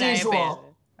 Forgetting as I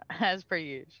usual. As per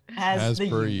usual. As the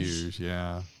per usual. usual,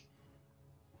 yeah.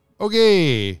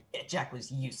 Okay. Yeah, Jack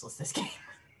was useless this game.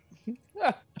 He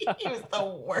was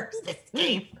the worst this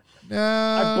game. No,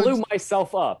 I blew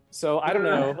myself up, so I don't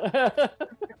know.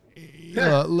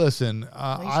 Listen,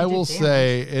 Well, you I should do will damage.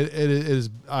 say it is.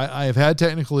 I have had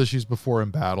technical issues before in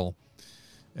battle,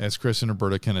 as Chris and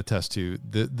Roberta can attest to.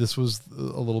 This was a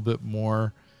little bit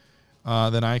more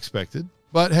than I expected.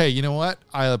 But hey, you know what?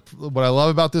 What I love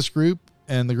about this group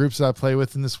and the groups that I play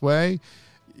with in this way,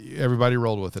 everybody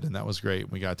rolled with it, and that was great.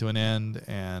 We got to an end,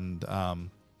 and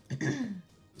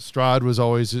Strahd was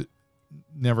always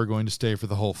never going to stay for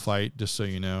the whole fight, just so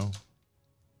you know.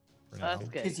 For now. That's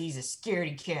good. Because he's a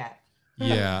scaredy cat.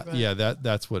 Yeah,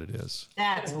 that's what it is.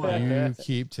 That's what You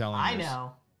keep telling I yours-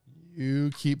 know.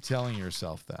 You keep telling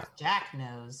yourself that. Jack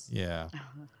knows. Yeah.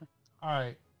 All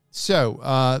right. So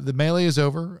the melee is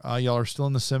over. Y'all are still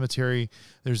in the cemetery.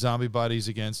 There's zombie bodies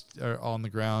on the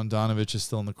ground. Donovich is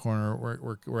still in the corner.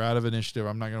 We're out of initiative.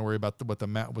 I'm not going to worry about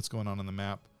what's going on the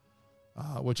map,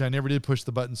 which I never did push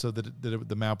the button so that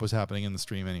the map was happening in the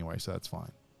stream anyway. So that's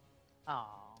fine. Aw.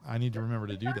 I need to remember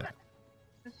to do that.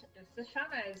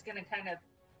 Shoshana is gonna kind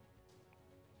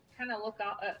of look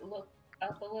up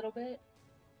a little bit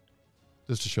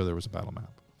Just to show there was a battle map.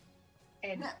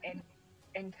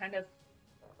 and kind of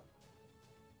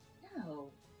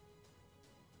no.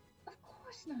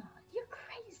 course not. You're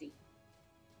crazy.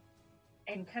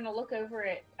 And kind of look over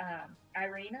at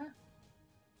Irina.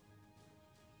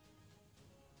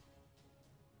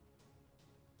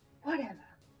 Whatever.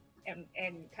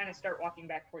 And kind of start walking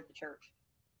back toward the church.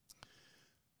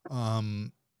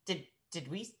 Did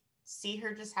we see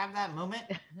her just have that moment?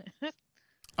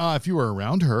 If you were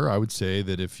around her, I would say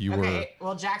that if you were. Okay,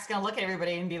 well, Jack's gonna look at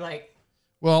everybody and be like,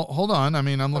 Well, hold on. I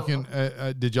mean, I'm Oh, looking.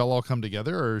 Did y'all all come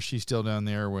together, or is she still down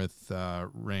there with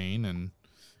Rain and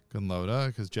Gunloda?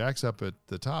 Because Jack's up at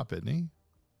the top, isn't he?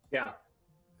 Yeah.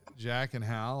 Jack and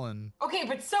Hal and. okay,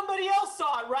 but somebody else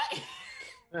saw it, right?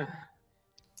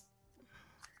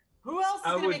 Who else is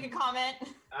I gonna would- make a comment?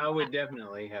 I would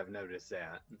definitely have noticed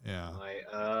that. Yeah. Like,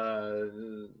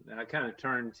 I kind of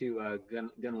turned to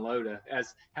Gunloda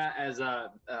as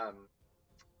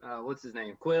what's his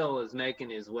name? Quill is making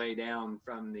his way down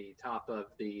from the top of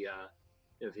the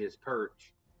of his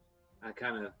perch. I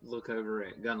kind of look over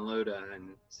at Gunloda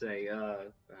and say,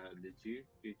 "Did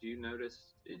you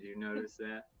notice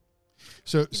that?"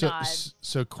 So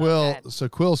Quill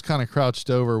bad. Quill's kind of crouched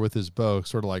over with his bow,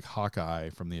 sort of like Hawkeye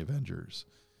from the Avengers,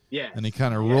 Yeah. and he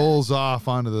kind of rolls off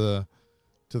onto the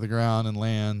ground and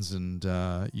lands, and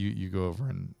you go over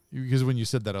and because when you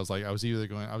said that, I was either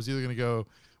going to go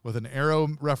with an Arrow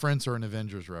reference or an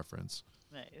Avengers reference.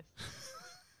 Nice.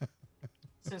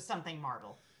 So something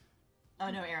Marvel.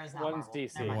 Oh no, Arrow's not One's Marvel.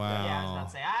 DC. Never mind. Wow. Yeah, I was about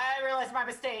to say. I realized my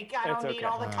mistake. I It's don't need okay.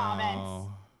 all the comments.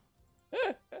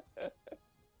 Wow.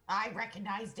 I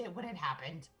recognized it when it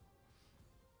happened.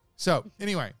 So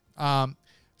anyway, tell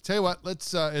you what,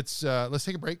 let's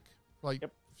take a break for like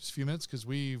just a few minutes because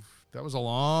that was a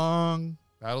long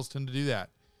battles tend to do that.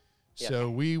 Yes. So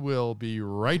we will be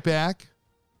right back.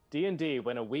 D&D,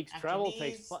 when a week's After travel these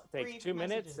takes brief 2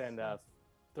 minutes messages. and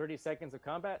 30 seconds of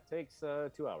combat takes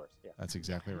 2 hours. Yeah. That's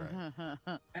exactly right.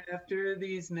 After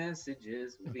these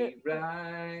messages, we'll be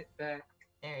right back.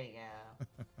 There you go.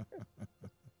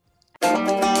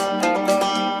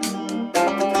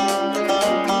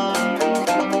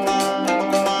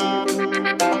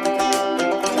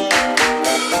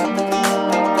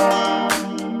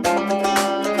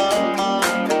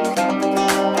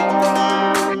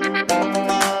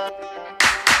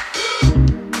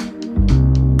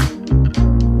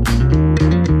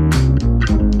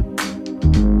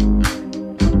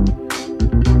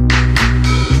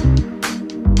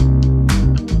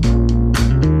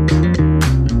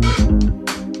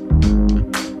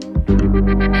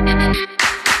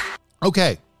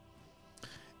 Okay.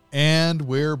 And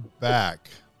we're back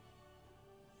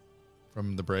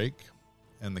from the break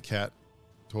and the cat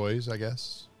toys, I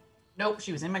guess. Nope,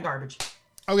 she was in my garbage.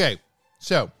 Okay.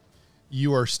 So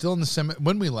you are still in the cemetery.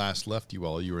 When we last left you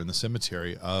all, you were in the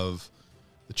cemetery of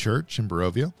the church in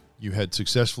Barovia. You had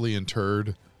successfully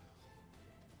interred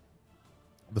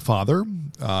the father.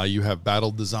 You have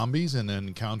battled the zombies and then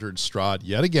encountered Strahd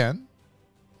yet again.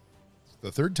 It's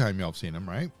the third time y'all have seen him,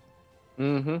 right?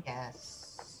 Mm-hmm.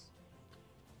 Yes.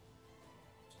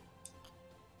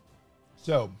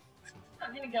 So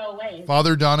I'm gonna go away.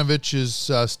 Father Donovich is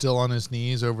still on his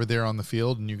knees over there on the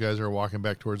field, and you guys are walking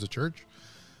back towards the church.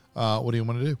 What do you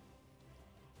want to do?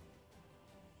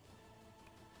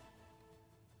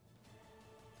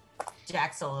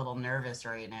 Jack's a little nervous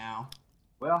right now.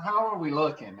 Well, how are we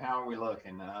looking?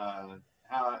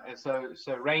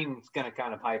 So Rain's gonna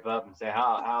kind of pipe up and say,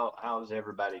 how's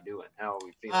everybody doing? How are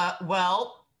we feeling?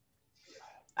 Well,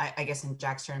 I guess in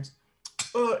Jack's terms.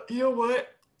 You know what?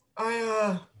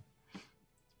 I'm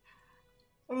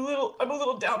a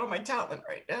little down on my talent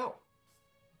right now.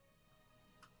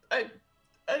 I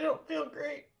don't feel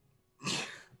great.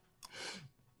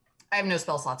 I have no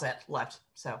spell slots left,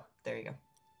 so there you go.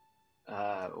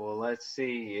 Well, let's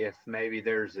see if maybe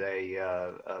there's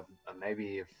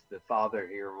maybe if the father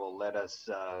here will let us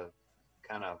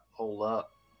kind of pull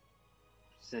up,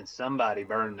 since somebody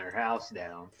burned their house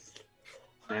down.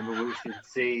 Maybe we should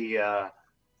see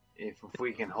if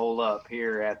we can hold up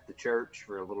here at the church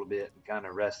for a little bit and kind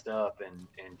of rest up and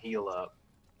heal up.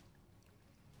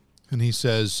 And he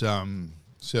says,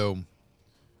 so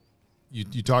you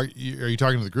talk. Are you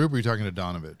talking to the group or are you talking to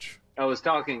Donovich? I was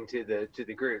talking to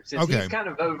the group since Okay. he's kind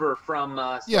of over from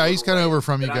us. Yeah, he's kind of over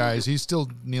from you but I'm guys. just- He's still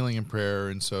kneeling in prayer,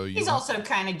 and so you. He's also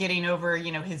kind of getting over,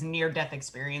 his near-death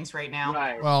experience right now.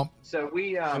 Right. Well, So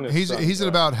we he's at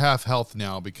about half health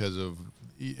now because of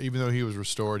even though he was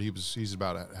restored, he's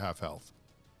about at half health.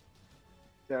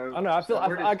 So, I don't know. I feel so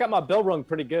we're I got my bell rung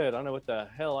pretty good. I don't know what the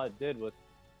hell I did with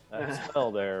that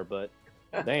spell there, but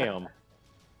damn,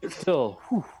 still,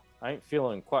 I ain't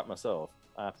feeling quite myself.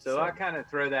 So I kind of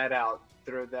throw that out.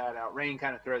 Rain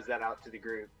kind of throws that out to the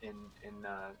group, and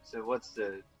so what's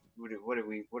the what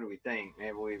do we think?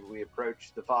 Maybe we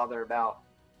approach the father about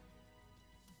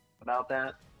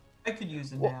that. I could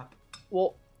use a Well- nap.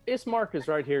 Well, Ismark is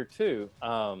right here too.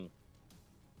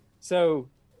 So,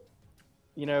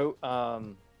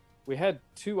 we had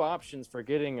two options for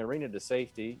getting Arena to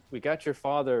safety. We got your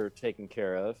father taken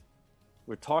care of.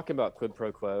 We're talking about quid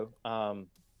pro quo.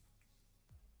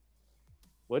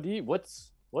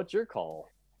 What's your call?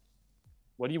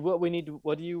 Where do you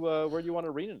want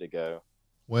Arena to go?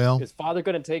 Well, Is father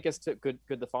going to take us to? Could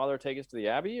the father take us to the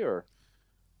Abbey or?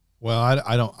 well,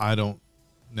 I don't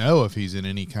know if he's in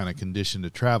any kind of condition to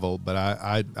travel, but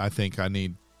I think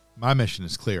my mission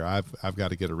is clear. I've got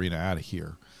to get Arena out of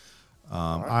here.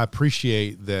 All right. I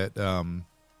appreciate that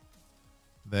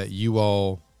that you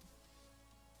all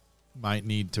might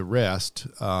need to rest,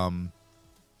 and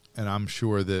I'm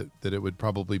sure that it would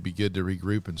probably be good to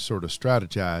regroup and sort of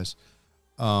strategize.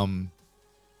 And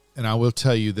I will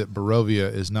tell you that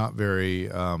Barovia is not very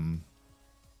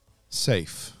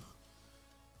safe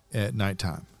at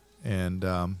nighttime, and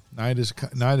night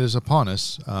is upon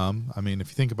us. I mean, if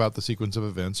you think about the sequence of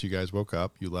events, you guys woke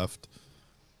up, you left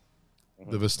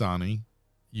the Vistani,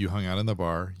 you hung out in the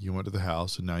bar, you went to the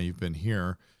house, and now you've been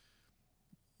here.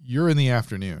 You're in the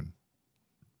afternoon.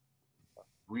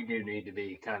 We do need to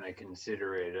be kind of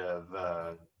considerate of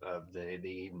the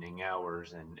evening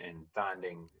hours and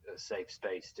finding a safe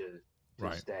space to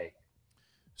Right. stay.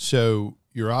 So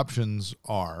your options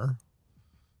are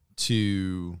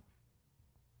to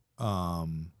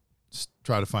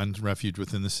try to find refuge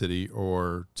within the city,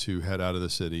 or to head out of the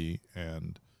city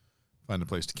and find a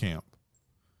place to camp.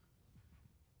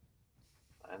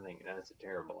 I think that's a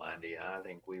terrible idea. I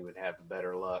think we would have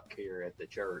better luck here at the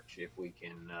church if we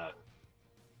can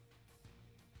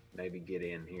maybe get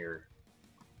in here.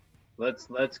 Let's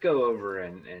go over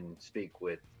and speak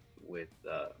with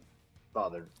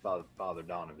Father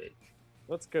Donovich.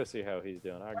 Let's go see how he's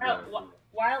doing. I While, agree.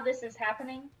 while this is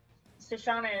happening,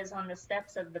 Shoshana is on the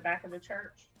steps of the back of the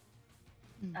church,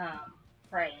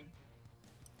 praying.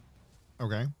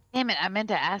 Okay. Damn it! I meant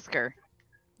to ask her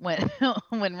when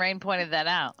when Rain pointed that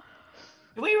out.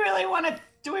 Do we really want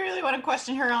to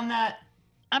question her on that?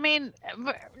 I mean,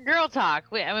 girl talk.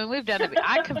 We've done it.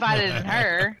 I confided in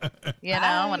her,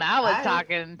 when I was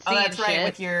talking, Oh, seeing that's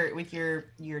right. shit. With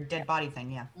your dead body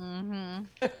thing, yeah. Mm-hmm.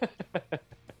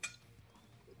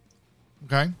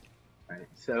 Okay. Right.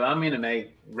 So I'm gonna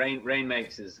make Rain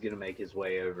is gonna make his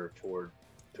way over toward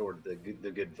the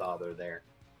good father there.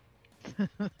 The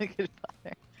good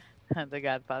father, the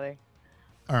Godfather.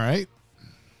 All right.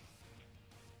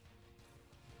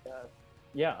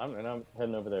 Yeah, I'm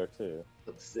heading over there too.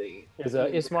 Let's see. Is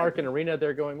Ismark and Arena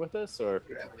there going with us, or?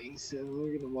 Gravity. So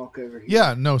we're gonna walk over here.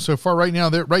 Yeah. No. So far, right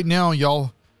now,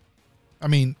 y'all. I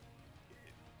mean,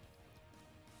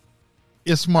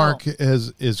 Ismark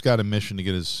has got a mission to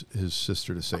get his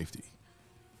sister to safety,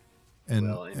 and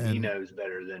he knows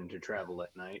better than to travel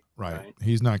at night. right.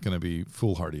 He's not going to be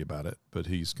foolhardy about it, but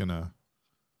he's gonna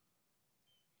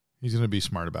be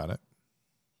smart about it.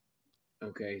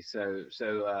 Okay, so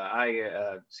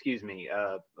excuse me,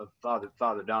 Father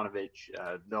Donovich,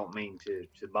 don't mean to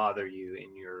bother you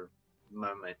in your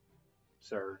moment,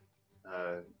 sir.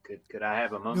 Could I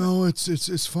have a moment? No,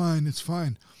 it's fine. It's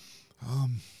fine.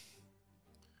 I'm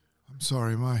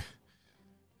sorry.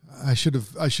 I should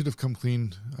have come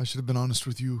clean. I should have been honest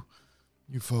with you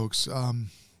folks. A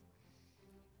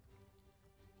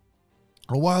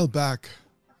while back,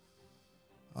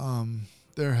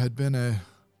 there had been a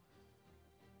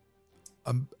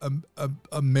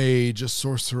mage, a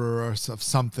sorcerer, or of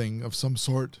some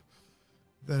sort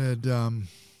that had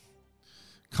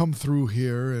come through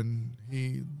here, and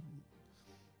he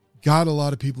got a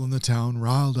lot of people in the town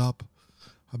riled up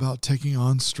about taking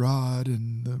on Strahd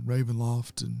and the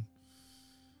Ravenloft, and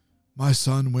my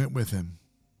son went with him.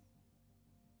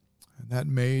 And that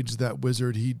mage, that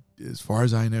wizard, he, as far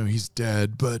as I know, he's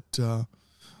dead, but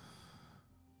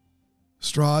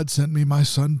Strahd sent me my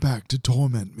son back to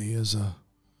torment me as a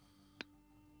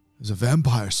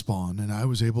vampire spawn, and I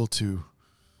was able to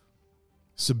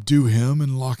subdue him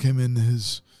and lock him in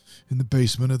the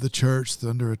basement of the church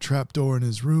under a trapdoor in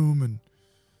his room, and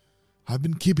I've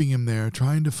been keeping him there,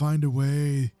 trying to find a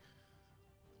way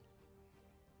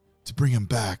to bring him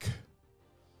back.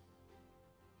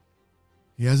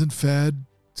 He hasn't fed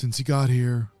since he got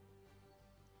here,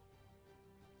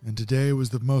 and today was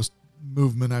the most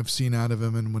movement I've seen out of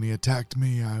him, and when he attacked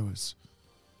me, I was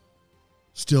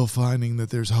still finding that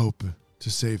there's hope to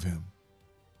save him.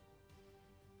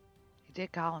 You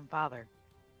did call him father.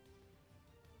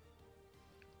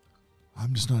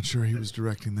 I'm just not sure he was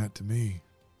directing that to me.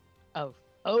 Oh,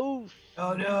 Oh,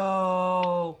 Oh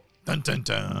no. Dun dun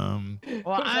dun. well,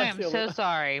 What does I that am feel so like?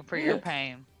 sorry for your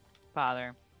pain,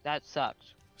 Father. That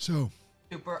sucks. So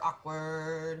Super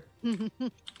awkward.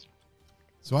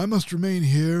 I must remain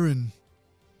here and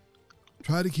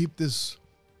try to keep this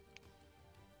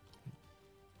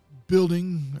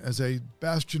building as a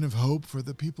bastion of hope for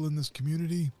the people in this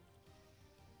community.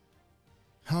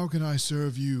 How can I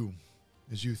serve you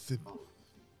as you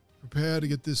prepare to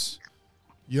get this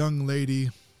young lady?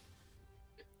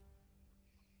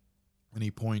 And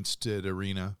he points to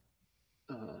Arena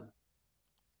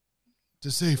to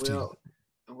safety.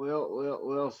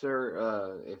 Well,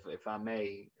 sir. If I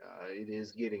may, it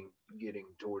is getting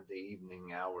toward the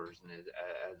evening hours, and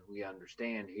as we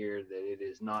understand here, that it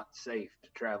is not safe to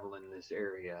travel in this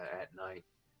area at night.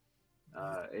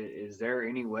 Is there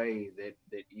any way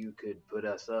that you could put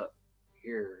us up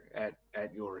here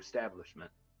at your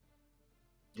establishment,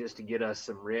 just to get us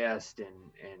some rest and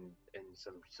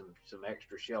some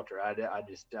extra shelter? I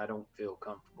don't feel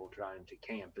comfortable trying to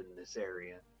camp in this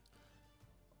area.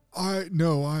 I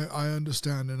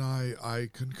understand, and I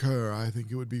concur. I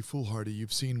think it would be foolhardy.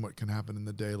 You've seen what can happen in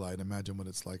the daylight. Imagine what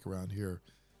it's like around here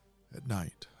at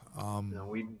night.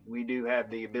 No, we do have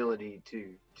the ability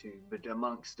to but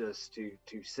amongst us to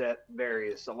set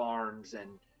various alarms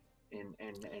and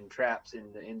traps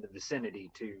in the vicinity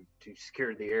to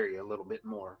secure the area a little bit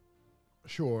more.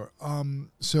 Sure.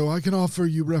 So I can offer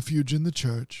you refuge in the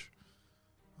church.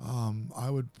 I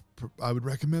would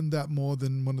recommend that more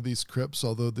than one of these crypts,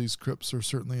 although these crypts are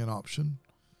certainly an option.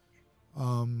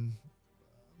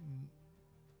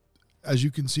 As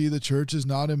you can see, the church is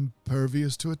not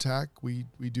impervious to attack. We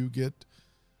do get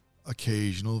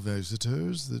occasional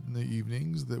visitors in the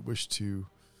evenings that wish to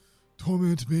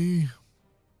torment me.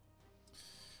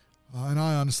 And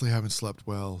I honestly haven't slept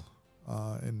well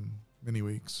in many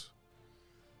weeks.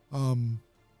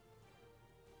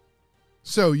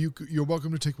 So you're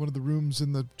welcome to take one of the rooms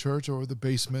in the church, or the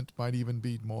basement might even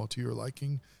be more to your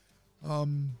liking.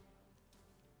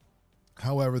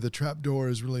 However, the trapdoor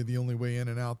is really the only way in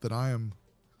and out that I am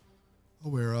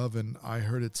aware of, and I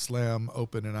heard it slam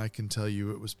open, and I can tell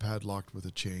you it was padlocked with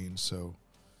a chain, so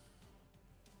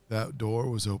that door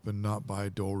was opened not by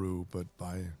Doru, but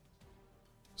by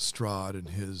Strahd and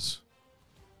his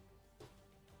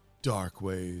dark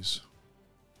ways.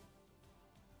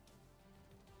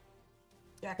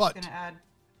 Jack's But- gonna add.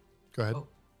 Go ahead. Oh,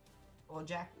 well,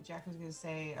 Jack was gonna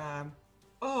say,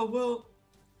 oh well,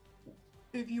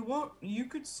 if you want, you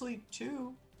could sleep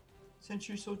too, since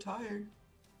you're so tired.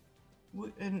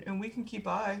 And we can keep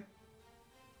eye.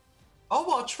 I'll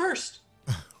watch first.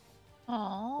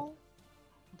 Oh,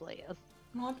 bless.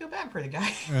 Well, I feel bad for the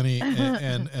guy. And he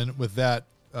and with that,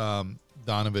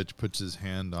 Donovich puts his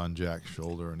hand on Jack's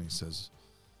shoulder and he says,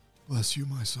 "Bless you,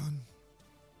 my son.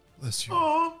 Bless you."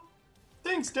 Oh,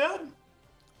 thanks, Dad.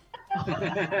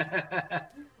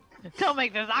 Don't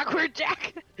make this awkward,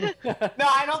 Jack. No,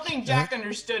 I don't think Jack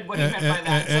understood what he meant by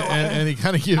that. And he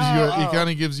kind of gives Oh. he kind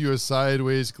of gives you a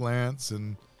sideways glance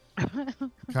and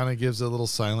kind of gives a little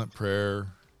silent prayer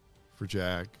for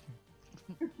Jack.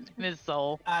 In his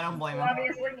soul. I don't blame You him.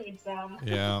 obviously need some.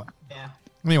 Yeah. Yeah.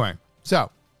 Anyway, so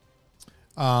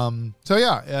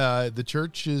yeah, the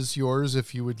church is yours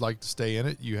if you would like to stay in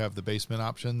it. You have the basement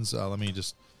options. Let me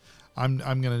just, I'm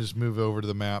gonna just move over to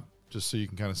the map just so you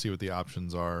can kind of see what the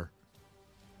options are,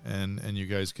 and you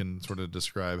guys can sort of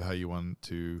describe how you want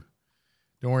to.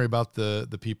 Don't worry about the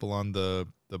people on the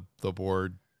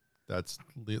board. That's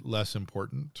less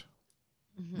important.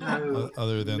 No,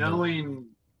 Other than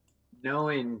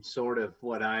knowing sort of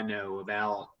what I know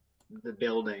about the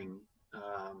building,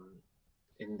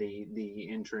 and the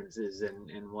entrances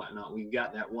and whatnot. We've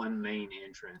got that one main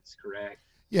entrance, correct?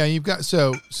 Yeah, you've got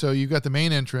so you've got the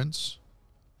main entrance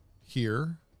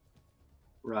here.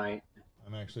 Right.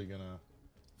 I'm actually gonna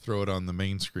throw it on the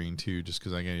main screen too, just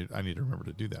because I need to remember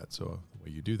to do that. So the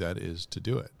way you do that is to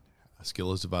do it. A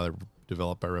skill is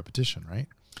developed by repetition, right?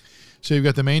 So you've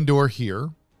got the main door here.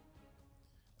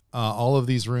 All of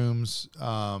these rooms.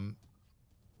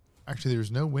 Actually,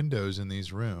 there's no windows in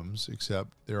these rooms, except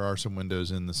there are some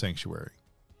windows in the sanctuary.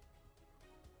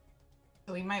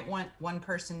 So we might want one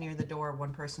person near the door,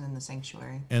 one person in the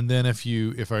sanctuary. And then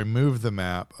if I move the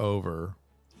map over,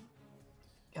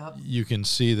 Yep. you can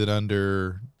see that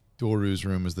under Doru's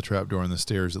room is the trapdoor and the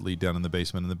stairs that lead down in the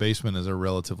basement. And the basement is a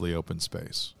relatively open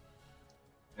space.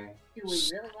 Okay. Do we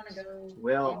really want to go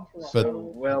Well, into a But-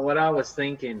 whole- well, what I was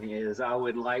thinking is I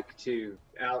would like to,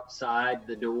 outside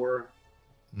the door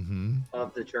Mm-hmm.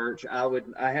 of the church,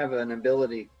 I have an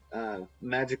ability,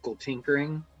 magical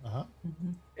tinkering, Uh-huh.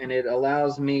 Mhm. and it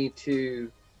allows me to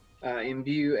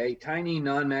imbue a tiny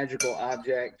non-magical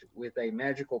object with a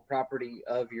magical property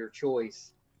of your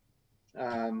choice,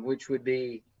 which would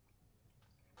be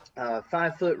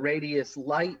 5-foot radius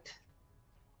light,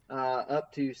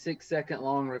 up to 6-second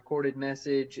long recorded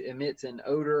message, emits an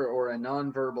odor or a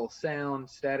nonverbal sound,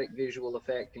 static visual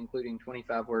effect, including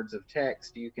 25 words of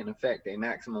text. You can affect a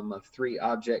maximum of 3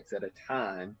 objects at a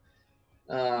time.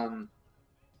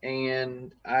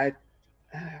 And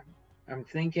I'm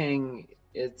thinking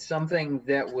it's something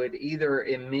that would either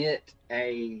emit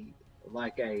a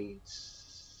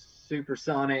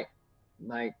supersonic,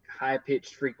 like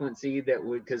high-pitched frequency that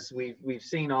would, because we've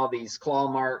seen all these claw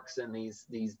marks and these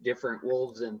different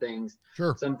wolves and things.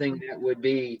 Sure. Something that would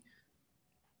be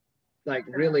like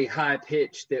really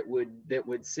high-pitched that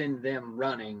would send them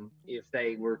running if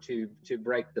they were to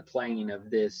break the plane of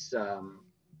this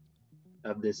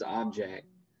object.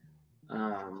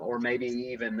 Or maybe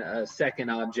even a second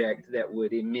object that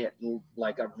would emit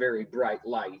like a very bright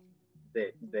light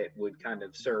that would kind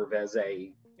of serve as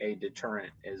a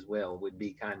deterrent as well, would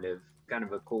be kind of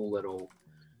a cool little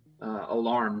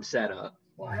alarm setup.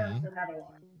 Well, I also have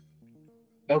alarm.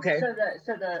 Okay.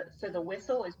 So the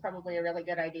whistle is probably a really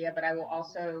good idea, but I will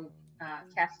also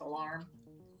cast alarm.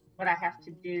 What I have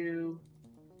to do,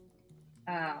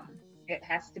 it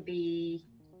has to be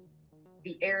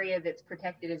the area that's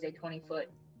protected is a 20-foot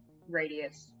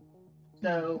radius.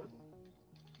 So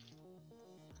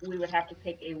we would have to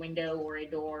pick a window or a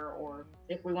door, or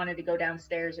if we wanted to go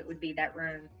downstairs, it would be that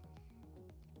room.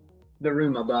 The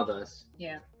room above us.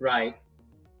 Yeah. Right.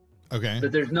 Okay.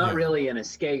 But there's not Yeah. really an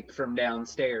escape from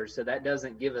downstairs, so that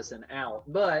doesn't give us an out.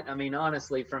 But I mean,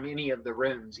 honestly, from any of the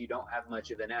rooms, you don't have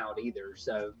much of an out either.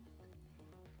 So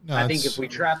No, I think it's- if we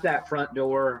trap that front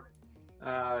door,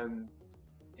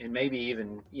 and maybe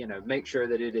even, make sure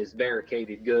that it is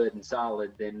barricaded good and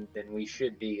solid, then we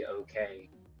should be okay.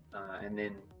 And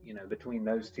then, between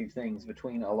those two things,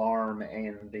 between alarm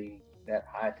and that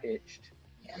high pitched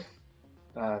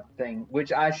thing,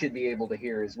 which I should be able to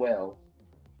hear as well.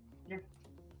 Yeah.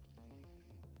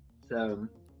 So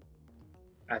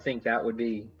I think that would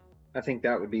be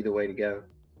the way to go.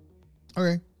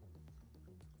 Okay.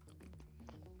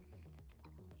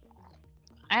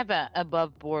 I have a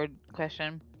above board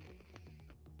question.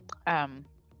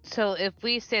 So if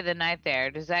we stay the night there,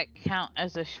 does that count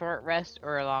as a short rest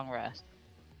or a long rest?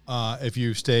 If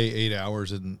you stay 8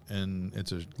 hours and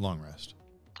it's a long rest.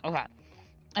 Okay.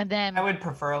 And then I would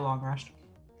prefer a long rest.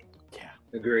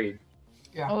 Agreed.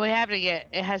 Yeah. well,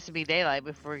 it has to be daylight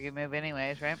before we can move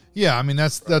anyways, right? Yeah, I mean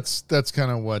that's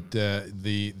kind of what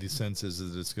the sense is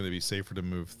that it's going to be safer to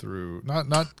move through,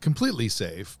 not completely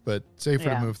safe, but safer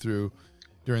Yeah. to move through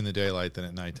during the daylight than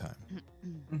at nighttime.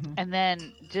 Mhm. And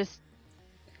then just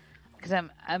because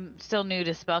I'm still new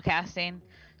to spell casting,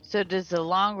 so does the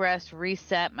long rest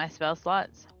reset my spell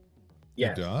slots?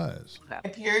 Yeah. It does.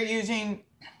 If you're using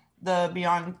the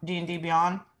Beyond D&D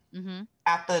Beyond, Mm-hmm.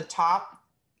 at the top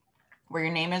where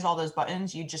your name is, all those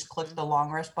buttons, you just click the long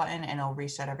rest button and it'll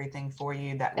reset everything for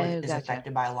you that Oh, is gotcha.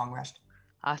 affected by a long rest.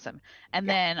 Awesome. And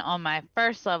Yeah. then on my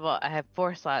first level, I have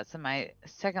 4 slots, and my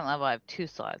second level, I have 2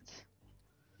 slots.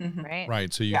 Mhm. Right.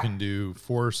 Right, so you Yeah. can do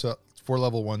 4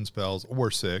 level 1 spells or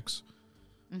 6,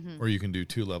 Mm-hmm. or you can do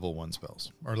 2 level 1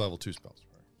 spells or level 2 spells.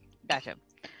 Gotcha.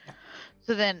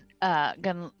 So then,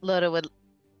 Gunloda would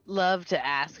love to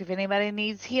ask if anybody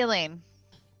needs healing.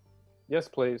 Yes,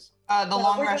 please. The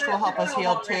long we're rest gonna- will help we're us gonna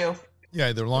heal long too. rest.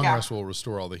 Yeah, the long Yeah. rest will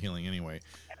restore all the healing anyway.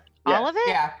 All of it?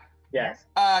 Yeah. Yes.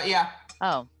 Yeah.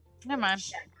 Oh, never mind.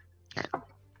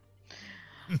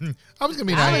 I was gonna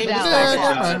be I nice. was but down yeah, for never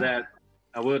that. mind. that.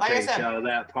 I will Like I take said- some of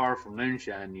that powerful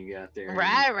moonshine you got there.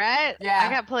 Right. Yeah. I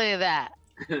got plenty of that.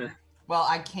 Well,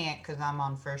 I can't because I'm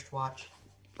on first watch,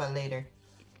 but later.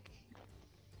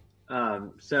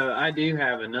 So I do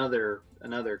have another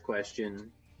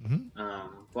question. Mhm.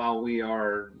 While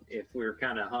if we're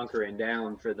kind of hunkering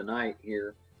down for the night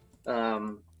here,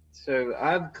 so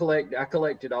I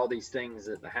collected all these things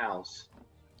at the house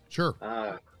Sure.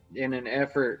 in an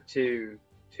effort to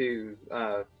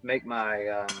make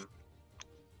my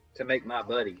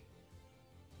buddy,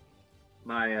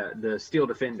 the Steel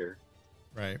Defender.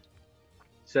 Right.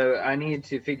 So I need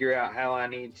to figure out how I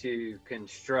need to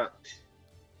construct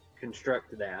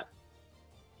that,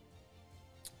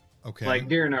 Okay. like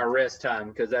during our rest time,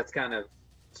 because that's kind of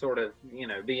sort of,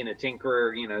 being a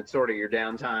tinkerer, it's sort of your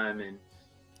downtime. And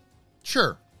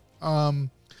Sure.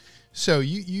 So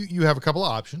you have a couple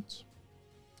of options.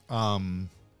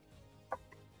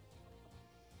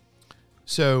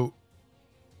 So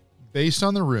based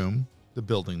on the room, the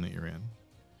building that you're in,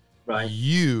 right,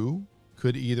 you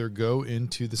could either go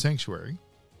into the sanctuary,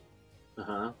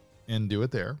 uh-huh, and do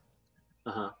it there,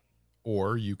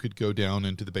 or you could go down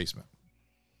into the basement.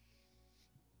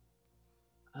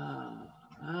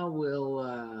 I will.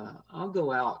 I'll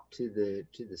go out to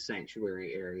the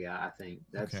sanctuary area. I think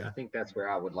that's. Okay. I think that's where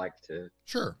I would like to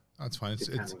Sure, that's fine. It's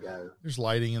kind of go. there's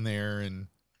lighting in there, and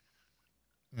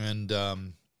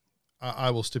I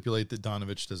will stipulate that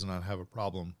Donovich does not have a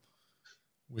problem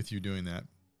with you doing that.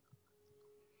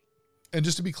 And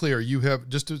just to be clear, you have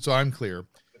so I'm clear,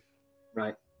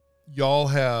 Right. y'all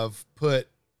have put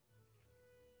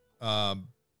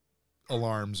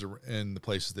alarms in the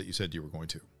places that you said you were going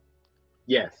to.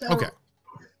 Yes. So, Okay.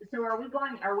 So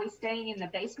are we staying in the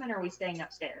basement or are we staying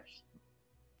upstairs?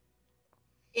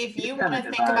 If you It's want to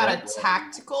kinda think about divided, a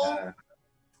tactical, uh,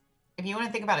 if you want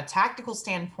to think about a tactical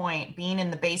standpoint, being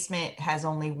in the basement has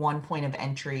only one point of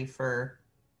entry for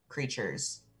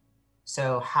creatures.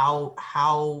 So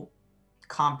how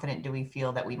confident do we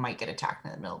feel that we might get attacked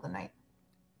in the middle of the night?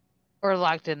 Or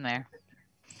locked in there.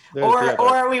 There's the other-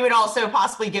 Or we would also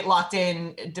possibly get locked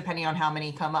in depending on how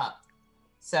many come up.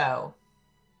 So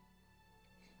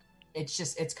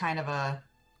it's kind of a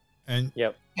And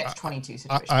catch-22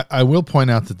 situation. I will point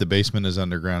out that the basement is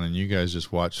underground, and you guys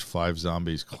just watched 5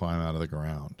 zombies climb out of the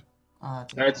ground.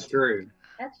 That's true.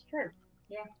 That's true.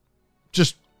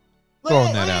 Just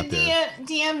throwing that out there.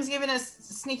 DM's giving us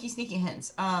sneaky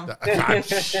hints.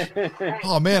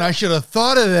 Oh man, I should have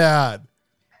thought of that.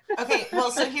 Okay,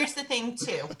 well, so here's the thing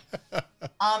too.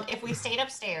 If we stayed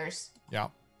upstairs, Yeah.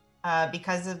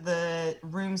 because of the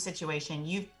room situation,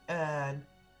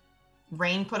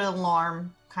 Rain put an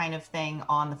alarm kind of thing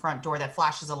on the front door that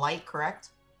flashes a light, correct?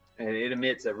 And it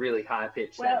emits a really high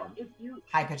pitched Well, sound. if you,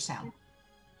 High pitched sound.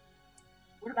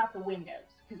 what about the windows?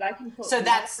 Because I can put So one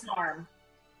that's- alarm.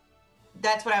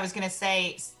 That's what I was gonna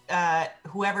say.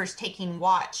 Whoever's taking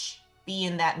watch, be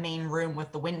in that main room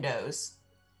with the windows,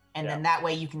 and then that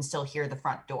way you can still hear the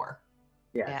front door.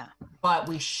 Yeah. But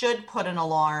we should put an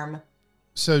alarm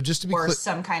So just to be or clear,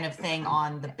 some kind of thing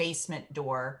on the basement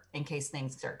door in case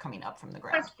things start coming up from the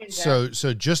ground. Question,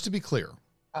 so just to be clear,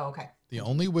 Oh, okay. the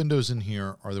only windows in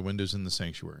here are the windows in the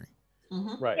sanctuary.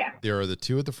 Mm-hmm. Right. Yeah. There are the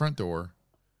 2 at the front door.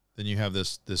 Then you have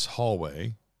this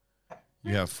hallway.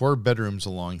 You have 4 bedrooms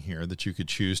along here that you could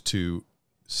choose to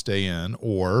stay in,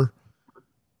 or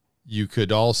you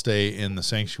could all stay in the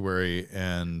sanctuary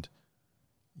and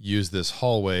use this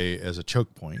hallway as a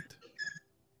choke point.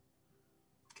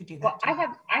 Could do that. Well,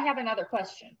 too. I have another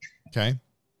question. Okay.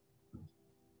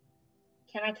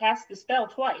 Can I cast the spell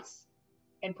twice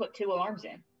and put 2 alarms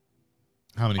in?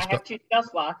 How many I have 2 spell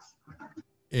slots.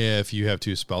 If you have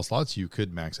 2 spell slots, you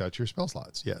could max out your spell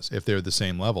slots. Yes, if they're the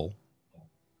same level.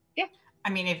 I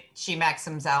mean, if she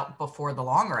maximums out before the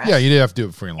long rest. Yeah, you do have to do it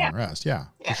before your long Yeah. rest. Yeah,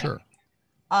 Yeah. for sure.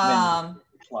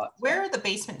 Where are the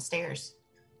basement stairs?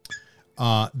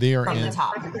 They are From the in.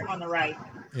 top. On the right.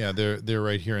 Yeah, they're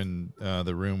right here in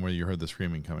the room where you heard the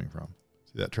screaming coming from.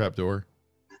 See that trap door?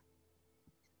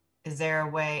 Is there a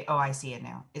way? Oh, I see it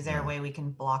now. Is there a way we can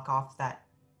block off that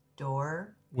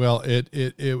door? Well,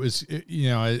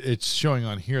 it's showing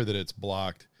on here that it's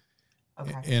blocked.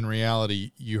 Okay. In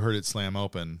reality, you heard it slam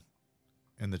open,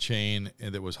 and the chain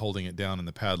that was holding it down and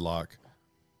the padlock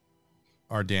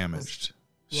are damaged.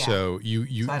 Yeah. So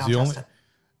you So I don't the trust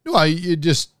only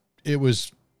it. it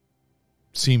was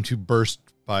seemed to burst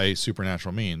by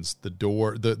supernatural means. The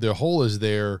door, the hole is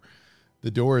there, the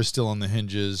door is still on the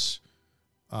hinges,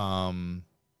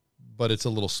 but it's a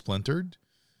little splintered.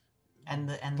 And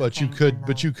the But you thing could in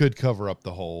but the- you could cover up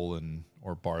the hole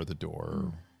or bar the door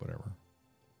or whatever.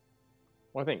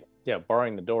 Well, I think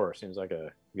barring the door seems like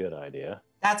a good idea.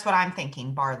 That's what I'm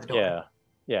thinking. Bar the door. Yeah.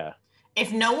 Yeah.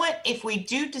 If we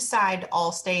do decide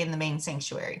all stay in the main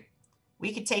sanctuary,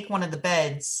 we could take one of the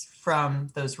beds from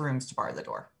those rooms to bar the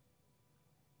door.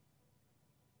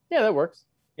 Yeah, that works.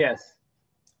 Yes.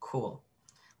 Cool.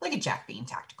 Look at Jack being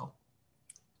tactical.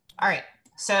 All right.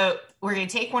 So we're going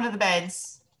to take one of the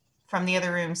beds from the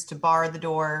other rooms to bar the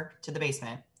door to the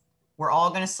basement. We're all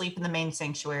going to sleep in the main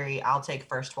sanctuary. I'll take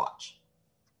first watch.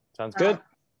 Sounds good.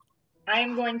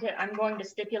 I'm going to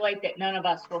stipulate that none of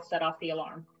us will set off the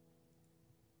alarm.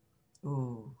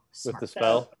 Ooh. With Smart. the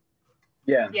spell.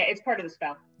 Yeah. Yeah, it's part of the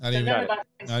spell. Not So even none of us,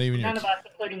 not even your none of us,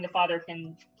 including the father,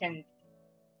 can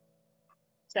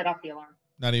set off the alarm.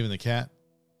 not even the cat.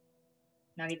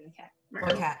 Not even the cat.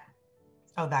 Or cat.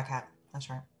 Oh, that cat. That's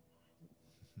right.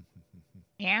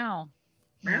 Meow.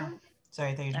 Yeah. Sorry,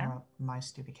 I thought you were talking about my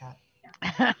stupid cat.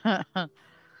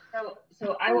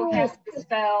 So I will cast the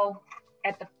spell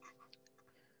at the.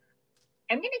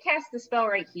 I'm going to cast the spell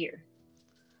right here.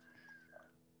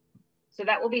 So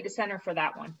that will be the center for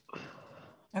that one.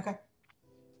 Okay.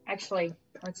 Actually,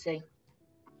 let's see.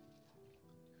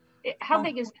 How Oh.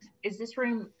 big is this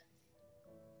room?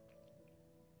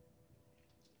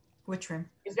 Which room?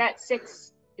 Is that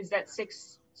six? Is that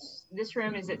six? This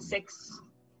room is at 6.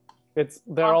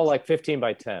 They're all like 15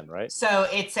 by 10, right? So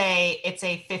it's a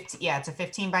 15. Yeah, it's a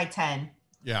 15 by 10.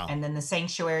 Yeah. And then the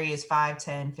sanctuary is 5,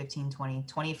 10, 15, 20,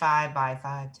 25 by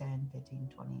 5, 10, 15,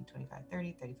 20, 25,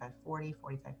 30, 35, 40,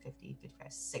 45, 50,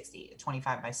 55, 60,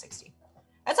 25 by 60.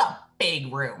 That's a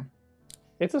big room.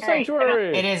 It's a All right,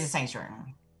 sanctuary. It is a sanctuary.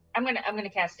 I'm gonna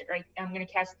cast it right. I'm gonna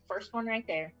cast the first one right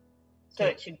there. So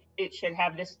Okay. it should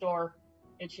have this door.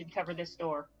 It should cover this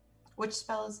door. Which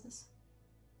spell is this?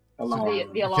 The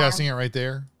You're alarm. casting it right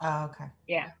there. Oh, okay.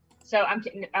 Yeah. So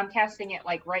I'm casting it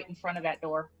like right in front of that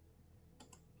door.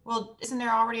 Well, isn't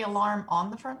there already alarm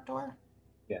on the front door?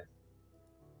 Yes.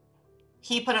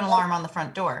 He put an alarm on the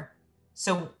front door.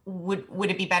 So would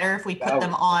it be better if we put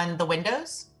them on the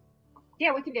windows?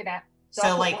 Yeah, we can do that. So,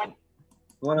 I'll put like, one-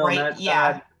 One on Right, that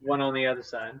yeah. side, one on the other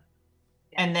side.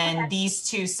 And then these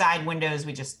 2 side windows,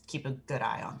 we just keep a good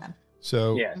eye on them.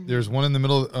 So Yeah. there's one in the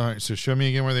middle. All right. So show me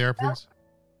again where they are, please.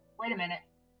 wait a minute.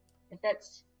 If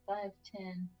that's 5,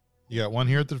 10. You got one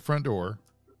here at the front door.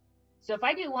 So if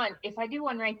I do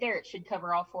one right there, it should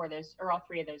cover all 4 of those or all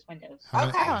 3 of those windows. How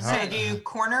Okay, many- so how- do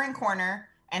corner and corner,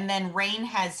 and then Rain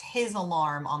has his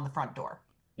alarm on the front door.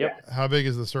 Yep. How big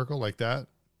is the circle? Like that?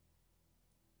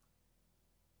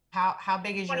 How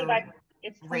big is 20 your by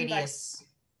it's 20 by- radius?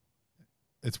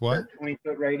 It's what?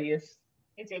 20-foot radius.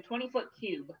 It's a 20-foot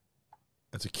cube.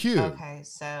 It's a cube. Okay,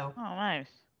 so Oh, nice.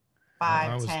 5,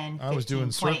 I was, 10, 15, I was doing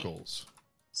 20. circles.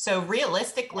 So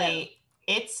realistically,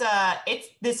 it's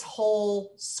this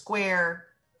whole square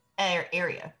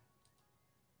area.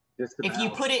 Just If you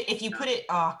about. put it,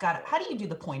 oh god, how do you do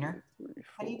the pointer?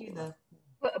 How do you do the?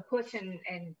 Put a push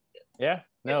and Yeah.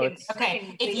 No, Okay. it's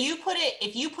Okay, if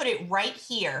you put it right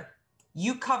here,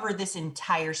 you cover this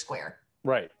entire square.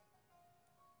 right.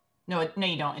 No,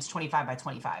 you don't. It's 25 by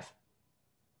 25,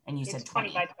 and you said it's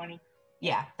 20 20. by 20.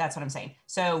 Yeah, that's what I'm saying.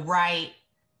 So right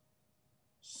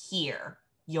here,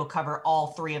 you'll cover all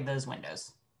 3 of those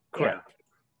windows, Correct.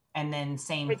 and then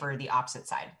same for the opposite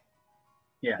side.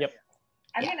 Yeah. Yep.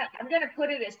 I'm gonna put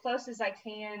it as close as I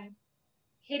can,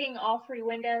 hitting all 3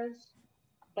 windows,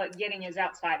 but getting as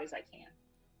outside as I can.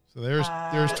 So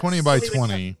there's 20 by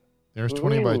 20. There's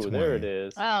 20 by Ooh, 20. There it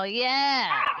is. Oh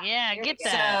yeah, yeah. Here Get we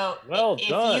go. that. So Well if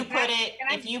done.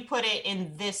 you put it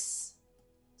in this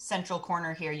central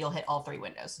corner here, you'll hit all 3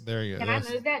 windows. There you go. Can I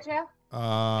move that, Joe?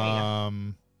 I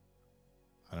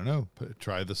don't know.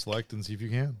 Try the select and see if you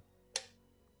can.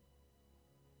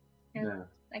 No.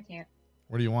 I can't.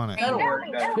 Where do you want it? That'll work.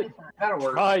 That'll be fine. That'll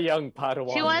work. Ah, young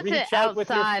Padawan. She wants it reach out with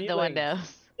your outside the feelings. window.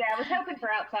 Yeah, I was hoping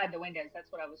for outside the windows.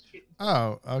 That's what I was shooting.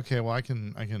 Oh, okay. Well, I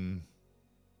can.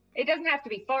 It doesn't have to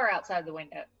be far outside the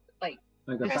window. Like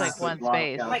a It's like 5-foot one block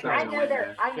space. Like outside I the know window.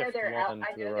 they're Shift out. one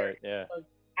I to the know right. they're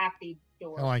Yeah. at the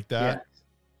door. I like that.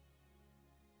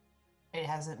 It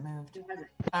hasn't moved.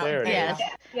 There it you is. go.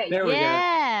 Yeah, There we go.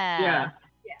 Yeah.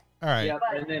 Yeah. All right. Yep.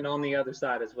 And then on the other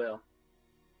side as well.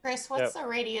 Chris, what's the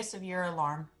radius of your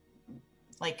alarm?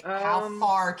 Like, how Um,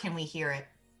 far can we hear it?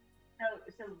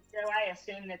 So I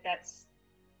assume that that's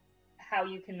how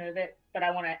you can move it, but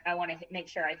I want to make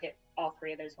sure I hit all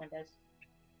 3 of those windows.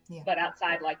 Yeah. But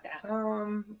outside like that.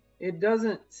 It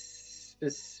doesn't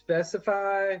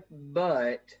specify,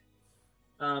 but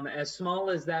as small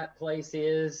as that place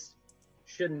is,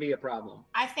 shouldn't be a problem.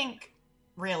 I think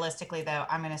realistically, though,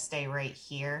 I'm going to stay right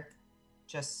here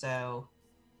just so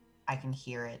I can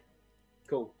hear it.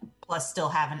 Cool. Plus, still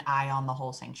have an eye on the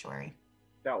whole sanctuary.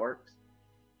 That works.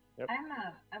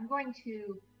 I'm going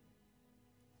to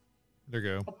There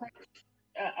you go.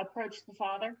 approach the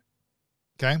father.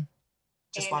 Okay.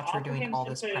 Just And watch her offer doing him all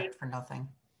some this food. prep for nothing.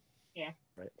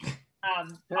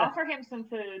 Offer him some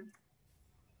food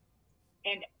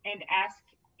and ask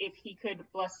if he could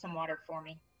bless some water for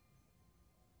me.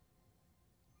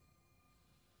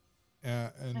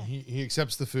 And he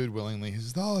accepts the food willingly. He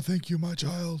says, "Oh, thank you, my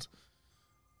child.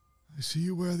 I see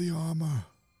you wear the armor.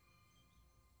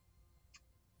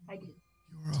 I do.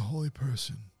 You are a holy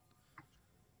person.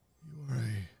 You are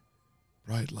a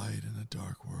bright light in a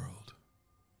dark world.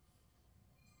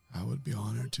 I would be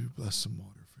honored to bless some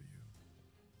water for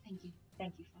you."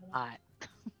 Thank you, Father. Hot.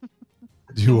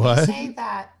 Do what? Say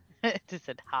that. Just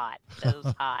said hot. That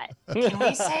was hot. Can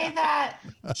we say that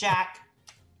Jack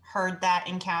heard that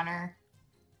encounter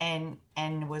and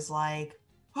was like,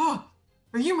 "Oh,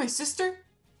 are you my sister?"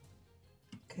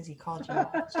 Because he called you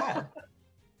a child.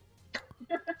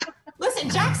 Listen,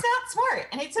 Jack's not smart,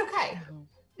 and it's okay.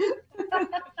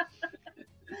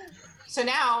 So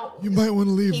now, You might want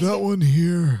to leave He's that gonna- one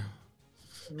here.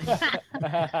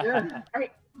 Yeah.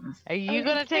 Are you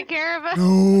gonna take care of us?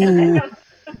 No.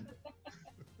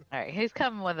 All right, who's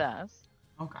coming with us?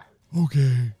 Okay.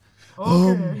 Okay.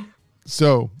 Okay.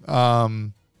 So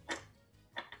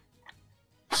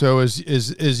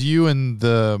as you and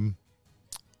the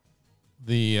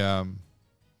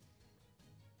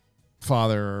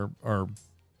father are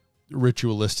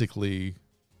ritualistically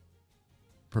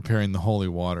preparing the holy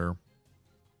water,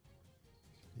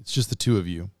 it's just the two of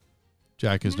you.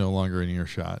 Jack is no longer in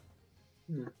earshot,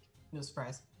 No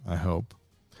surprise. I hope.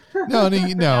 No,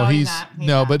 he's No, he's not. He's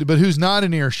not. but who's not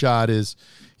in earshot is,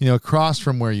 across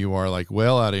from where you are, like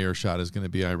well out of earshot, is going to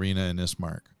be Irina and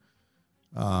Ismark.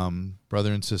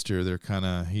 Brother and sister,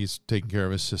 he's taking care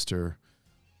of his sister.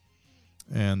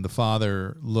 And the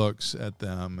father looks at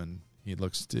them, and he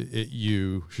looks at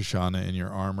you, Shoshana, in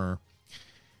your armor.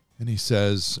 And he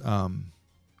says,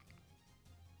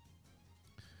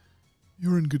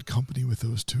 you're in good company with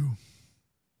those two.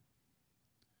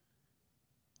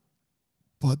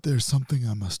 But there's something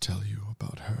I must tell you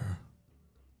about her.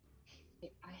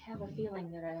 I have a feeling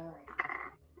that I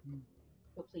already.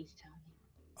 But please tell me.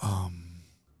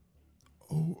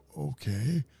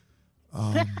 Okay.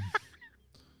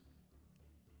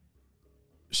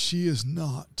 She is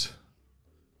not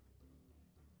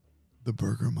the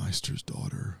Burgermeister's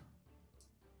daughter.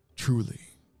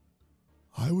 Truly.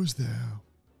 I was there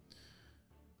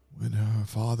when her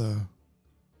father...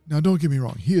 Now, don't get me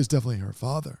wrong. He is definitely her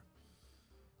father,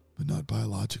 but not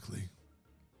biologically.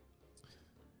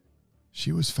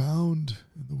 She was found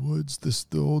in the woods,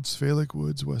 the old Svalik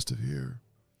woods west of here,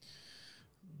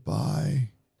 by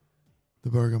the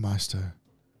Burgermeister,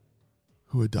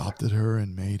 who adopted her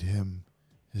and made him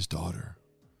his daughter.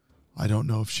 I don't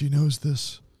know if she knows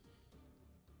this.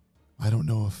 I don't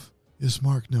know if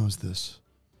Ismark knows this.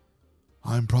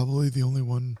 I'm probably the only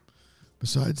one,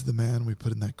 besides the man we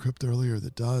put in that crypt earlier,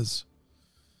 that does.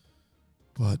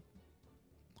 But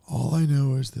all I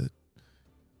know is that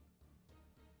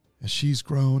as she's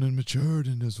grown and matured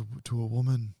into a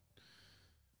woman,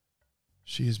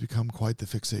 she has become quite the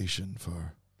fixation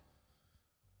for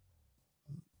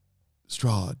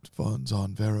Strahd von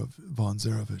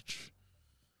Zarovich.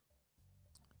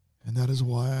 And that is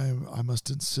why I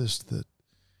must insist that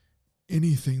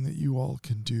anything that you all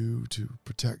can do to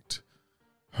protect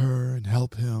her and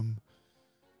help him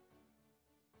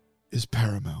is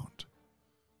paramount.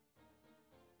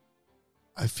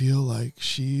 I feel like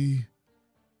she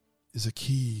is a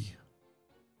key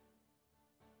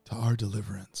to our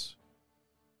deliverance,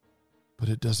 but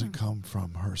it doesn't come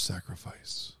from her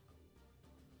sacrifice.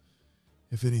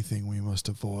 If anything, we must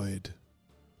avoid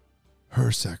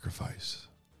her sacrifice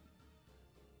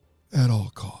at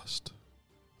all cost.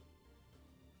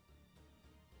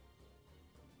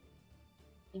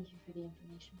 Thank you for the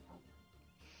information, Father.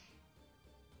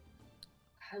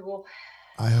 I will.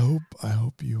 I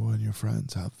hope you and your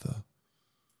friends have the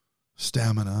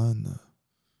stamina and the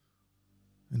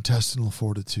intestinal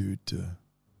fortitude to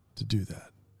do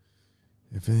that.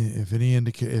 If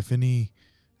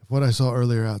what I saw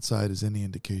earlier outside is any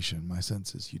indication, my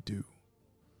sense is you do.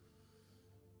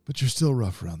 But you're still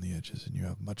rough around the edges, and you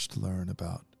have much to learn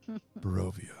about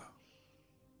Barovia.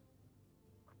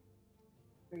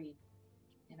 Agreed.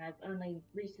 And I've only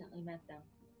recently met them.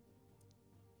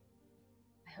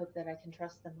 I hope that I can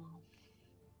trust them all.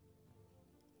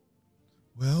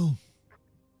 Well,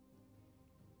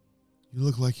 you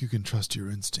look like you can trust your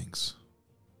instincts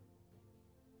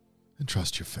and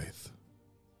trust your faith.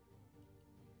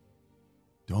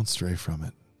 Don't stray from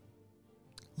it.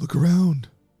 Look around.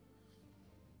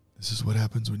 This is what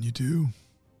happens when you do.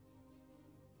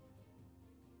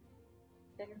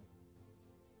 There.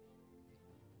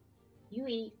 You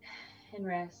eat and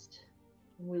rest,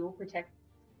 and we will protect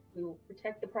the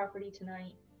property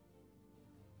tonight.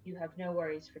 You have no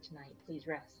worries for tonight. Please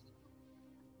rest.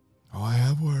 Oh, I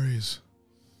have worries,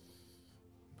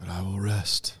 but I will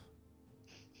rest.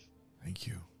 Thank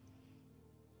you.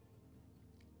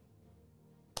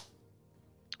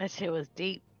 That shit was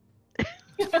deep.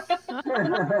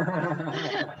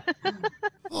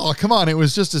 Oh, come on. It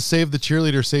was just a save the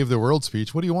cheerleader, save the world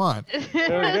speech. What do you want? Very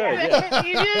good, yeah.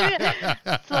 You did it.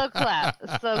 Slow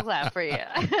clap for you.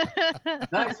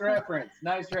 Nice reference.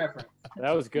 Nice reference.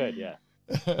 That was good, yeah.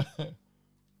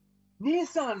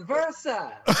 Nissan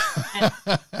Versa.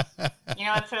 You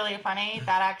know what's really funny?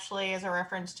 That actually is a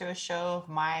reference to a show of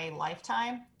my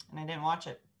lifetime, and I didn't watch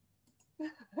it.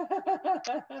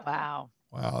 Wow.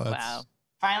 Wow. That's... Wow.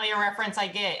 Finally, a reference I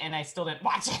get, and I still didn't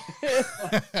watch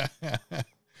it.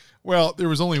 Well, there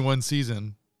was only one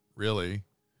season, really.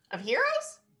 Of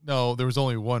Heroes? No, there was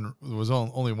only one. There was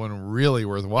only one really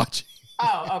worth watching.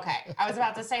 Oh, okay. I was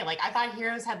about to say, like, I thought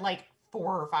heroes had like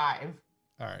 4 or 5.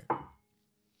 All right.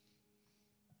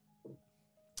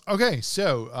 Okay,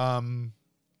 so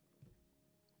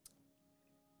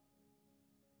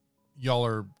y'all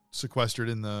are sequestered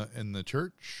in the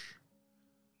church,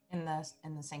 In the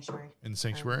sanctuary. in the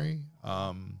sanctuary.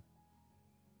 The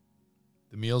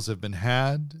meals have been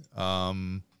had.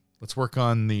 Let's work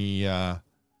on the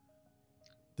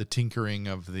tinkering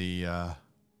of the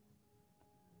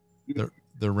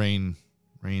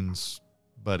Rain's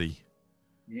buddy.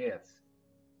 Yes.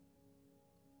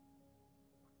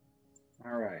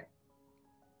 All right.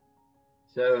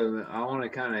 So I want to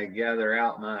kind of gather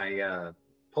out my,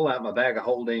 pull out my bag of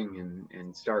holding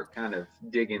and start kind of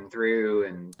digging through.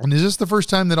 And is this the first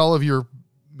time that all of your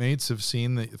mates have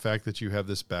seen the fact that you have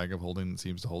this bag of holding that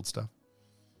seems to hold stuff?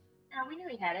 No, we knew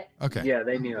he had it. Okay. yeah,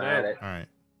 they knew I had it. All right.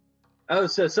 Oh,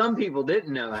 so some people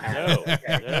didn't know I had No, it.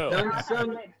 Okay. no.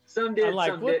 Some did, I'm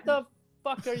like, some what didn't. the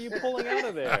fuck are you pulling out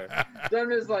of there? Some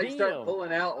just like start Damn.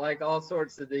 pulling out like all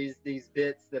sorts of these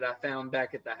bits that I found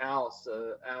back at the house,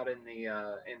 out in the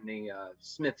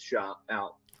Smith shop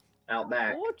out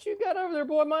back. What you got over there,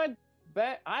 boy? My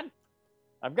bag.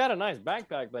 I've got a nice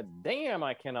backpack, but damn,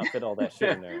 I cannot fit all that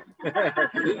shit in there.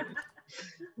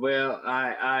 Well,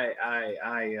 I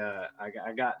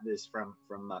got this from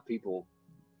my people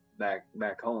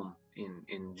back home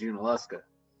in Junaluska.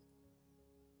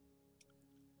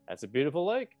 That's a beautiful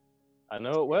lake. I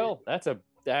know it well. That's a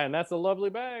lovely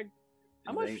bag.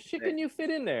 How much shit can you fit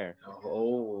in there?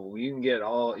 Oh, you can get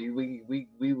all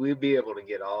we'll be able to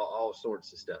get all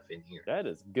sorts of stuff in here. That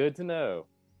is good to know.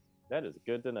 That is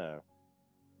good to know.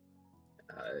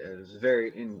 It was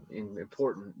very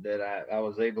important that I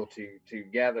was able to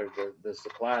gather the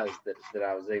supplies that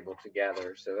I was able to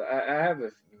gather. So I have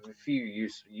a few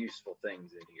useful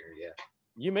things in here. Yeah.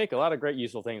 You make a lot of great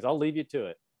useful things. I'll leave you to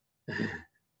it.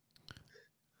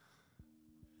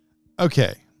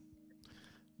 Okay.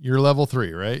 You're level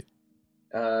 3, right?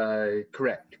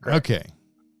 Correct. Okay.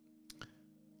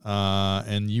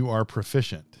 And you are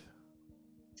proficient.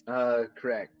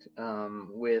 Correct.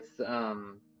 With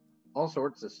all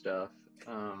sorts of stuff.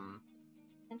 I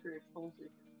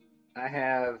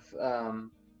have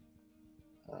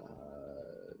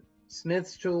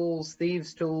Smith's tools,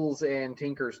 thieves' tools, and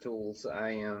tinker's tools.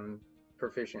 I am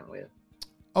proficient with.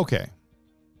 Okay.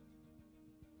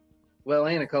 Well,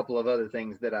 and a couple of other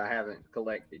things that I haven't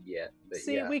collected yet. But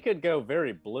See, yeah. we could go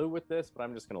very blue with this, but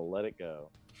I'm just going to let it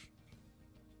go.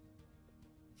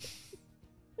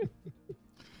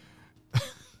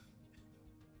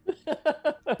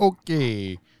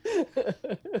 Okay.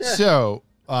 So,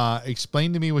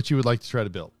 explain to me what you would like to try to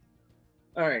build.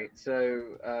 All right,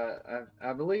 so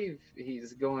I believe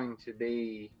he's going to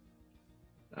be.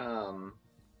 I've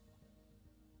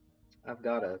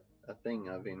got a thing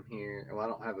of him here. Well, I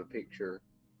don't have a picture,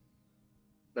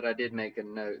 but I did make a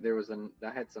note.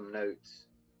 I had some notes.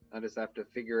 I just have to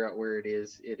figure out where it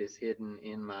is. It is hidden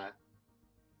in my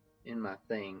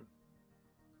thing.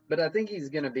 But I think he's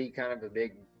going to be kind of a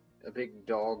big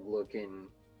dog-looking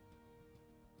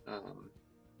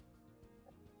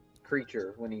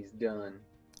creature when he's done.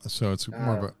 So it's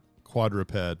more of a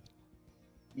quadruped.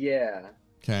 Yeah.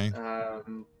 Okay.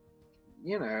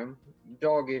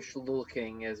 Doggish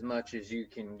looking as much as you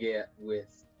can get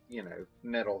with,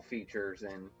 metal features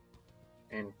and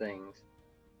things.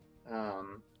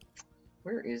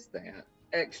 Where is that?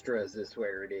 Extras is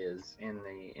where it is in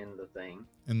the thing.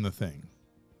 In the thing.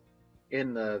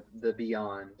 In the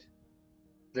Beyond.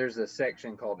 There's a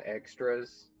section called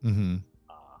extras. Mm-hmm.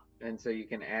 And so you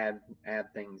can add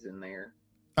things in there.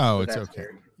 Oh, So it's that's okay.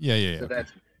 where- Yeah. So Okay.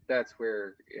 that's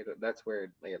where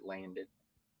it landed.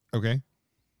 Okay.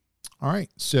 All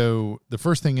right. So the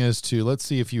first thing is let's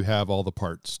see if you have all the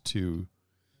parts to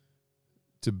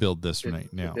build this To- right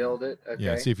to now. build it. Okay.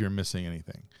 Yeah. See if you're missing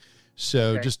anything.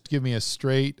 So Okay. just give me a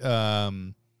straight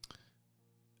D20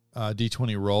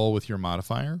 roll with your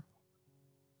modifier.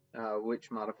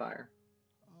 Which modifier?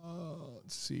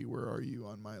 Let's see. Where are you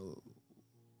on my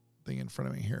thing in front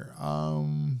of me here?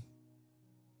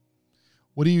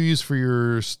 What do you use for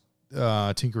your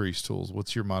Tinkery's tools?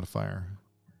 What's your modifier?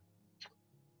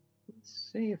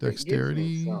 Let's see if Dexterity?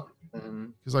 It gives me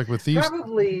something. Because like with thieves,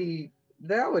 Probably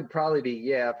that would probably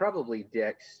be probably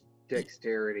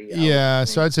dexterity. I would yeah.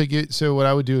 So think. I'd say what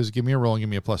I would do is give me a roll and give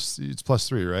me a plus. It's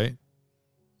 +3, right?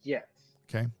 Yes.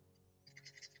 Okay.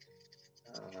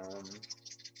 All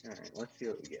right. Let's see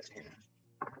what we get here.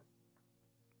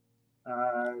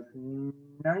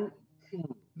 19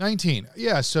 19.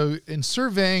 Yeah. So in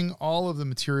surveying all of the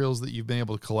materials that you've been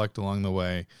able to collect along the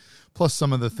way, plus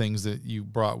some of the things that you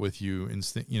brought with you,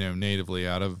 natively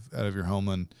out of your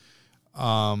homeland,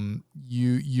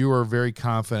 you are very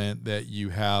confident that you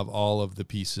have all of the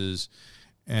pieces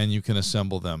and you can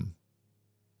assemble them.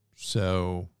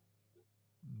 So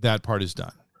that part is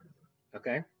done.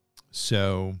 Okay.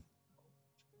 So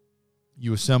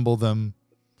you assemble them.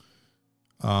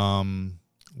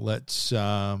 Let's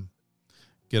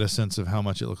get a sense of how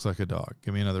much it looks like a dog.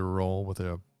 Give me another roll with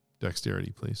a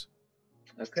dexterity, please.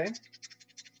 Okay.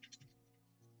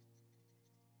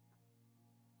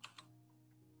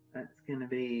 That's going to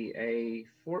be a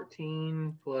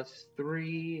 14 plus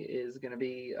 3 is going to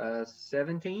be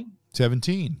 17.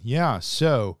 17. Yeah.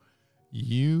 So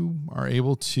you are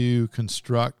able to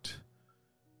construct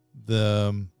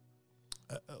the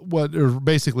what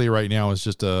basically right now is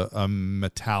just a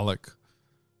metallic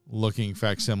looking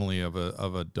facsimile of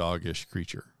a doggish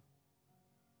creature.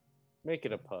 Make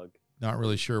it a pug. Not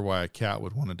really sure why a cat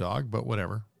would want a dog, but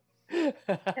whatever.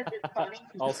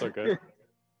 Also good.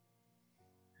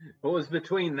 What was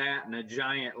between that and a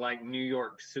giant like New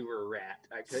York sewer rat?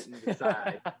 I couldn't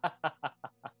decide.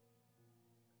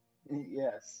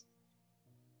 Yes.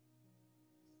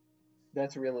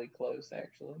 That's really close,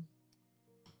 actually.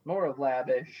 More of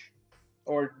lavish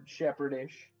or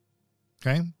shepherdish.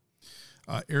 Okay.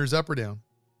 Ears up or down?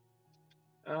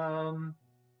 Want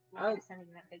me to send him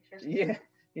that picture?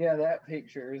 Yeah, that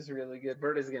picture is really good.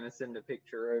 Berta's gonna send a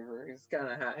picture over. It's kind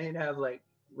of he'd have like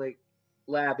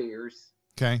lab ears.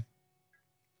 Okay.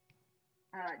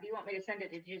 Do you want me to send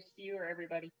it to just you or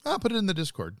everybody? I'll put it in the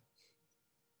Discord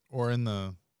or in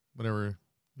the whatever.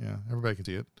 Yeah, everybody can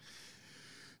see it.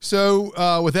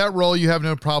 So with that roll, you have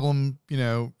no problem,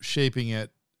 shaping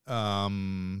it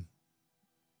and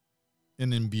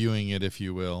imbuing it, if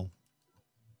you will,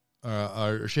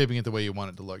 or shaping it the way you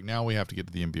want it to look. Now we have to get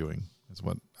to the imbuing. That's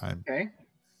what I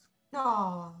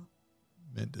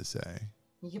meant to say.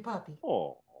 You puppy.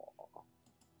 Oh.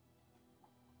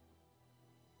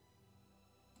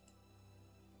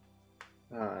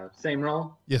 Same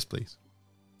roll. Yes, please.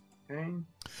 Okay.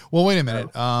 Well, wait a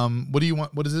minute. What do you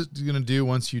want? What is it going to do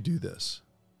once you do this?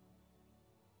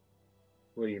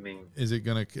 What do you mean? Is it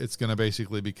it's going to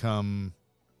basically become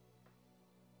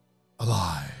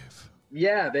alive?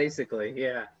 Yeah, basically.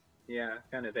 Yeah,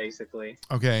 kind of basically.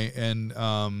 Okay, and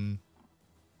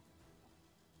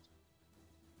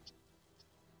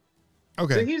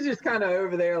okay. So he's just kind of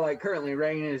over there, like currently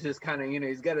Rain is just kind of,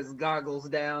 he's got his goggles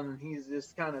down and he's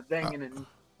just kind of thinking and,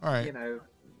 all right.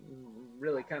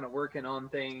 really kind of working on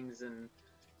things. And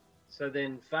so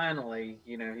then finally,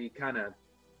 he kind of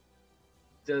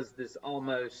does this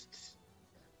almost,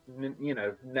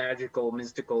 magical,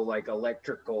 mystical, like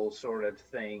electrical sort of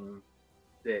thing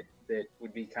that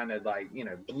would be kind of like,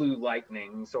 blue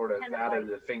lightning sort of out of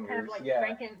the fingers. Kind of like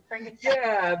Frankenstein.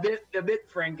 Yeah, a bit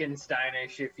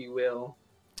Frankensteinish, if you will.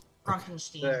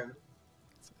 Frankenstein. So,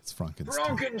 It's Frankenstein.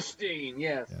 Frankenstein,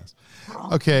 yes.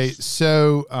 Okay,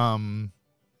 so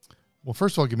well,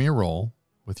 first of all, give me a roll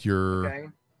with your. Okay.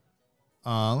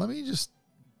 Let me just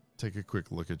take a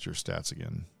quick look at your stats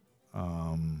again.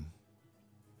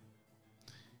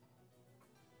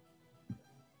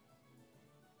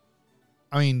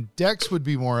 I mean, Dex would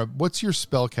be more of. What's your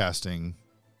spell casting?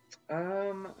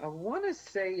 I want to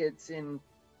say it's intelligence.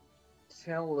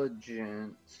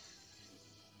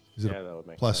 Is it Yeah, that would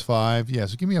make plus sense. 5? Yeah,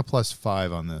 so give me a plus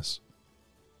 5 on this.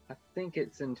 I think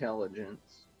it's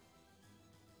intelligence.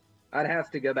 I'd have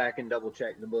to go back and double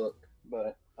check the book,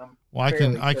 but Well,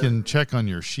 I can check on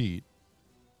your sheet.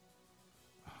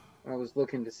 I was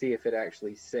looking to see if it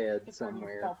actually said It's on your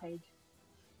somewhere. spell page.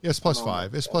 Yeah, it's plus I'm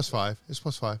 5. It's plus 5. It's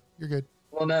plus 5. You're good.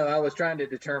 Well, no, I was trying to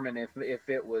determine if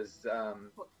it was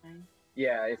Book name.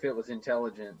 if it was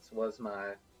intelligence was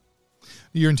my.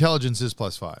 Your intelligence is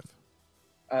plus 5.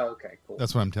 Oh, okay, cool.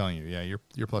 That's what I'm telling you. Yeah,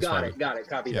 you're plus 5. Got it.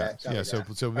 Copy Yeah, that. Copy yeah. that.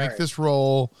 So All make right. this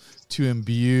roll to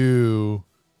imbue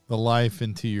the life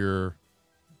into your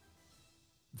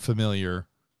familiar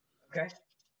Okay.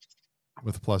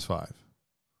 with a plus 5.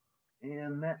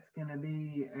 And that's going to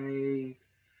be a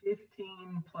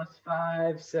 15 plus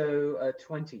 5, so a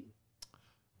 20.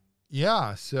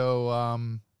 Yeah.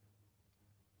 So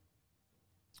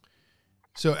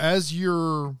so as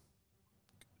you're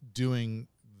doing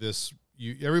this,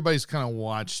 everybody's kind of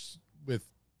watched with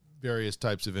various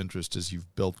types of interest as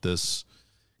you've built this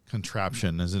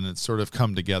contraption, as in it's sort of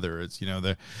come together. It's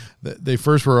they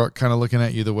first were kind of looking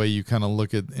at you the way you kind of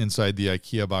look at inside the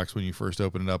IKEA box when you first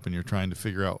open it up and you're trying to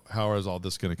figure out how is all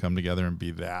this going to come together and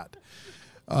be that.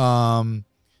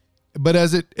 but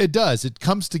as it does, it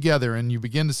comes together, and you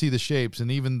begin to see the shapes, and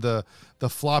even the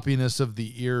floppiness of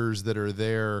the ears that are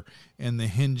there, and the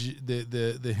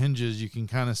hinges. You can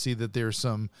kind of see that there's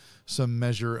some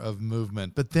measure of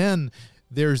movement. But then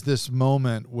there's this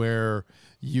moment where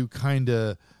you kind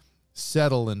of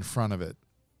settle in front of it,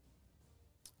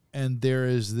 and there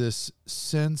is this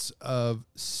sense of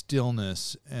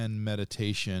stillness and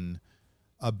meditation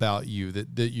about you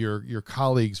that your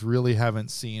colleagues really haven't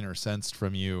seen or sensed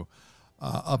from you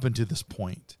up until this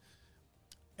point.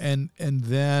 And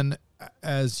then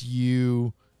as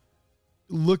you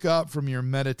look up from your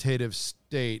meditative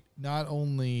state, not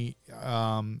only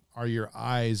are your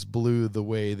eyes blue the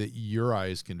way that your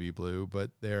eyes can be blue, but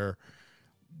there's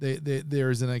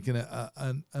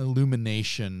an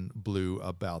illumination blue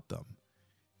about them.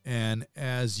 And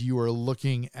as you are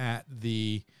looking at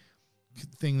the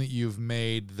thing that you've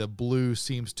made, the blue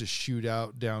seems to shoot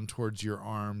out down towards your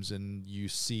arms, and you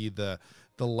see the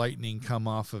lightning come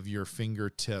off of your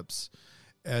fingertips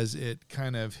as it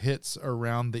kind of hits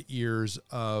around the ears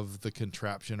of the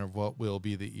contraption of what will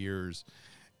be the ears.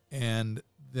 And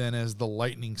then as the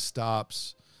lightning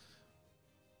stops,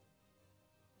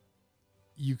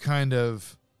 you kind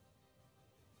of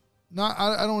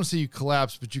I don't want to say you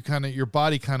collapse, but your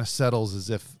body kind of settles as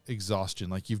if exhaustion,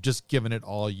 like you've just given it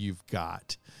all you've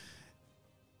got.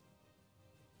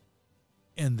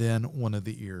 And then one of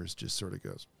the ears just sort of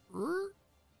goes,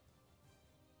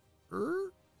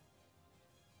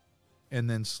 and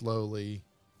then slowly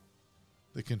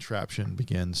the contraption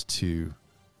begins to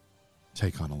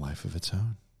take on a life of its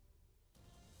own.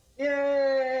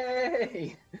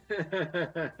 Yay!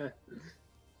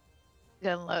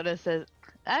 Gun Lotus says,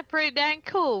 "That's pretty dang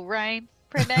cool, Rain.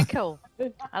 Pretty dang cool.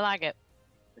 I like it."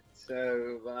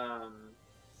 So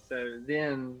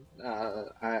then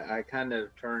I kind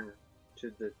of turn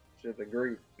to the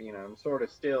group. I'm sort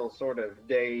of still sort of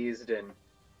dazed, and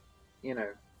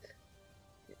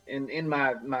in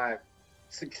my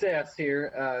success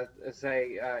here,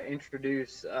 say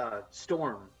introduce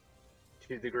Storm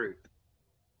to the group.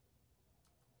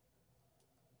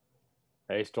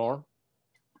 Hey, Storm.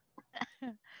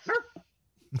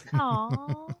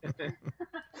 Aww.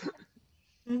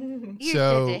 You're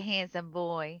So- such a handsome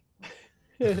boy.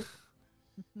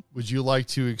 Would you like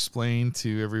to explain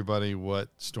to everybody what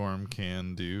Storm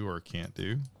can do or can't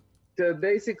do? So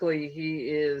basically, he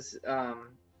is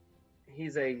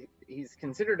he's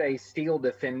considered a steel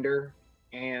defender,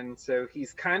 and so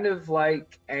he's kind of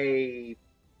like a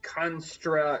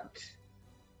construct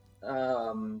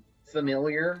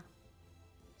familiar.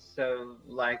 So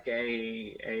like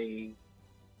a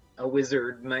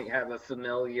wizard might have a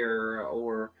familiar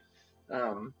or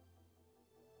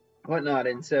whatnot,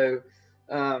 and so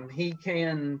he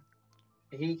can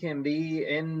be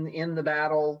in the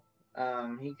battle.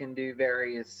 He can do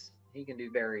various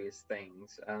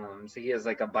things. So he has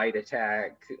like a bite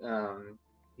attack.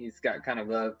 He's got kind of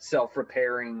a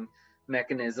self-repairing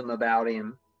mechanism about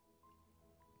him.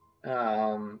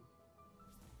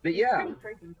 But yeah, Pretty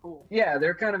freaking cool. yeah,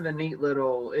 they're kind of a neat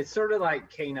little. It's sort of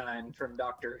like K9 from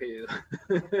Doctor Who.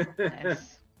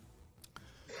 Nice.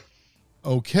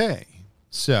 Okay,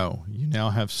 so you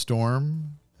now have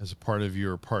Storm as a part of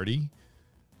your party.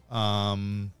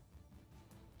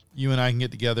 You and I can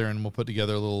get together and we'll put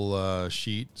together a little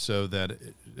sheet so that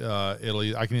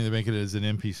I can either make it as an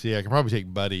NPC. I can probably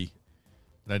take Buddy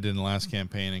that I did in the last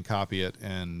campaign and copy it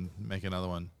and make another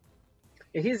one.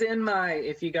 He's in my.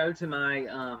 If you go to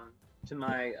my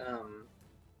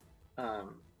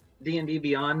D&D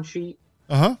Beyond sheet,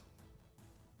 Uh-huh.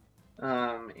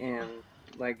 and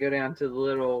like go down to the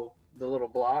little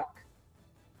block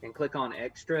and click on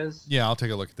extras. Yeah, I'll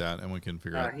take a look at that and we can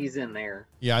figure out. He's in there.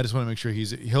 Yeah, I just want to make sure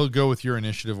he'll go with your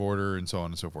initiative order and so on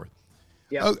and so forth.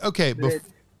 Yeah. Oh, okay. Go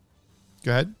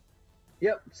ahead.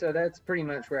 Yep. So that's pretty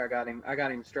much where I got him. I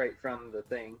got him straight from the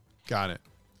thing. Got it.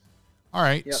 All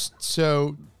right. Yep.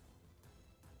 So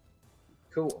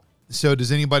Cool.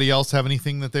 does anybody else have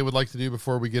anything that they would like to do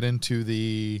before we get into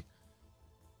the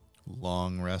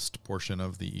long rest portion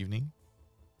of the evening?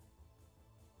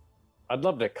 I'd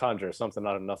love to conjure something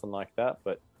out of nothing like that,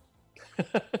 but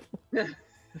You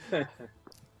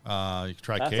could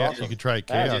try That's chaos. awesome. You could try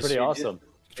that's chaos. pretty awesome. You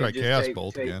could try It just chaos take-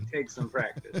 bolt take- again. Take some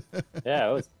practice.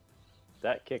 Yeah,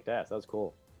 that kicked ass. That was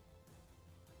cool.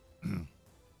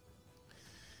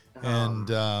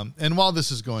 And while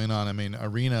this is going on, I mean,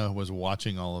 Arena was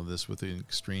watching all of this with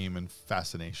extreme and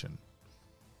fascination.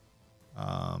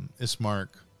 Ismark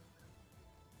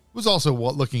was also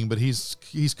looking, but he's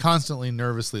constantly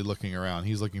nervously looking around.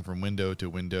 He's looking from window to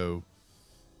window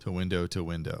to window to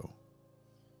window,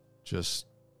 just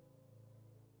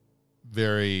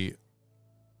very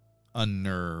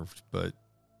unnerved, but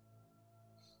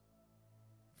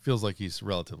feels like he's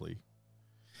relatively.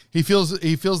 He feels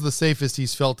the safest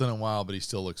he's felt in a while, but he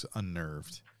still looks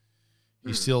unnerved.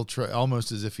 He's still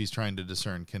almost as if he's trying to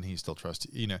discern, can he still trust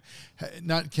you? You know,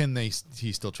 not can he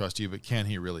still trust you, but can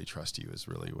he really trust you is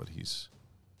really what he's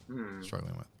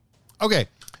struggling with. Okay,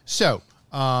 so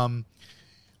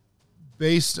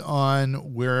based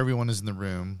on where everyone is in the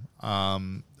room,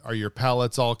 are your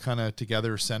pallets all kind of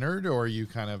together centered, or are you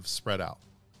kind of spread out?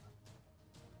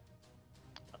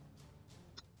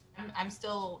 I'm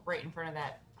still right in front of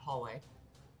that hallway.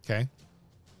 Okay.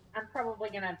 I'm probably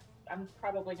going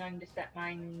to set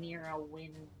mine near a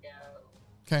window.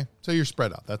 Okay, so you're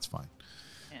spread out. That's fine.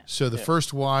 Yeah. So the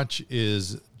first watch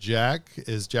is Jack.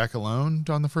 Is Jack alone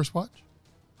on the first watch?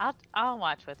 I'll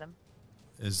watch with him.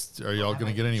 Are y'all that going to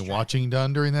might get be any distracting. watching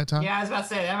done during that time? Yeah, I was about to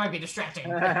say that might be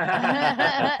distracting.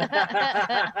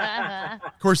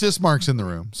 Of course, Ismark's in the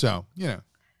room, so you know.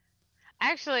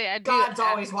 Actually, I do. God's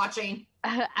always watching.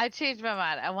 I changed my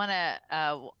mind. I want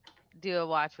to do a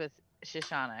watch with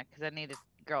Shoshana because I need to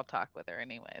girl talk with her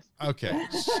anyways. Okay,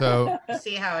 so You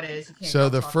see how it is. You can't so go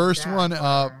the talk to first Jack one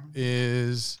up or-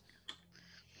 is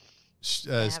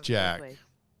I have it both Jack. ways.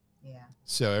 Yeah.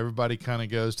 So everybody kind of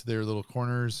goes to their little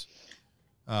corners.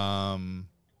 Yeah.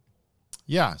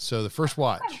 So the first I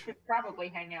watch. should probably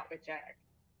hang out with Jack,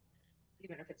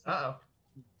 even if it's not. Uh oh.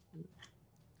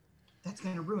 That's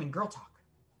gonna ruin girl talk.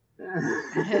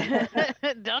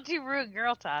 Don't you ruin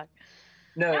girl talk.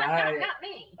 No, Not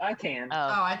me. I can. Oh.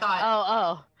 Oh, I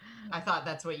Oh. thought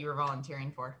that's what you were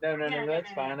volunteering for. No, No, that's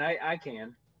no. fine. I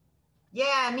can.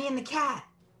 Yeah, me and the cat.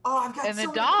 Oh, I've got And the so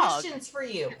many dog. questions for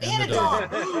you. And And the a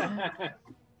dog. dog.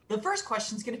 The first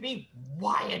question's gonna be,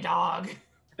 why a dog?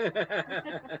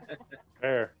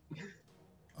 Fair.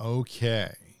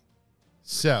 Okay.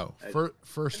 So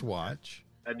first watch.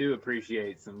 I do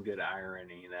appreciate some good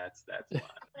irony. That's fine.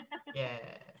 Yeah.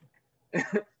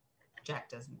 Jack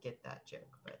doesn't get that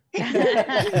joke, but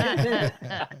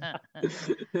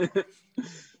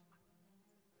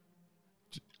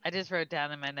I just wrote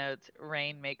down in my notes,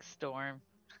 rain makes storm.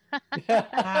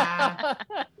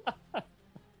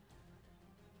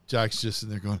 Jack's just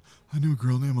sitting there going, I knew a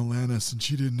girl named Alanis, and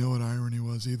she didn't know what irony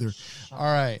was either. All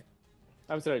right.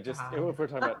 I'm sorry, just if we're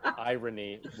talking about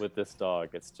irony with this dog,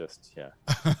 it's just, yeah.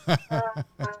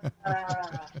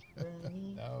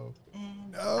 No.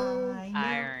 And No. I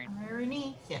know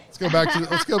irony. Yeah. Let's go back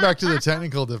to the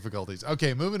technical difficulties.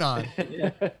 Okay, moving on.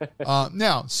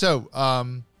 Now, so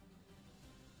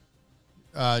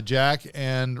Jack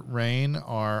and Rain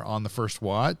are on the first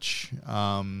watch.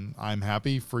 I'm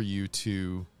happy for you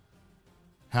to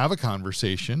have a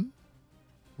conversation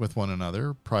with one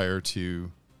another prior to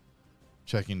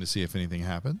checking to see if anything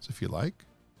happens, if you like.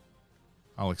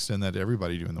 I'll extend that to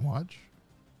everybody doing the watch.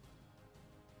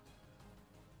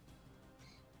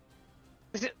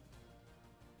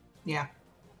 Yeah.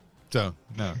 So,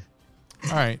 no.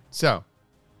 All right. So,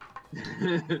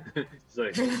 So,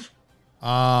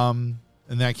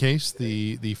 in that case,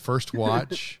 the first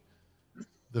watch,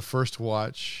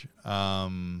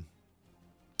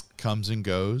 comes and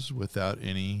goes without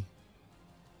any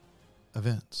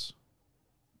events.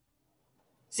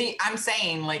 See, I'm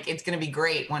saying like it's gonna be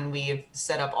great when we've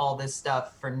set up all this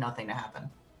stuff for nothing to happen.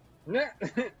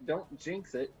 don't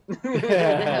jinx it.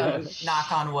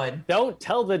 Knock on wood. Don't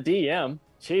tell the DM.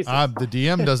 Jesus. The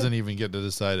DM doesn't even get to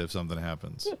decide if something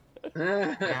happens.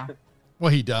 Yeah.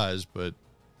 Well, he does, but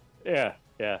yeah.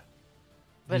 But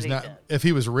he's he not. does. If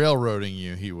he was railroading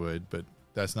you, he would, but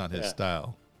that's not his Yeah.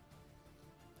 style.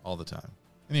 All the time.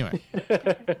 Anyway,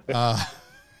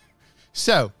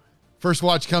 so first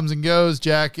watch comes and goes.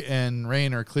 Jack and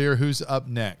Rain are clear. Who's up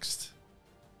next?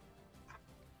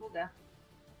 We'll go.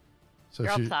 So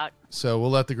Girl talk. So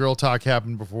we'll let the girl talk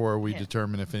happen before we Yeah.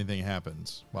 determine if anything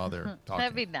happens while they're talking.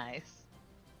 That'd be nice.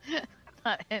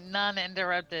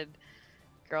 Non-interrupted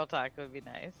girl talk would be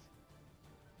nice.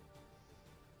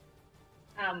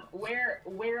 Where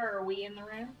are we in the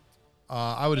room?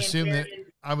 I would And assume where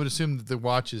that is- the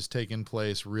watch is taking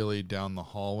place really down the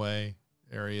hallway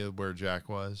area where Jack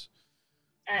was,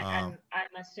 I'm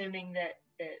assuming that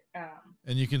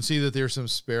and you can see that there's some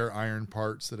spare iron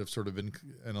parts that have sort of been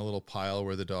in a little pile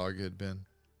where the dog had been,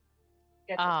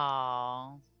 gotcha.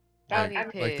 Oh, like, I'm-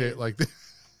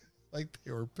 like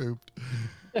they were pooped.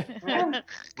 I'm Nice,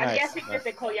 guessing nice. that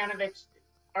the Kolyanovich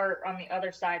are on the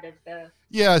other side of the.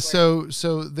 Yeah, so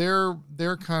they're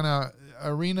kind of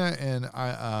Arena and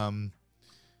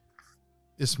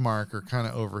Ismark are kind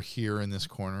of over here in this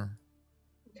corner,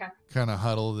 Okay. kind of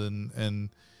huddled and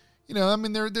you know, I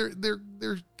mean, they're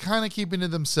kind of keeping to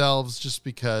themselves just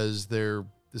because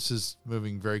this is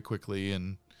moving very quickly,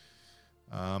 and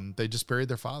they just buried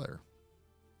their father.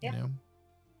 Yeah. You know,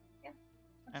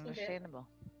 Understandable.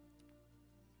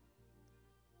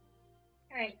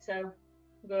 All right, so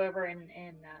go over and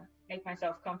make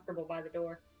myself comfortable by the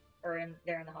door, or in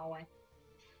the hallway.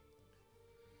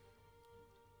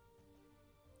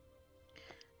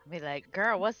 I'll be like,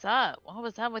 girl, what's up? What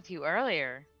was up with you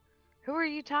earlier? Who were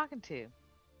you talking to?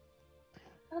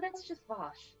 Oh, that's just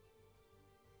Vosh.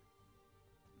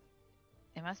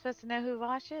 Am I supposed to know who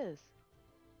Vosh is?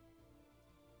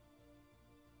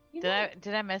 You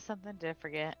Did I miss something? Did I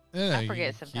forget? Yeah, I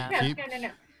forget you sometimes.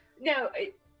 No.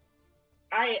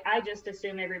 I just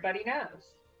assume everybody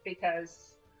knows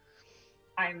because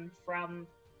I'm from,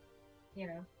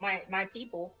 my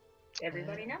people.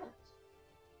 Everybody knows.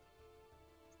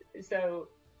 So,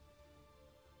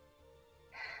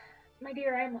 my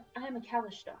dear, I am a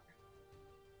Kalishtar.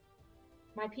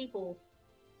 My people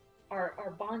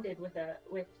are bonded with the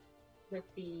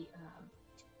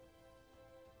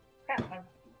crap. My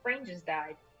brain just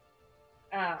died.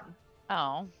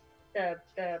 Oh. The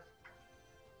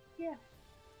yeah.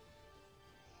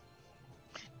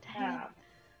 Dang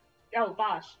it.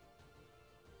 Bosh.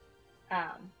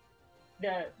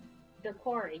 The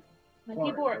quarry. My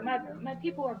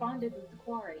people are bonded with the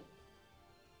quarry.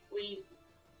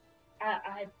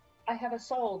 I have a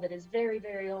soul that is very,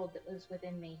 very old that lives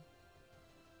within me,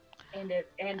 and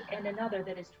another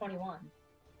that is 21.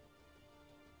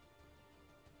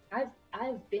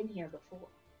 I've been here before.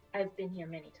 I've been here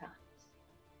many times.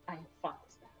 I have fought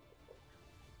this battle before.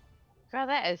 Girl,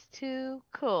 that is too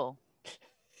cool.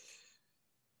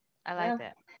 I like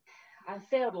that. I've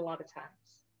failed a lot of times.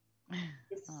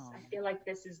 Oh. I feel like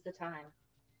this is the time,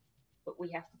 but we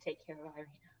have to take care of Irina.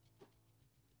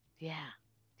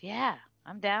 Yeah,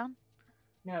 I'm down.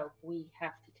 No, we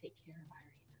have to take care of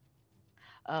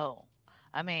Irina. Oh,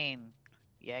 I mean,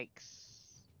 yikes.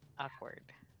 Awkward.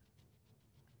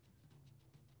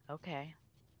 Okay.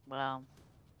 Well,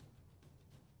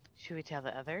 should we tell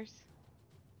the others?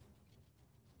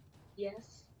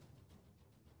 Yes,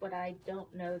 but I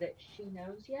don't know that she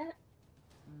knows yet.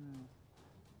 Mm.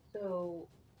 So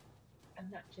I'm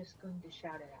not just going to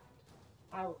shout it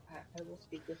out. I will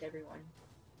speak with everyone.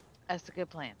 That's a good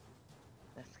plan.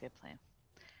 That's a good plan.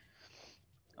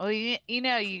 Well, you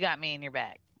know you got me in your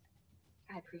back.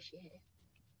 I appreciate it.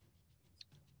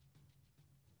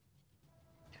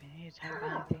 Do we need to talk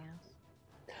about anything else?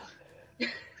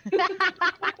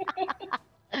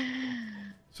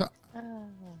 So, Oh.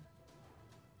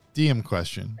 DM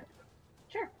question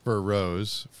Sure. for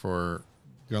Rose for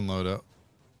Gunloda.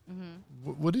 Mhm.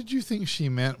 What did you think she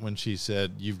meant when she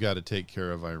said you've got to take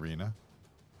care of Irina?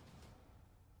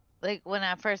 Like when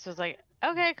I first was like,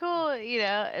 okay, cool,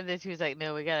 and then she was like,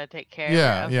 no, we gotta take care of her.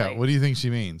 Yeah, I was yeah. like, What do you think she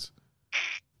means?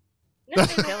 No,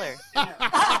 kill her.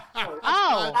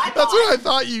 Oh, That's what I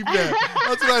thought you meant.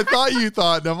 That's what I thought you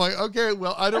thought. And I'm like, okay,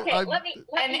 well, I don't. okay, I, let me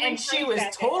And she rephrase was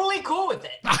that then. totally cool with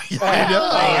it. I know.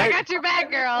 Like, I got your back,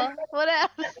 girl. What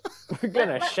else? We're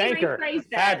gonna Let me shank her. rephrase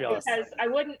that Fabulous. because I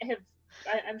wouldn't have.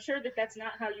 I'm sure that that's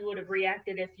not how you would have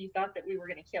reacted if you thought that we were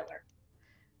going to kill her.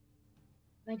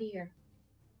 My dear,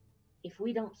 if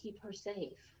we don't keep her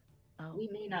safe, Oh, we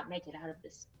may not make it out of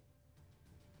this.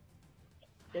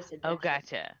 This adventure. oh,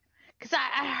 gotcha. Because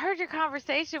I heard your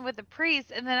conversation with the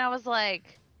priest, and then I was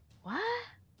like, what?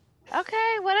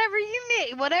 Okay,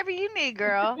 whatever you need,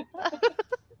 girl.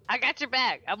 I got your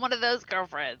back. I'm one of those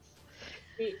girlfriends.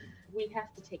 We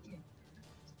have to take care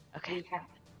of her. Okay, We have.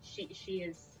 She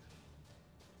is.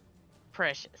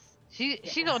 precious.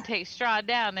 She gonna take Straw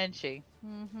down, isn't she?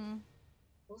 Mm-hmm.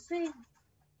 We'll see.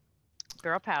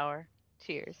 Girl power.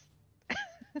 Cheers.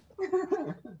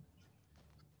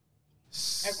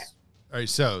 Okay. All right,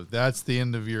 so that's the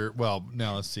end of your. Well,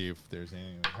 now let's see if there's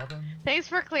anything that happened. Thanks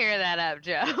for clearing that up,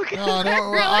 Joe. 'cause No, no,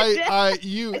 I really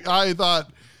did. I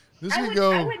thought this I would would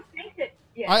go. think that.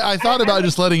 Yeah. I thought about would-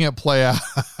 just letting it play out,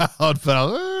 but I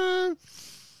was,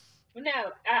 No,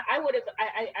 I would have.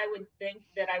 I would think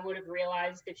that I would have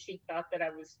realized if she thought that I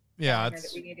was. yeah, telling her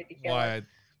that's that we needed to kill why. her.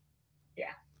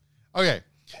 Yeah. Okay,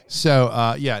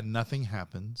 so yeah, nothing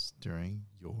happens during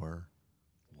your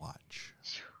watch.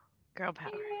 Girl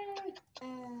power.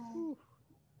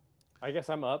 I guess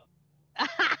I'm up.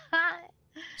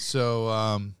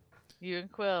 So You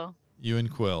and Quill. you and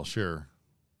Quill, sure.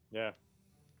 Yeah.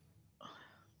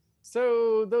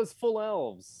 So those full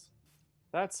elves.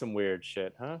 That's some weird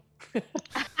shit, huh?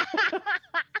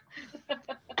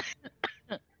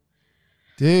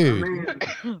 Dude. Man, I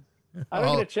didn't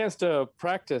Oh, get a chance to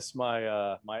practice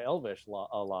my my my Elvish a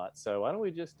lot. So why don't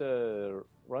we just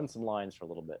run some lines for a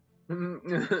little bit?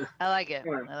 I like it.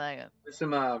 Sure. I like it.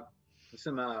 some I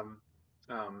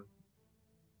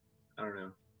don't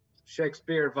know,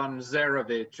 Shakespeare von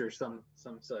Zarevich or some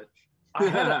such. I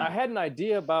had an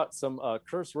idea about some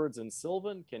curse words in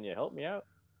Sylvan. Can you help me out?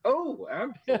 Oh,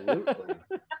 absolutely.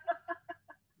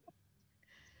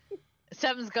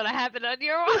 Something's gonna happen on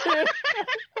your one.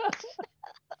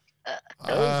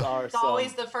 Those are It's some.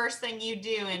 always the first thing you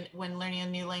do when learning a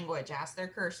new language. Ask their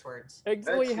curse words.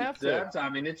 Well, you have to. That's, I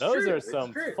mean, it's Those true. are It's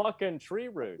some true. fucking tree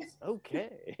roots.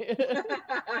 Okay.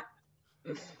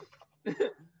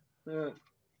 That's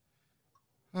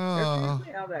Oh,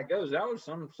 usually how that goes. That was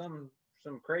some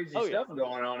crazy Oh, yeah. stuff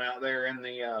going on out there in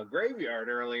the graveyard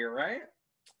earlier, right?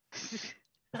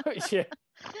 Yeah.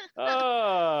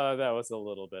 Oh, that was a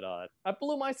little bit odd. I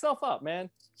blew myself up, man.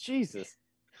 Jesus.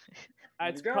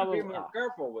 It's You gotta probably. be more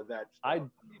careful with that I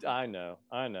stuff.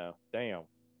 I know. Damn.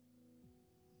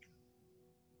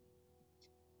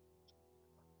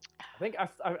 I think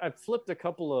I flipped a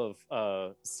couple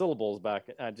of syllables back.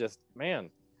 And I just, man,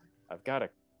 I've got to,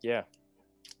 yeah.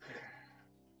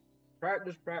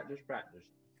 Practice.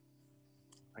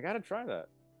 I got to try that.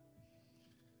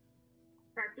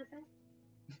 Practicing?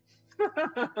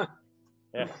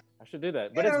 Yeah, I should do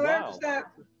that. But it's wild.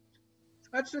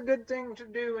 That's a good thing to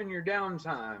do in your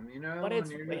downtime, you know. But when it's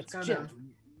you're it's kinda- just,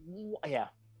 yeah.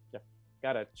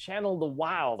 Got to channel the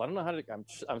wild. I don't know how to.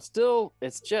 I'm still.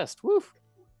 It's just, woof.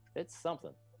 It's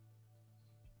something.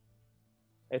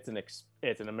 It's an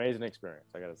amazing experience.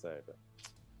 I gotta say, but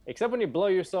except when you blow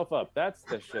yourself up, that's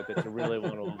the shit that you really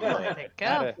want to avoid. There you go.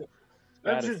 Gotta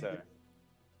That's just, say.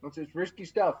 it's just risky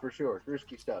stuff for sure. It's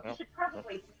risky stuff. You should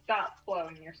probably stop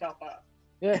blowing yourself up.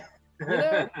 Yeah. You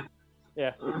know?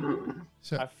 Yeah.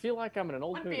 so I feel like I'm in an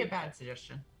old Wouldn't be movie. a bad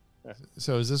suggestion.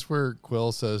 so is this where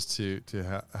Quill says to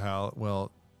Hal,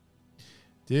 well,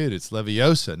 dude, it's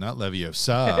Leviosa, not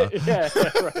Leviosa. Yeah,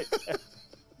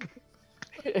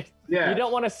 right. Yeah, You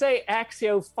don't want to say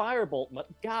Axio Firebolt.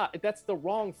 God, that's the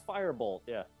wrong Firebolt.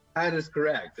 Yeah. that is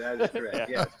correct.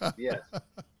 Yeah. Yes.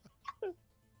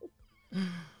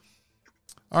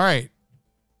 All right.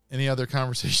 Any other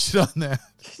conversation on that?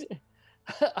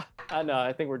 I know.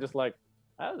 I think we're just like,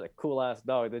 that was a cool ass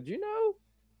dog. Did you know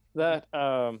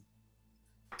that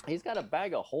he's got a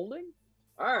bag of holding?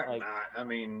 Like- I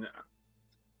mean,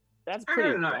 That's I pretty.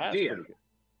 had an that's idea. pretty good.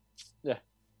 Yeah.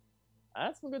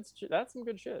 That's some good. That's some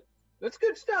good shit. that's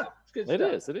good stuff. It's good It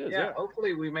stuff. is. It is. Yeah, Yeah.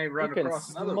 hopefully we may run You can across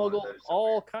another one of smuggle those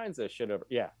all kinds of shit over.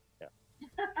 Yeah.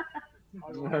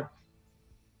 somewhere.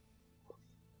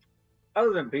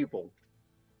 Other than people.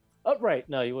 Oh, right.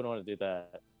 No, you wouldn't want to do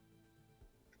that.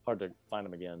 Hard to find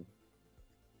them again.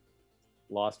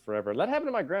 Lost forever. That happened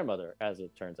to my grandmother, as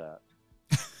it turns out.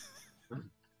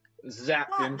 Zapped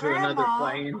What, into another Grandma?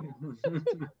 plane.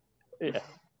 Yeah.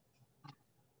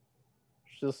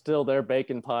 She's still there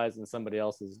baking pies in somebody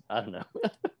else's. I don't know.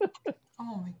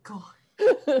 Oh my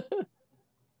god.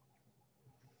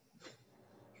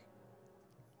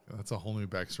 That's a whole new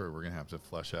backstory we're gonna have to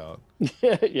flesh out.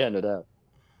 Yeah, no doubt.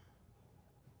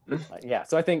 Yeah,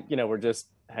 so I think we're just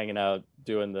hanging out,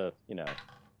 doing the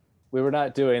we were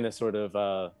not doing the sort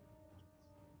of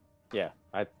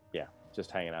just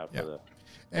hanging out Yeah. for the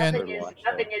And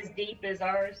Nothing as deep as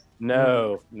ours.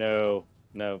 no,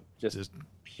 just just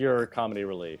pure comedy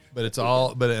relief. but it's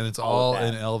all All all of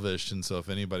in that. Elvish, and so if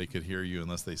anybody could hear you,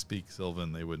 unless they speak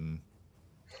Sylvan, they wouldn't.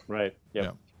 Right. Yep.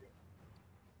 Yeah.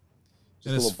 Just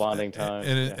And a it's- little bonding time.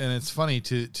 And it's funny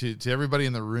to everybody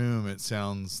in the room. It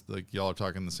sounds like y'all are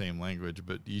talking the same language,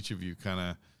 but each of you kind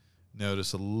of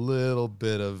notice a little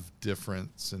bit of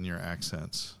difference in your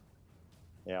accents.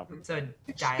 Yeah. So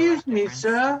Excuse me,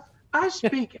 sir. I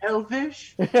speak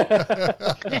Elvish.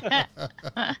 Yeah.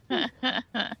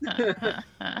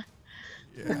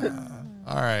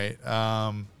 All right.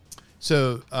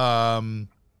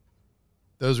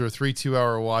 Those were 3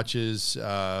 2-hour watches.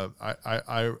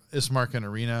 Ismark and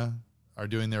Arena are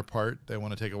doing their part. They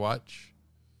want to take a watch.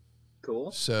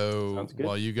 Cool. So Sounds good.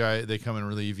 while they come and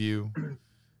relieve you,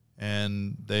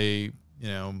 and they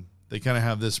kind of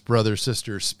have this brother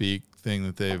sister speak thing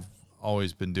that they've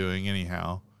always been doing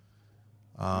anyhow.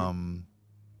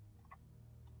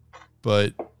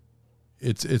 But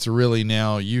it's really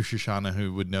now you, Shoshana,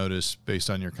 who would notice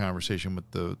based on your conversation with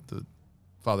the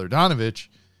Father Donovich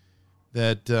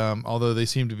that although they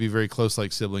seem to be very close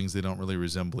like siblings, they don't really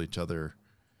resemble each other.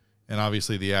 And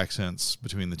obviously the accents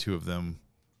between the two of them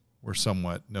were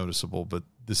somewhat noticeable, but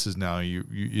this is now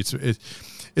it's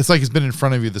like it's been in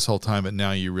front of you this whole time, but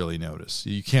now you really notice.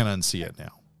 You can't unsee it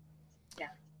now. Yeah.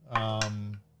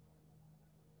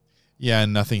 Yeah,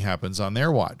 and nothing happens on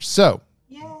their watch. So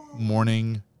Yay.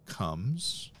 morning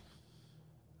comes.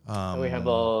 And we have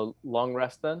a long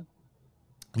rest then?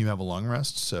 You have a long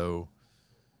rest, so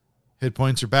hit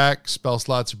points are back, spell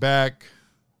slots are back.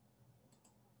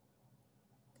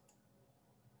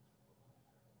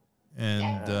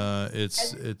 And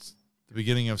it's the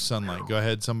beginning of sunlight. Go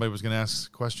ahead. Somebody was going to ask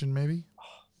a question, maybe?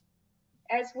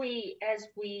 As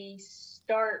we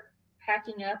start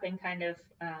packing up and kind of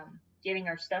getting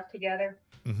our stuff together,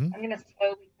 Mm-hmm. I'm gonna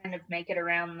slowly kind of make it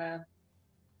around our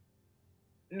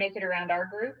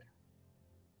group,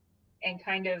 and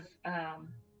kind of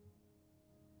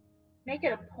make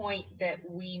it a point that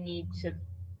we need to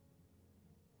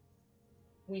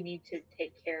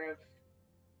take care of.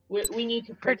 We need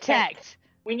to protect.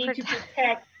 We need to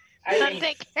protect. Not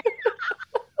take care.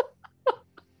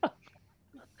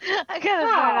 I gotta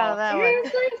find out that one.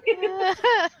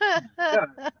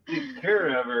 Take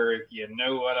care of her, if you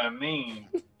know what I mean.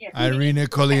 Yes, Irina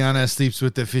Koliana sleeps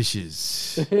with the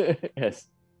fishes. Yes.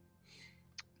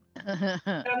 So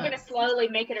I'm going to slowly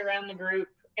make it around the group,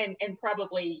 and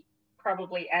probably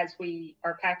as we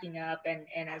are packing up and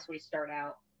as we start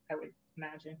out, I would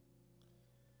imagine.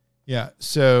 Yeah.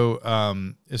 So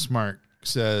Ismark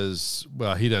says,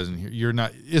 well, he doesn't hear. You're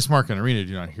not Ismark and Irina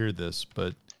do not hear this,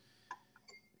 but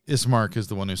Ismark is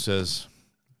the one who says,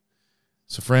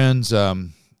 so friends,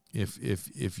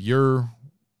 if you're,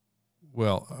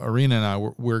 well, Irina and I,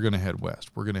 we're going to head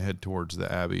west. We're going to head towards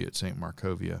the Abbey at St.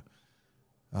 Markovia.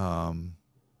 I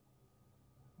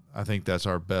think that's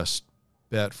our best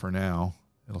bet for now.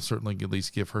 It'll certainly at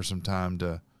least give her some time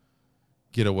to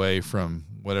get away from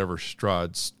whatever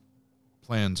Strahd's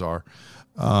plans are.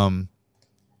 And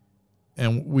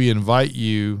we invite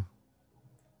you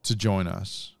to join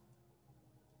us.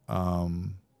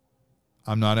 I'm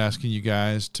not asking you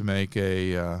guys to make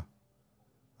an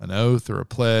oath or a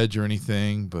pledge or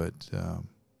anything, but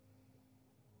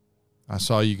I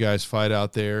saw you guys fight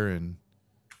out there, and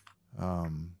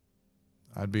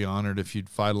I'd be honored if you'd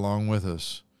fight along with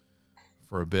us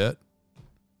for a bit.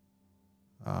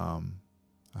 I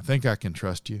think I can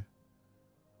trust you.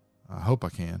 I hope I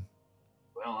can.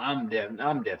 Well, I'm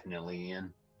definitely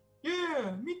in.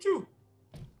 Yeah, me too.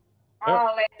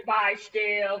 I'll advise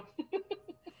still.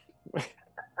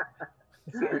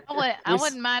 I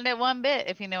wouldn't mind it one bit,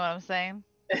 if you know what I'm saying.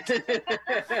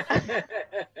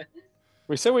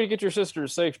 We said we'd get your sister to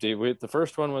safety. The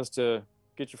first one was to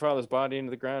get your father's body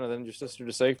into the ground and then your sister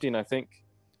to safety. And I think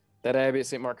that Abbey at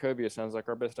St. Markovia sounds like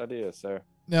our best idea. So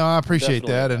No, I appreciate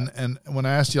that. Definitely. And when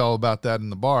I asked you all about that in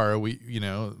the bar, we've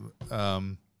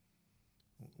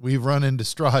run into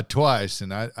Strahd twice,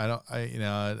 and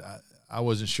I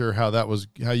wasn't sure how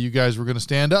you guys were going to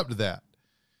stand up to that.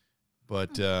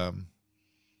 But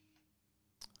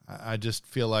I just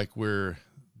feel like we're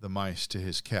the mice to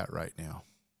his cat right now.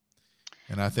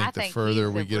 And I think the further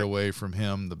we get away from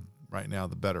him, the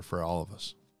better for all of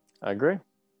us. I agree.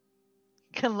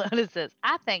 Kelowna says,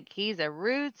 I think he's a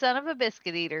rude son of a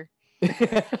biscuit eater.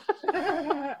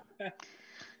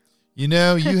 You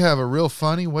know, you have a real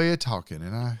funny way of talking,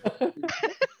 and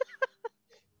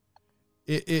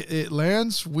it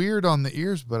lands weird on the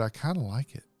ears, but I kind of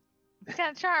like it. It's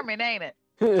kind of charming, ain't it?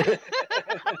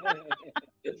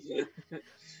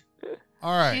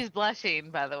 All right. She's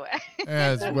blushing, by the way.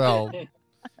 As well.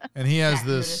 And he has Yeah,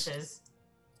 this Judas is.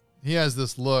 he has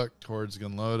this look towards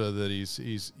Gunloda that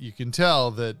he's you can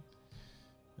tell that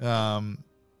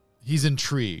he's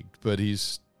intrigued, but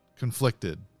he's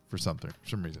conflicted for some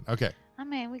reason. Okay. I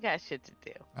mean, we got shit to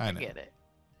do. I know. get it.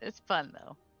 It's fun,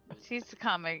 though. She's the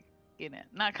comic,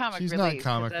 not comic She's relief. not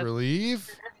comic relief.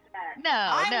 No,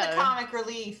 I'm no. the comic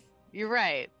relief. You're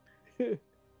right.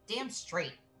 Damn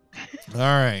straight. All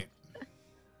right.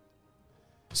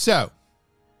 So,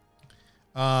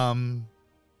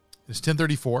 it's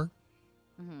 10:34.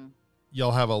 Mm-hmm.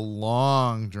 You'll have a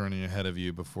long journey ahead of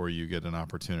you before you get an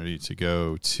opportunity to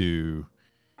go to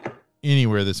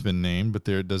anywhere that's been named, but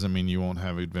there doesn't mean you won't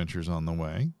have adventures on the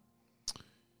way.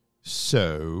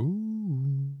 So,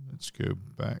 let's go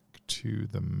back to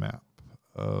the map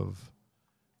of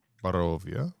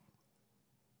Barovia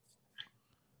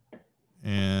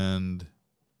and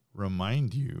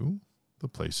remind you the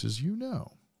places you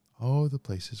know. Oh, the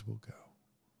places we'll go.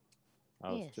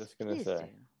 I was just going to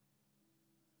say.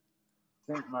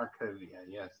 St. Markovia,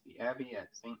 yes, the Abbey at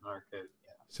St. Markovia.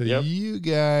 So Yep. you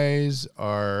guys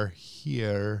are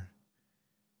here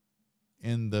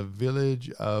in the village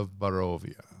of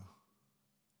Barovia.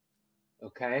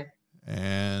 Okay.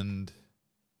 And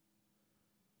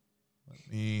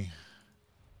let me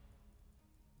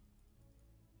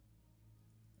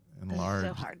enlarge hard.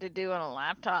 So hard to do on a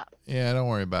laptop. Yeah, don't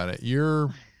worry about it.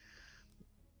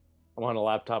 I'm on a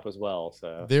laptop as well,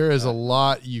 so There is a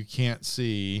lot you can't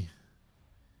see.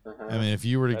 Uh-huh. I mean, if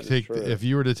you were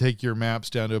to take your maps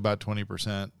down to about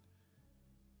 20%,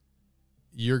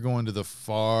 you're going to the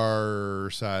far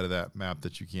side of that map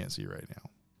that you can't see right now.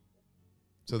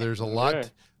 So there's a lot. Okay.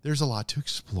 There's a lot to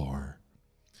explore.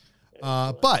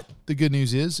 But the good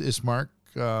news is Mark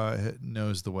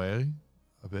knows the way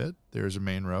a bit. There's a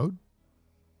main road,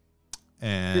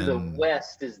 and To the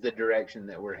west is the direction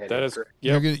that we're headed. that is correct?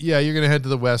 you're yep. gonna head to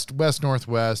the west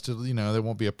northwest. You know, there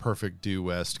won't be a perfect due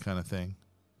west kind of thing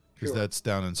because Sure. that's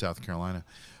down in South Carolina.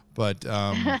 But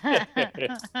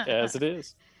As it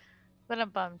is. What a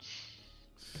bunch.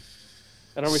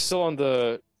 And are we still on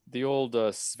the old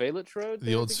Svalich road?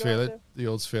 the old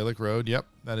Svalich Road. Yep,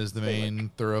 that is the main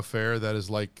thoroughfare. That is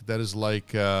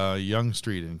like Yonge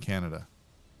Street in Canada,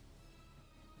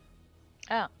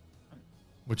 Oh,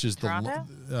 which is Toronto?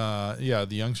 the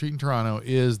Yonge Street in Toronto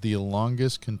is the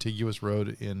longest contiguous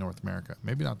road in North America.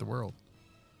 Maybe not the world.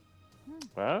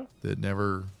 Wow. That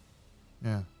never,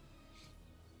 yeah.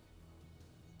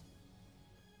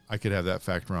 I could have that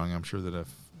fact wrong. I'm sure that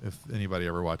if anybody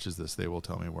ever watches this, they will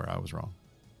tell me where I was wrong.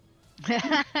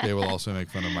 They will also make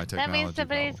fun of my that technology. means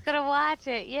somebody's problem. gonna watch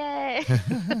it. Yay!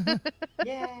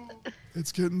 Yeah.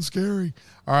 It's getting scary.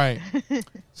 All right.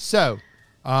 So,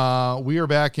 we are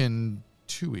back in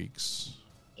 2 weeks.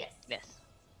 Yes. Yes.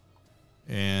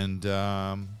 And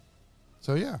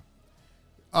so, yeah.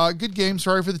 Good game.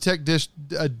 Sorry for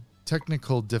the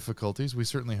technical difficulties. We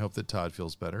certainly hope that Todd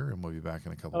feels better, and we'll be back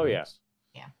in a couple Oh, weeks.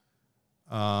 yeah.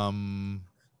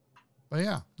 But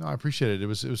yeah, no, I appreciate it. It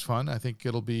was fun. I think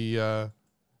it'll be I'll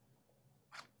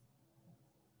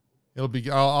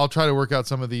try to work out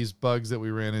some of these bugs that we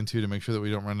ran into to make sure that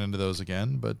we don't run into those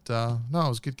again. But no, it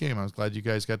was a good game. I was glad you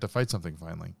guys got to fight something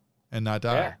finally and not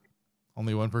die. Yeah.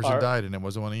 Only one person died, and it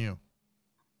wasn't one of you.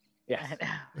 Yeah. I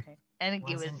know. Right? And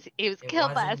he was Wasn't- he was it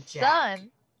killed by a wasn't Jack.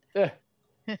 son. Yeah.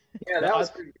 Yeah, that was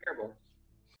pretty terrible.